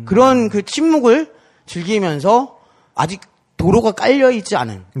 그런 그 침묵을 즐기면서 아직 도로가 깔려있지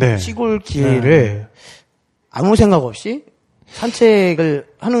않은 시골 길을 아무 생각 없이 산책을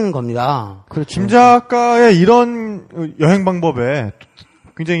하는 겁니다. 김 작가의 이런 여행 방법에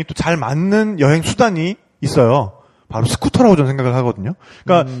굉장히 또 잘 맞는 여행 수단이 있어요. 바로 스쿠터라고 저는 생각을 하거든요.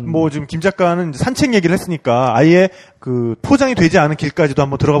 그러니까 뭐 지금 김 작가는 이제 산책 얘기를 했으니까 아예 그 포장이 되지 않은 길까지도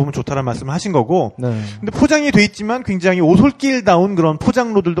한번 들어가 보면 좋다라는 말씀을 하신 거고. 근데 포장이 돼 있지만 굉장히 오솔길다운 그런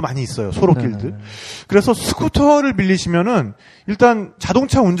포장로들도 많이 있어요. 소로길들. 그래서 스쿠터를 빌리시면은 일단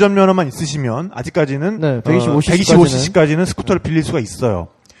자동차 운전면허만 있으시면 아직까지는 125cc까지는 스쿠터를 빌릴 수가 있어요.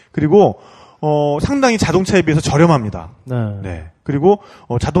 그리고 상당히 자동차에 비해서 저렴합니다. 그리고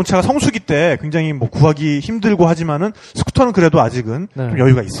자동차가 성수기 때 굉장히 뭐 구하기 힘들고 하지만은 스쿠터는 그래도 아직은 좀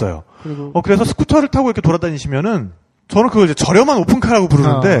여유가 있어요. 그래서 스쿠터를 타고 이렇게 돌아다니시면은 저는 그걸 이제 저렴한 오픈카라고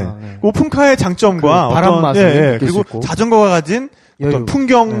부르는데 그 오픈카의 장점과 바람 맛을 그리고 있고. 자전거가 가진 어떤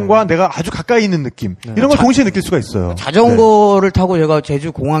풍경과 내가 아주 가까이 있는 느낌 이런 걸 동시에 느낄 수가 있어요. 자전거를 타고 제가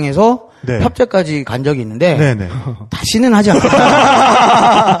제주 공항에서 협재까지 간 적이 있는데 다시는 하지 않아요.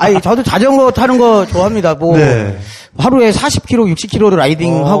 아니 저도 자전거 타는 거 좋아합니다. 뭐 하루에 40km, 60km도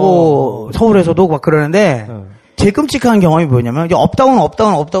라이딩하고 서울에서도 막 그러는데 제일 끔찍한 경험이 뭐냐면 이제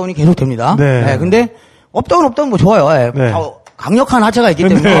업다운이 계속 됩니다. 근데 업다운 뭐 좋아요. 강력한 하체가 있기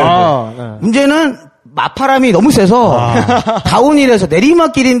때문에 문제는 맞바람이 너무 세서 다운힐에서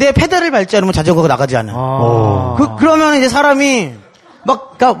내리막길인데 페달을 밟지 않으면 자전거가 나가지 않아요. 그러면 이제 사람이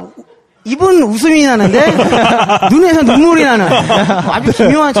그러니까 입은 웃음이 나는데 눈에서 눈물이 나는 아주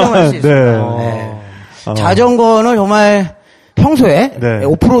기묘한 체험을 할 수 있어요. 자전거는 정말 평소에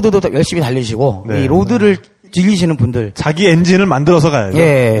오프로드도 열심히 달리시고 이 로드를 즐기시는 분들 자기 엔진을 만들어서 가야죠.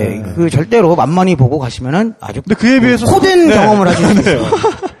 그 절대로 만만히 보고 가시면은 아주 근데 그에 비해서 코된 경험을 하실 수 있어요.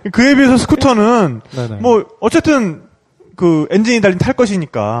 그에 비해서 스쿠터는 뭐 어쨌든 그 엔진이 달린 탈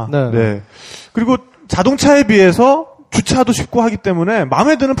것이니까. 그리고 자동차에 비해서 주차도 쉽고 하기 때문에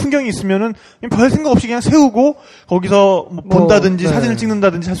마음에 드는 풍경이 있으면은 별 생각 없이 그냥 세우고 거기서 뭐 본다든지 사진을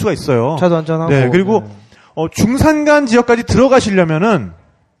찍는다든지 할 수가 있어요. 차도 한잔하고. 그리고 중산간 지역까지 들어가시려면은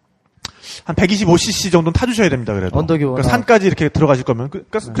한 125cc 정도는 타주셔야 됩니다. 그래도 언덕이 그러니까 산까지 이렇게 들어가실 거면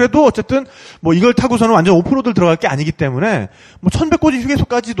그래도 어쨌든 뭐 이걸 타고서는 완전 오프로드를 들어갈 게 아니기 때문에 뭐 1100고지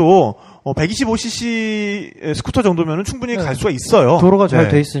휴게소까지도 125cc 스쿠터 정도면은 충분히 갈 수가 있어요. 도로가 잘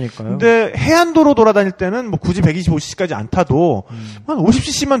돼 있으니까요. 근데 해안도로 돌아다닐 때는 뭐 굳이 125cc까지 안 타도 한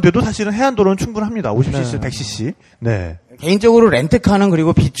 50cc만 돼도 사실은 해안도로는 충분합니다. 50cc, 100cc. 개인적으로 렌트카는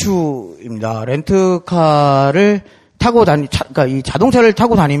그리고 비추입니다. 렌트카를 타고 그러니까 이 자동차를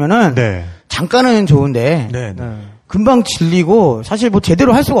타고 다니면은 잠깐은 좋은데 금방 질리고 사실 뭐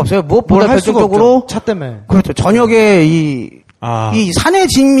제대로 할 수가 없어요. 무엇보다 결정적으로 차 때문에. 그렇죠. 저녁에 이 산의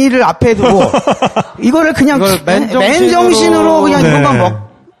진미를 앞에 두고 이거를 그냥 맨정신으로 그냥 이것만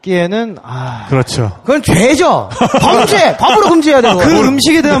먹기에는 그렇죠. 그건 죄죠. 범죄. 법으로 금지해야 되고. 그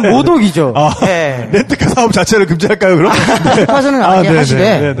음식에 대한 모독이죠. 렌트카 사업 자체를 금지할까요, 그럼? 렌트카는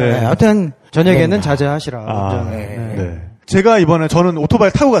하시되. 하여튼 저녁에는 자제하시라. 제가 이번에 저는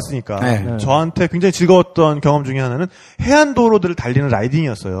오토바이 타고 갔으니까 저한테 굉장히 즐거웠던 경험 중에 하나는 해안도로들을 달리는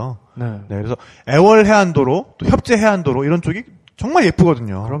라이딩이었어요. 그래서 애월 해안도로, 또 협재 해안도로 이런 쪽이 정말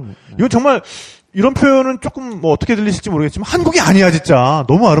예쁘거든요. 이건 정말 이런 표현은 조금 뭐 어떻게 들리실지 모르겠지만 한국이 아니야 진짜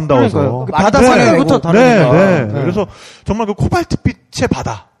너무 아름다워서 바다 산에부터 다르니까. 그래서 정말 그 코발트빛의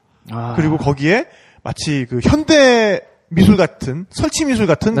바다 그리고 거기에 마치 그 현대 미술 같은 설치 미술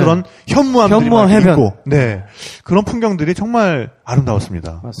같은 그런 현무암들이 있고 그런 풍경들이 정말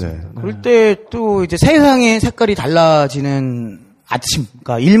아름다웠습니다. 맞습니다. 그럴 때 또 이제 세상의 색깔이 달라지는 아침,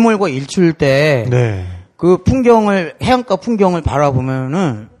 그러니까 일몰과 일출 때 그 풍경을 해안가 풍경을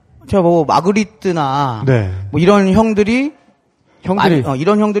바라보면은 제가 뭐 마그리트나 네. 뭐 이런 형들이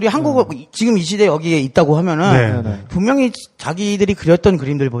이런 형들이 한국어 지금 이 시대에 여기에 있다고 하면은 분명히 자기들이 그렸던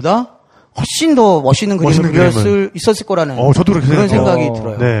그림들보다 훨씬 더 멋있는 그림을 그렸을 있었을 거라는 저도 그런 생각이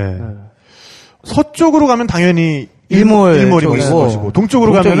들어요. 네. 서쪽으로 가면 당연히 일몰이 것이고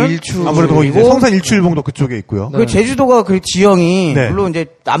동쪽으로 가면은 아무래도 거기 이제 성산 일출봉도 그쪽에 있고요. 그 제주도가 그 지형이 물론 이제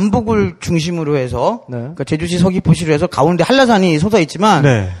남북을 중심으로 해서 그러니까 제주시 서귀포시로 해서 가운데 한라산이 솟아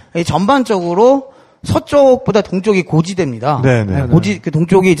있지만 전반적으로 서쪽보다 동쪽이 고지대입니다. 그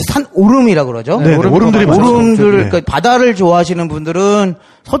동쪽이 이제 산 오름이라 그러죠. 오름들 그러니까 바다를 좋아하시는 분들은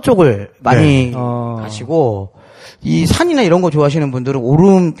서쪽을 많이 가시고 이 산이나 이런 거 좋아하시는 분들은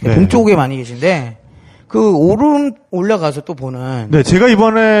오름 동쪽에 많이 계신데 그 오름 올라가서 또 보는. 네, 제가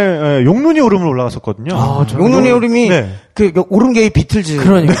이번에 용눈이 오름을 올라갔었거든요. 용눈이 오름이 그 오름계의 비틀즈.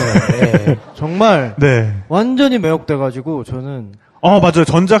 그러니까요. 정말 완전히 매혹돼가지고 저는. 맞아요.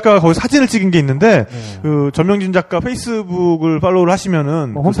 전 작가가 거기 사진을 찍은 게 있는데, 그, 전명진 작가 페이스북을 팔로우를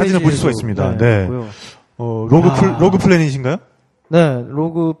하시면은, 그 사진을 보실 수가 있습니다. 로그 플래닛인가요? 네,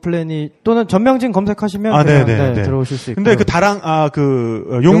 로그 플래닛, 또는 전명진 검색하시면, 들어오실 수 있고. 근데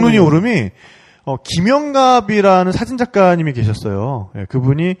그 용눈이 오름이, 김영갑이라는 사진 작가님이 계셨어요.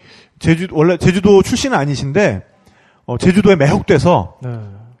 그분이 원래 제주도 출신은 아니신데, 제주도에 매혹돼서,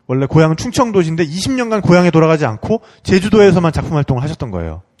 원래 고향은 충청도시인데 20년간 고향에 돌아가지 않고 제주도에서만 작품 활동을 하셨던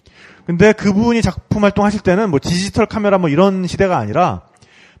거예요. 근데 그분이 작품 활동하실 때는 뭐 디지털 카메라 뭐 이런 시대가 아니라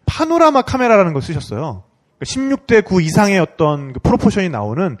파노라마 카메라라는 걸 쓰셨어요. 16대 9 이상의 어떤 그 프로포션이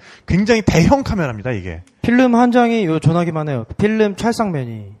나오는 굉장히 대형 카메라입니다, 이게. 필름 한 장이 전화기만 해요. 필름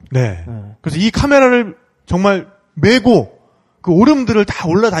찰상면이. 그래서 이 카메라를 정말 메고 그 오름들을 다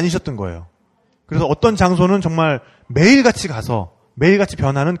올라다니셨던 거예요. 그래서 어떤 장소는 정말 매일같이 가서 매일같이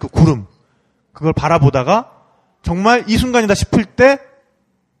변하는 그 구름, 그걸 바라보다가 정말 이 순간이다 싶을 때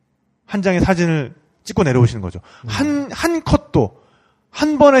한 장의 사진을 찍고 내려오시는 거죠. 한 컷도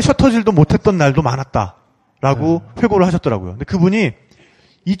한 번의 셔터질도 못했던 날도 많았다라고 회고를 하셨더라고요. 근데 그분이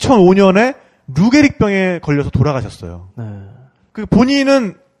 2005년에 루게릭병에 걸려서 돌아가셨어요. 그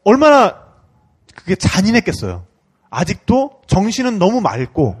본인은 얼마나 그게 잔인했겠어요. 아직도 정신은 너무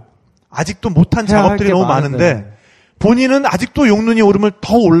맑고 아직도 못한 작업들이 너무 많은데 본인은 아직도 용눈이 오름을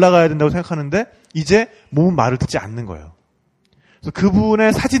더 올라가야 된다고 생각하는데 이제 몸은 말을 듣지 않는 거예요. 그래서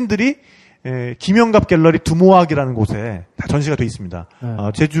그분의 사진들이 김영갑 갤러리 두모학이라는 곳에 다 전시가 돼 있습니다.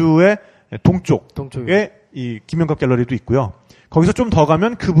 제주의 동쪽에 이 김영갑 갤러리도 있고요. 거기서 좀 더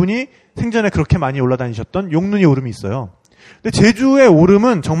가면 그분이 생전에 그렇게 많이 올라다니셨던 용눈이 오름이 있어요. 근데 제주의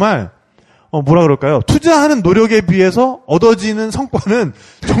오름은 정말 뭐라 그럴까요? 투자하는 노력에 비해서 얻어지는 성과는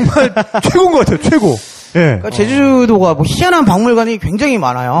정말 최고인 것 같아요. 최고. 그러니까 제주도가 뭐 희한한 박물관이 굉장히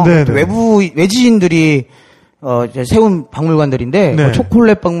많아요. 외지인들이 이제 세운 박물관들인데 뭐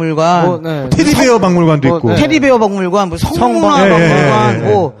초콜릿 박물관, 테디베어 박물관도 있고, 테디베어 박물관, 뭐 성문화 박물관,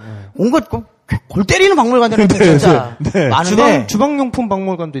 뭐 온갖 골 때리는 박물관들은 진짜 많은데 주방용품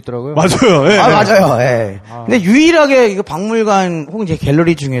박물관도 있더라고요. 맞아요. 맞아요. 근데 유일하게 이거 박물관 혹은 제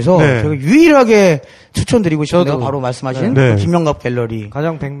갤러리 중에서 제가 유일하게 추천드리고 싶은 데가 바로 말씀하신 김영갑 갤러리.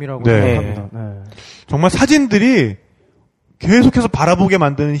 가장 백미라고 생각합니다. 정말 사진들이 계속해서 바라보게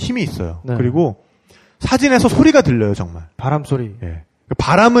만드는 힘이 있어요. 그리고 사진에서 소리가 들려요, 정말. 바람 소리.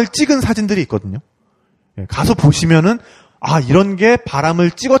 바람을 찍은 사진들이 있거든요. 가서 보시면은 이런 게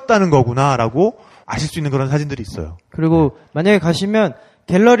바람을 찍었다는 거구나라고 아실 수 있는 그런 사진들이 있어요. 그리고 만약에 가시면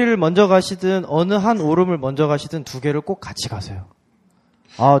갤러리를 먼저 가시든 어느 한 오름을 먼저 가시든 두 개를 꼭 같이 가세요.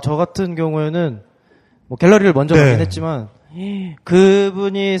 저 같은 경우에는 뭐 갤러리를 먼저 가긴 했지만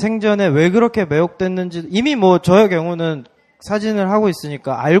그분이 생전에 왜 그렇게 매혹됐는지 이미 뭐 저의 경우는 사진을 하고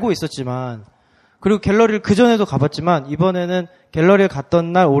있으니까 알고 있었지만 그리고 갤러리를 그전에도 가봤지만 이번에는 갤러리에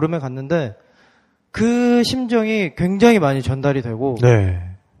갔던 날 오름에 갔는데 그 심정이 굉장히 많이 전달이 되고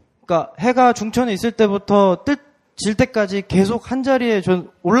그러니까 해가 중천에 있을 때부터 질 때까지 계속 한 자리에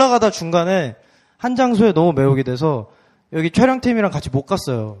올라가다 중간에 한 장소에 너무 매혹이 돼서 여기 촬영팀이랑 같이 못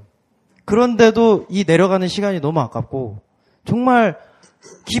갔어요. 그런데도 이 내려가는 시간이 너무 아깝고 정말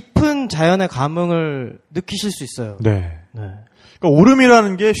깊은 자연의 감흥을 느끼실 수 있어요. 그러니까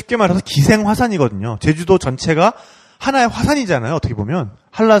오름이라는 게 쉽게 말해서 기생화산이거든요. 제주도 전체가 하나의 화산이잖아요. 어떻게 보면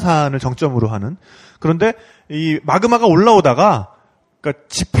한라산을 정점으로 하는. 그런데 이 마그마가 올라오다가 그러니까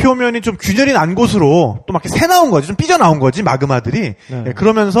지표면이 좀 균열이 난 곳으로 또 막 이렇게 새 나온 거지, 좀 삐져 나온 거지 마그마들이.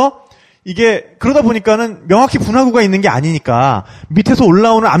 그러면서 이게 그러다 보니까는 명확히 분화구가 있는 게 아니니까 밑에서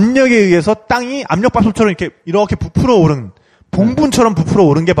올라오는 압력에 의해서 땅이 압력밥솥처럼 이렇게 부풀어 오른 봉분처럼 부풀어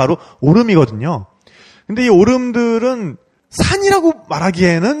오른 게 바로 오름이거든요. 근데 이 오름들은 산이라고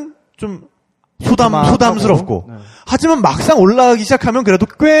말하기에는 좀 소담스럽고. 네. 하지만 막상 올라가기 시작하면 그래도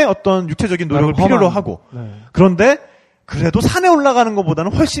꽤 어떤 육체적인 노력을 필요로 하고. 네. 그런데 그래도 산에 올라가는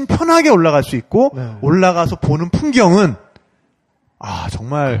것보다는 훨씬 편하게 올라갈 수 있고 네. 올라가서 보는 풍경은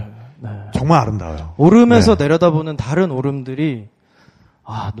정말 아름다워요. 오름에서 내려다보는 다른 오름들이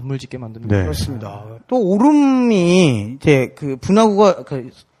눈물 짓게 만듭니다. 네. 그렇습니다. 또 오름이 이제 그 분화구가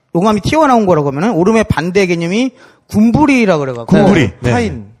용암이 튀어나온 거라고 하면은 오름의 반대 개념이 군부리라 그래가지고 군부리.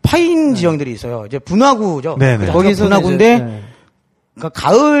 파인 지형들이 있어요. 이제 분화구죠. 네네. 거기서 분화구인데 그러니까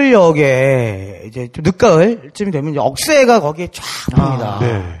가을역에 이제 좀 늦가을쯤이 되면 이제 억새가 거기에 쫙 봅니다.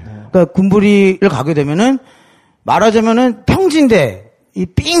 그러니까 군부리를 가게 되면은 말하자면은 평지인데 이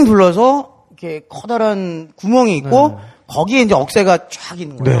삥 둘러서 이렇게 커다란 구멍이 있고 거기에 이제 억새가 쫙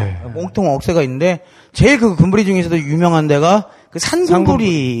있는 거예요. 몽통 억새가 있는데 제일 그 군부리 중에서도 유명한 데가 그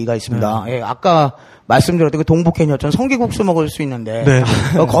산군부리가 있습니다. 예, 아까 말씀드렸던 그 동북해녀촌 성게국수 먹을 수 있는데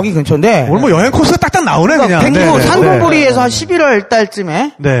거기 근처인데 오늘 뭐 여행 코스가 딱딱 나오네 그러니까 그냥. 백로 산군부리에서 한 11월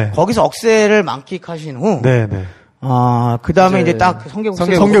달쯤에 거기서 억새를 만끽하신 후 그 다음에 이제 딱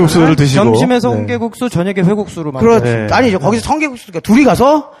성게국수를 드시고 점심에 성게국수, 저녁에 회국수로 그렇죠. 아니죠. 거기서 성게국수, 그러니까 둘이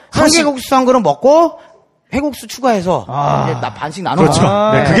가서 성게국수 한 그릇 먹고 회국수 추가해서 이제 반씩 나눠 그렇죠.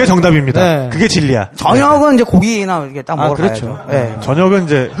 그게 정답입니다. 그게 진리야. 저녁은 이제 고기나 이렇게 딱 먹으러 가야죠. 저녁은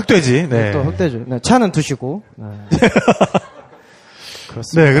이제 흑돼지. 또 흑돼지. 차는 드시고.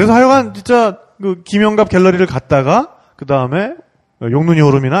 그렇습니다. 네, 그래서 하여간 진짜 그 김영갑 갤러리를 갔다가 그 다음에 용눈이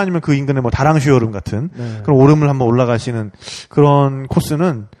오름이나 아니면 그 인근의 뭐 다랑시 오름 같은 그런 오름을 한번 올라가시는 그런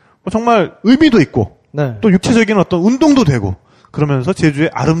코스는 뭐 정말 의미도 있고 또 육체적인 어떤 운동도 되고 그러면서 제주의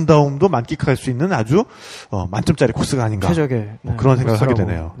아름다움도 만끽할 수 있는 아주 만점짜리 코스가 아닌가 뭐 그런 생각을 하게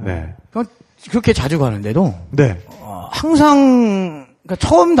되네요. 그렇게 자주 가는데도 항상 그러니까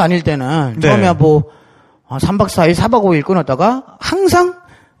처음 다닐 때는 처음에 뭐 3박 4일 4박 5일 끊었다가 항상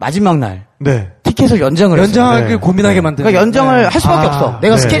마지막 날 티켓을 연장을 고민하게 만드는 그러니까 연장을 할 수밖에 없어.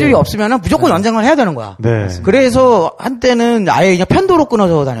 내가 스케줄이 없으면 무조건 연장을 해야 되는 거야. 그래서 한때는 아예 그냥 편도로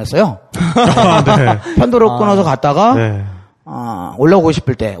끊어서 다녔어요. 편도로 끊어서 갔다가 올라오고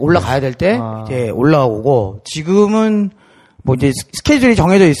싶을 때, 올라가야 될 때, 이제 올라오고, 지금은 뭐 이제 스케줄이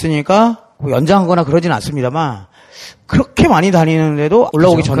정해져 있으니까 뭐 연장하거나 그러진 않습니다만, 그렇게 많이 다니는데도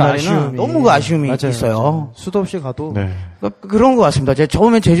올라오기 전날에는 너무 그 아쉬움이 있어요. 맞아요. 수도 없이 가도. 그러니까 그런 것 같습니다. 제가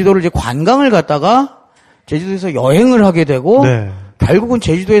처음에 제주도를 이제 관광을 갔다가, 제주도에서 여행을 하게 되고, 결국은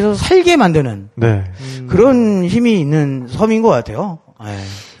제주도에서 살게 만드는 그런 힘이 있는 섬인 것 같아요.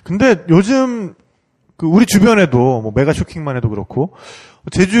 근데 요즘 우리 주변에도 뭐 메가 쇼킹만 해도 그렇고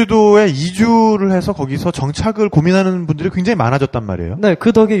제주도에 이주를 해서 거기서 정착을 고민하는 분들이 굉장히 많아졌단 말이에요.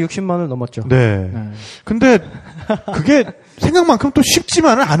 그 덕에 60만을 넘었죠. 근데 그게 생각만큼 또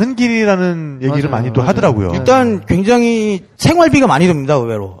쉽지만은 않은 길이라는 얘기를 많이 또 하더라고요. 일단 굉장히 생활비가 많이 듭니다,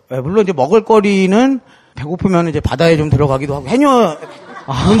 의외로. 물론 이제 먹을거리는 배고프면 이제 바다에 좀 들어가기도 하고 해녀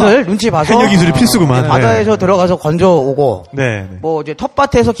분들 눈치 봐서 해녀 기술이 필수구만. 바다에서 들어가서 건져오고 뭐 이제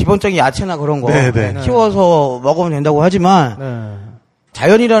텃밭에서 기본적인 야채나 그런 거 키워서 먹으면 된다고 하지만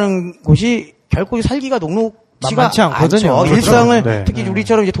자연이라는 곳이 결코 살기가 녹록지가 않거든요. 일상을 특히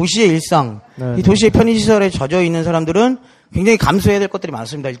우리처럼 이제 도시의 일상, 이 도시의 편의시설에 젖어 있는 사람들은 굉장히 감수해야 될 것들이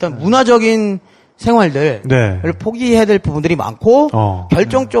많습니다. 일단 문화적인 생활들을 포기해야 될 부분들이 많고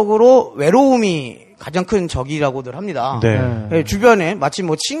결정적으로 외로움이 가장 큰 적이라고들 합니다. 주변에 마치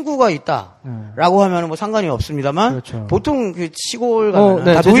뭐 친구가 있다라고 하면 뭐 상관이 없습니다만 보통 그 시골 가면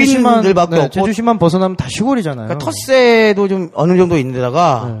다 노인들밖에 없고 제주시만 벗어나면 다 시골이잖아요. 그러니까 텃세도 좀 어느 정도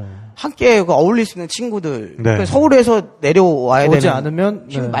있는데다가 함께 어울릴 수 있는 친구들 그러니까 서울에서 내려와야 오지 되는 않으면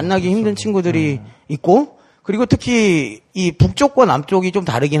만나기 힘든 친구들이 있고 그리고 특히 이 북쪽과 남쪽이 좀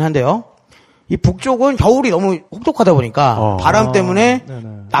다르긴 한데요. 이 북쪽은 겨울이 너무 혹독하다 보니까 바람 때문에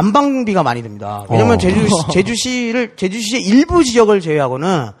난방비가 많이 듭니다. 왜냐면 제주시의 일부 지역을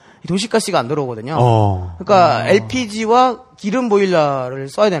제외하고는 도시가스가 안 들어오거든요. 그러니까 LPG와 기름 보일러를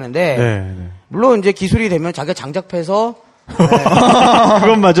써야 되는데 물론 이제 기술이 되면 자기가 장작패서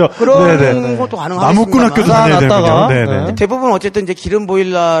그건 맞아. 그런 것도 가능하겠습니다. 나무꾼 학교도 다녀야 되거든요. 대부분 어쨌든 이제 기름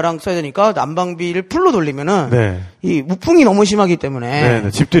보일러랑 써야 되니까 난방비를 풀로 돌리면은 이 우풍이 너무 심하기 때문에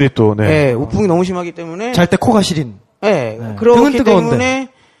집들이 또 우풍이 너무 심하기 때문에 잘 때 코가 시린. 그렇기 때문에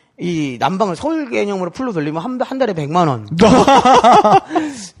이 난방을 서울 개념으로 풀로 돌리면 한 달에 100만 원.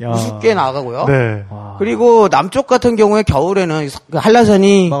 우습게 나가고요. 그리고 남쪽 같은 경우에 겨울에는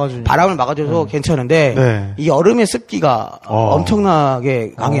한라산이 바람을 막아줘서 괜찮은데 이 여름에 습기가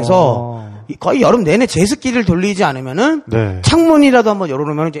엄청나게 강해서 거의 여름 내내 제습기를 돌리지 않으면은 창문이라도 한번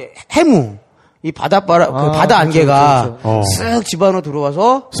열어놓으면 이제 해무 이 바닷바람 그 바다 안개가 쓱 집안으로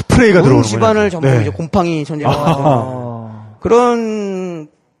들어와서 스프레이가 들어오는 집안을 전부 이제 곰팡이 천재가 그런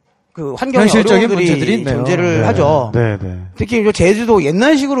그 환경의 현실적인 어려움들이 문제들이 있네요. 존재를 네. 하죠. 네, 네. 특히 제주도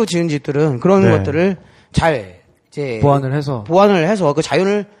옛날식으로 지은 집들은 그런 네. 것들을 잘 이제 보완을 해서 그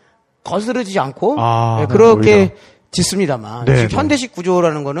자연을 거스르지 않고 네, 네, 그렇게 오히려. 짓습니다만 네, 지금 네. 현대식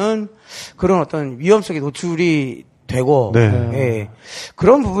구조라는 거는 그런 어떤 위험성에 노출이 되고 네. 예,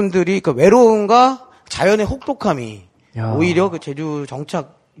 그런 부분들이 그 외로움과 자연의 혹독함이 야. 오히려 그 제주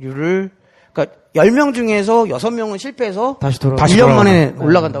정착률을 그러니까 10명 중에서 6명은 실패해서 다시 돌아 1년 만에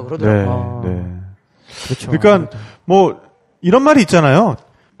올라간다고 그러더라고요. 네. 그렇죠. 그러니까 뭐 이런 말이 있잖아요.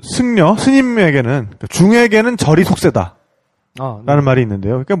 스님에게는 중에게는 절이 속세다. 라는 말이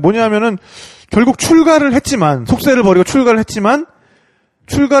있는데요. 그러니까 뭐냐면은 결국 출가를 했지만 속세를 버리고 출가를 했지만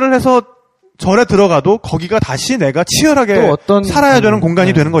출가를 해서 절에 들어가도 거기가 다시 내가 치열하게 살아야 되는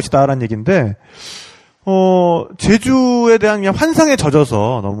공간이 되는 것이다라는 얘기인데 제주에 대한 그냥 환상에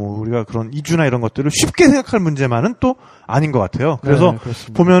젖어서 너무 우리가 그런 이주나 이런 것들을 쉽게 생각할 문제만은 또 아닌 것 같아요. 그래서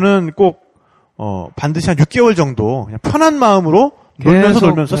보면은 꼭 반드시 한 6개월 정도 그냥 편한 마음으로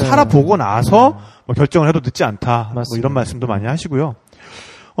놀면서 살아보고 나서 뭐 결정을 해도 늦지 않다. 뭐 이런 말씀도 많이 하시고요.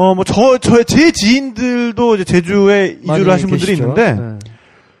 제 지인들도 이제 제주에 이주를 하신 분들이 있는데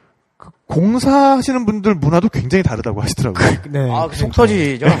그 공사하시는 분들 문화도 굉장히 다르다고 하시더라고요. 네. 속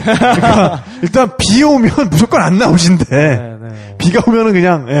터지죠. 그러니까 일단 비 오면 무조건 안 나오신데 비가 오면은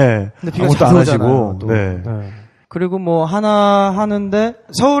그냥 근데 비가 아무것도 안 하시고. 네. 그리고 뭐 하나 하는데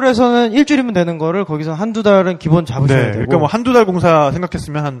서울에서는 일주일이면 되는 거를 거기서 한두 달은 기본 잡으셔야 되고. 그러니까 뭐 한두 달 공사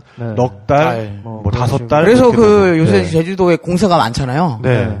생각했으면 한 넉 달, 뭐 5달. 그래서 그 요새 제주도에 공사가 많잖아요.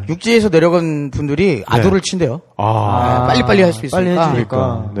 네. 육지에서 내려간 분들이 아도를 친대요. 빨리빨리 할 수 있으니까. 빨리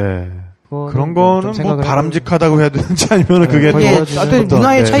해주니까. 네. 그런 거는 뭐 바람직하다고 해야 되는지 아니면 그게 또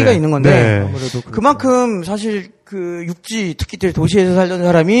문화의 차이가 있는 건데 아무래도 그만큼 사실 그 육지 특히 도시에서 살던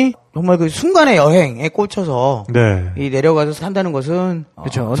사람이 정말 그 순간의 여행에 꽂혀서 이 내려가서 산다는 것은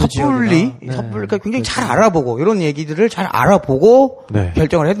섣불리 그러니까 굉장히 잘 알아보고 이런 얘기들을 잘 알아보고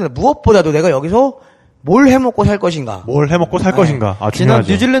결정을 해야 된다. 무엇보다도 내가 여기서 뭘 해먹고 살 것인가. 지난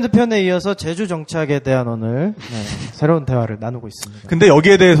뉴질랜드 편에 이어서 제주 정착에 대한 오늘 새로운 대화를 나누고 있습니다. 근데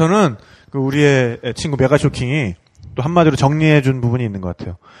여기에 대해서는 그 우리의 친구 메가쇼킹이 또 한마디로 정리해준 부분이 있는 것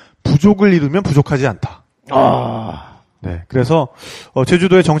같아요. 부족을 이루면 부족하지 않다. 네. 그래서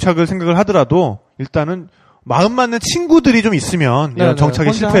제주도에 정착을 생각을 하더라도 일단은 마음 맞는 친구들이 좀 있으면 이런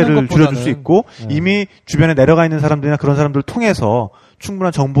정착의 실패를 줄여줄 수 있고 이미 주변에 내려가 있는 사람들이나 그런 사람들을 통해서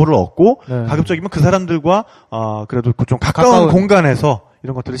충분한 정보를 얻고 가급적이면 그 사람들과 그래도 좀 가까운 공간에서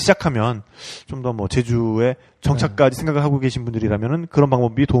이런 것들을 시작하면 좀 더 뭐 제주의 정착까지 생각을 하고 계신 분들이라면은 그런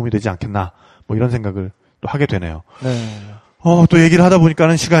방법이 도움이 되지 않겠나 뭐 이런 생각을 또 하게 되네요. 또 얘기를 하다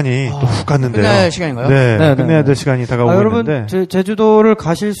보니까는 시간이 또 훅 갔는데요. 끝내야 할 시간인가요? 네, 끝내야 될 시간이 다가오고 있는데. 여러분, 제주도를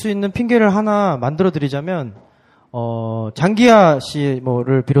가실 수 있는 핑계를 하나 만들어 드리자면, 장기하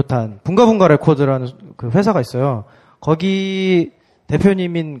씨를 비롯한 붕가붕가 레코드라는 그 회사가 있어요. 거기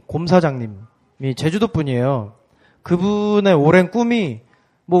대표님인 곰 사장님이 제주도 분이에요. 그분의 오랜 꿈이,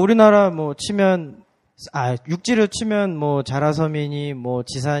 뭐 우리나라 뭐 치면, 육지로 치면 뭐 자라섬이니 뭐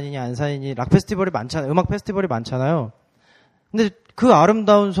지산이니 안산이니 락 페스티벌이 많잖아요. 음악 페스티벌이 많잖아요. 근데 그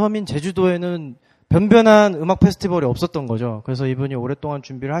아름다운 섬인 제주도에는 변변한 음악 페스티벌이 없었던 거죠. 그래서 이분이 오랫동안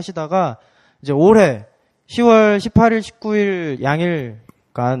준비를 하시다가 이제 올해 10월 18일, 19일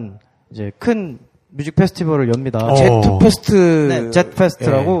양일간 이제 큰 뮤직 페스티벌을 엽니다. 제트페스트. 네,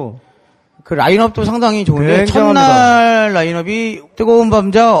 제트페스트라고. 그 라인업도 상당히 좋은데 첫날 라인업이 뜨거운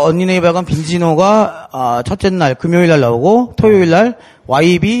밤자 언니네 발간 빈지노가 첫째 날 금요일 날 나오고 토요일 날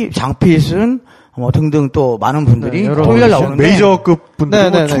YB 장필순 뭐 등등 또 많은 분들이 토요일 날 나오는데 메이저급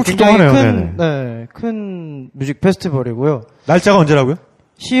분들 출동하네요. 큰 뮤직 페스티벌이고요. 날짜가 언제라고요?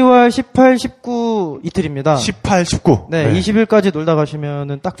 10월 18, 19 이틀입니다. 18, 19. 네, 20일까지 놀다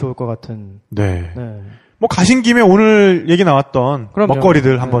가시면은 딱 좋을 것 같은. 네. 뭐 가신 김에 오늘 얘기 나왔던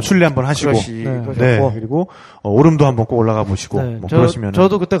먹거리들 한번 순례 한번 하시고 그리고 오름도 한번 꼭 올라가 보시고 뭐 그러시면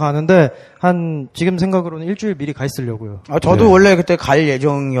저도 그때 가는데 지금 생각으로는 일주일 미리 가 있으려고요. 저도 원래 그때 갈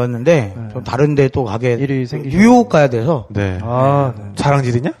예정이었는데 좀 다른데 또 가게 일이 생기죠. 뉴욕 가야 돼서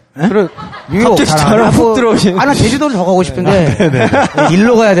자랑질이냐? 그래 뉴욕 자랑 훅 들어오시는. 나 제주도를 더 가고 싶은데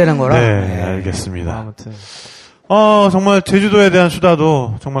일로 가야 되는 거라. 네, 알겠습니다. 아무튼. 정말 제주도에 대한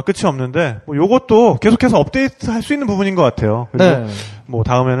수다도 정말 끝이 없는데, 뭐 요것도 계속해서 업데이트 할 수 있는 부분인 것 같아요. 그리고 뭐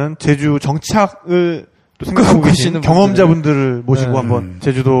다음에는 제주 정착을 또 생각하고 계신 경험자분들을 모시고 한번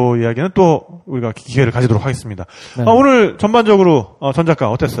제주도 이야기는 또 우리가 기회를 가지도록 하겠습니다. 오늘 전반적으로 전 작가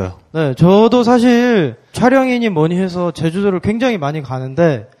어땠어요? 네, 저도 사실 촬영이니 뭐니 해서 제주도를 굉장히 많이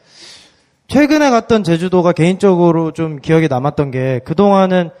가는데 최근에 갔던 제주도가 개인적으로 좀 기억에 남았던 게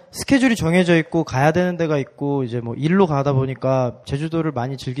그동안은 스케줄이 정해져 있고 가야 되는 데가 있고 이제 뭐 일로 가다 보니까 제주도를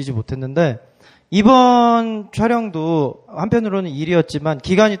많이 즐기지 못했는데 이번 촬영도 한편으로는 일이었지만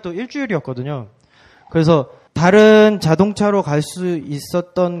기간이 또 일주일이었거든요. 그래서 다른 자동차로 갈 수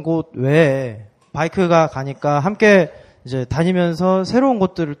있었던 곳 외에 바이크가 가니까 함께 이제 다니면서 새로운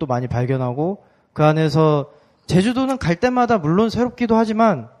곳들을 또 많이 발견하고 그 안에서 제주도는 갈 때마다 물론 새롭기도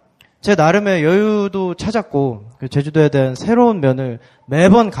하지만 제 나름의 여유도 찾았고 그 제주도에 대한 새로운 면을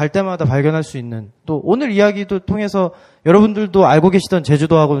매번 갈 때마다 발견할 수 있는 또 오늘 이야기도 통해서 여러분들도 알고 계시던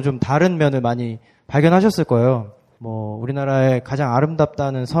제주도하고는 좀 다른 면을 많이 발견하셨을 거예요. 뭐 우리나라의 가장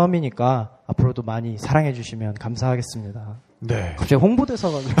아름답다는 섬이니까 앞으로도 많이 사랑해 주시면 감사하겠습니다. 네. 갑자기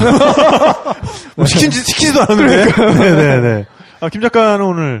홍보대사가 뭐 시키지도 않았는데. 네네네. 김 작가는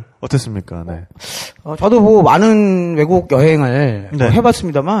오늘 어땠습니까? 네. 저도 뭐 많은 외국 여행을 네.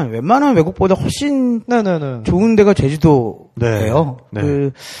 해봤습니다만 웬만한 외국보다 훨씬 네네네. 좋은 데가 제주도예요. 네.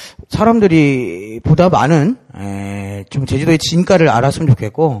 그 사람들이 보다 많은 좀 제주도의 진가를 알았으면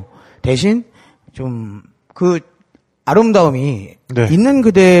좋겠고 대신 좀 그 아름다움이 네. 있는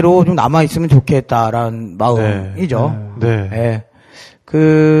그대로 좀 남아 있으면 좋겠다라는 마음이죠. 네. 네.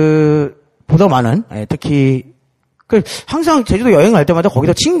 그 보다 많은 특히 항상 제주도 여행 갈 때마다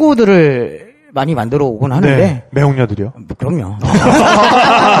거기서 친구들을 많이 만들어 오곤 하는데. 네, 매혹녀들이요? 그럼요.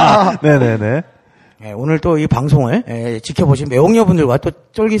 네네네. 네, 오늘 또 이 방송을 지켜보신 매혹녀분들과 또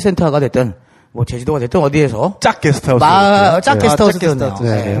쫄기센터가 됐든, 뭐 제주도가 됐든 어디에서. 짝 게스트하우스. 짝 게스트하우스 됐네요.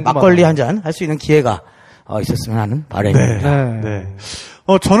 네, 막걸리 한 잔 할 수 있는 기회가 있었으면 하는 바람입니다. 네.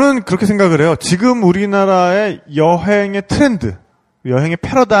 네. 저는 그렇게 생각을 해요. 지금 우리나라의 여행의 트렌드, 여행의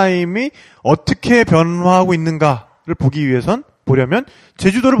패러다임이 어떻게 변화하고 있는가를 보려면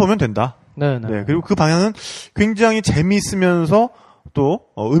제주도를 보면 된다. 네. 그리고 그 방향은 굉장히 재미있으면서 또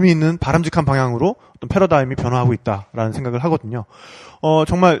의미 있는 바람직한 방향으로 어떤 패러다임이 변화하고 있다라는 생각을 하거든요.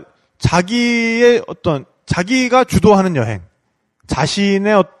 정말 자기가 주도하는 여행,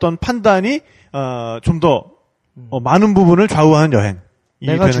 자신의 어떤 판단이 좀 더 많은 부분을 좌우하는 여행.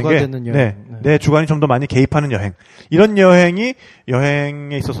 내가 주관되는 여행. 내 주관이 좀 더 많이 개입하는 여행. 이런 여행에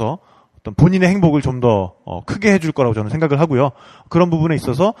있어서 어떤 본인의 행복을 좀 더 크게 해줄 거라고 저는 생각을 하고요. 그런 부분에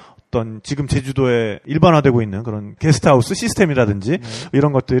있어서 어떤 지금 제주도에 일반화되고 있는 그런 게스트하우스 시스템이라든지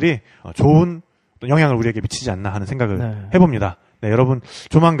이런 것들이 좋은 영향을 우리에게 미치지 않나 하는 생각을 해봅니다. 네, 여러분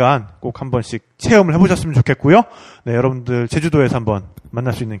조만간 꼭 한 번씩 체험을 해보셨으면 좋겠고요. 네, 여러분들 제주도에서 한번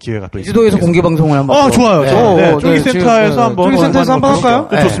만날 수 있는 기회가 또 있습니다. 제주도에서 공개 방송을 한번. 좋아요. 네. 쫄기센터에서 한번. 쫄기센터에서 한번 할까요?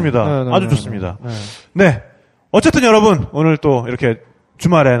 네, 좋습니다. 아주 좋습니다. 네. 어쨌든 여러분 오늘 또 이렇게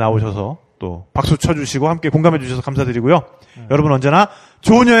주말에 나오셔서 또 박수 쳐주시고 함께 공감해 주셔서 감사드리고요. 여러분 언제나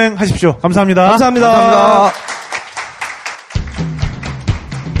좋은 여행 하십시오. 감사합니다. 감사합니다.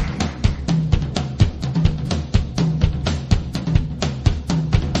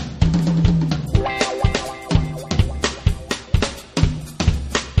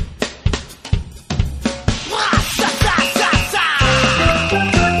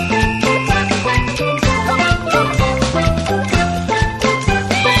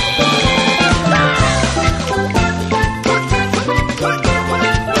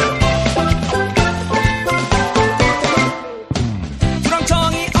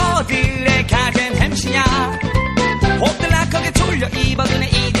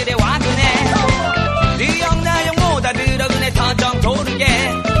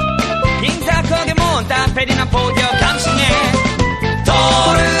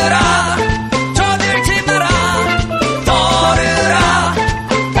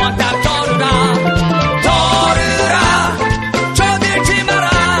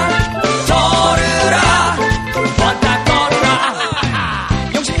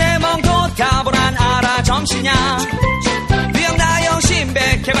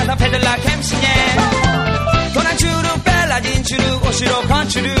 주룩 옷으로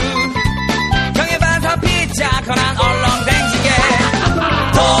건추룩 경에 봐서 피자 거나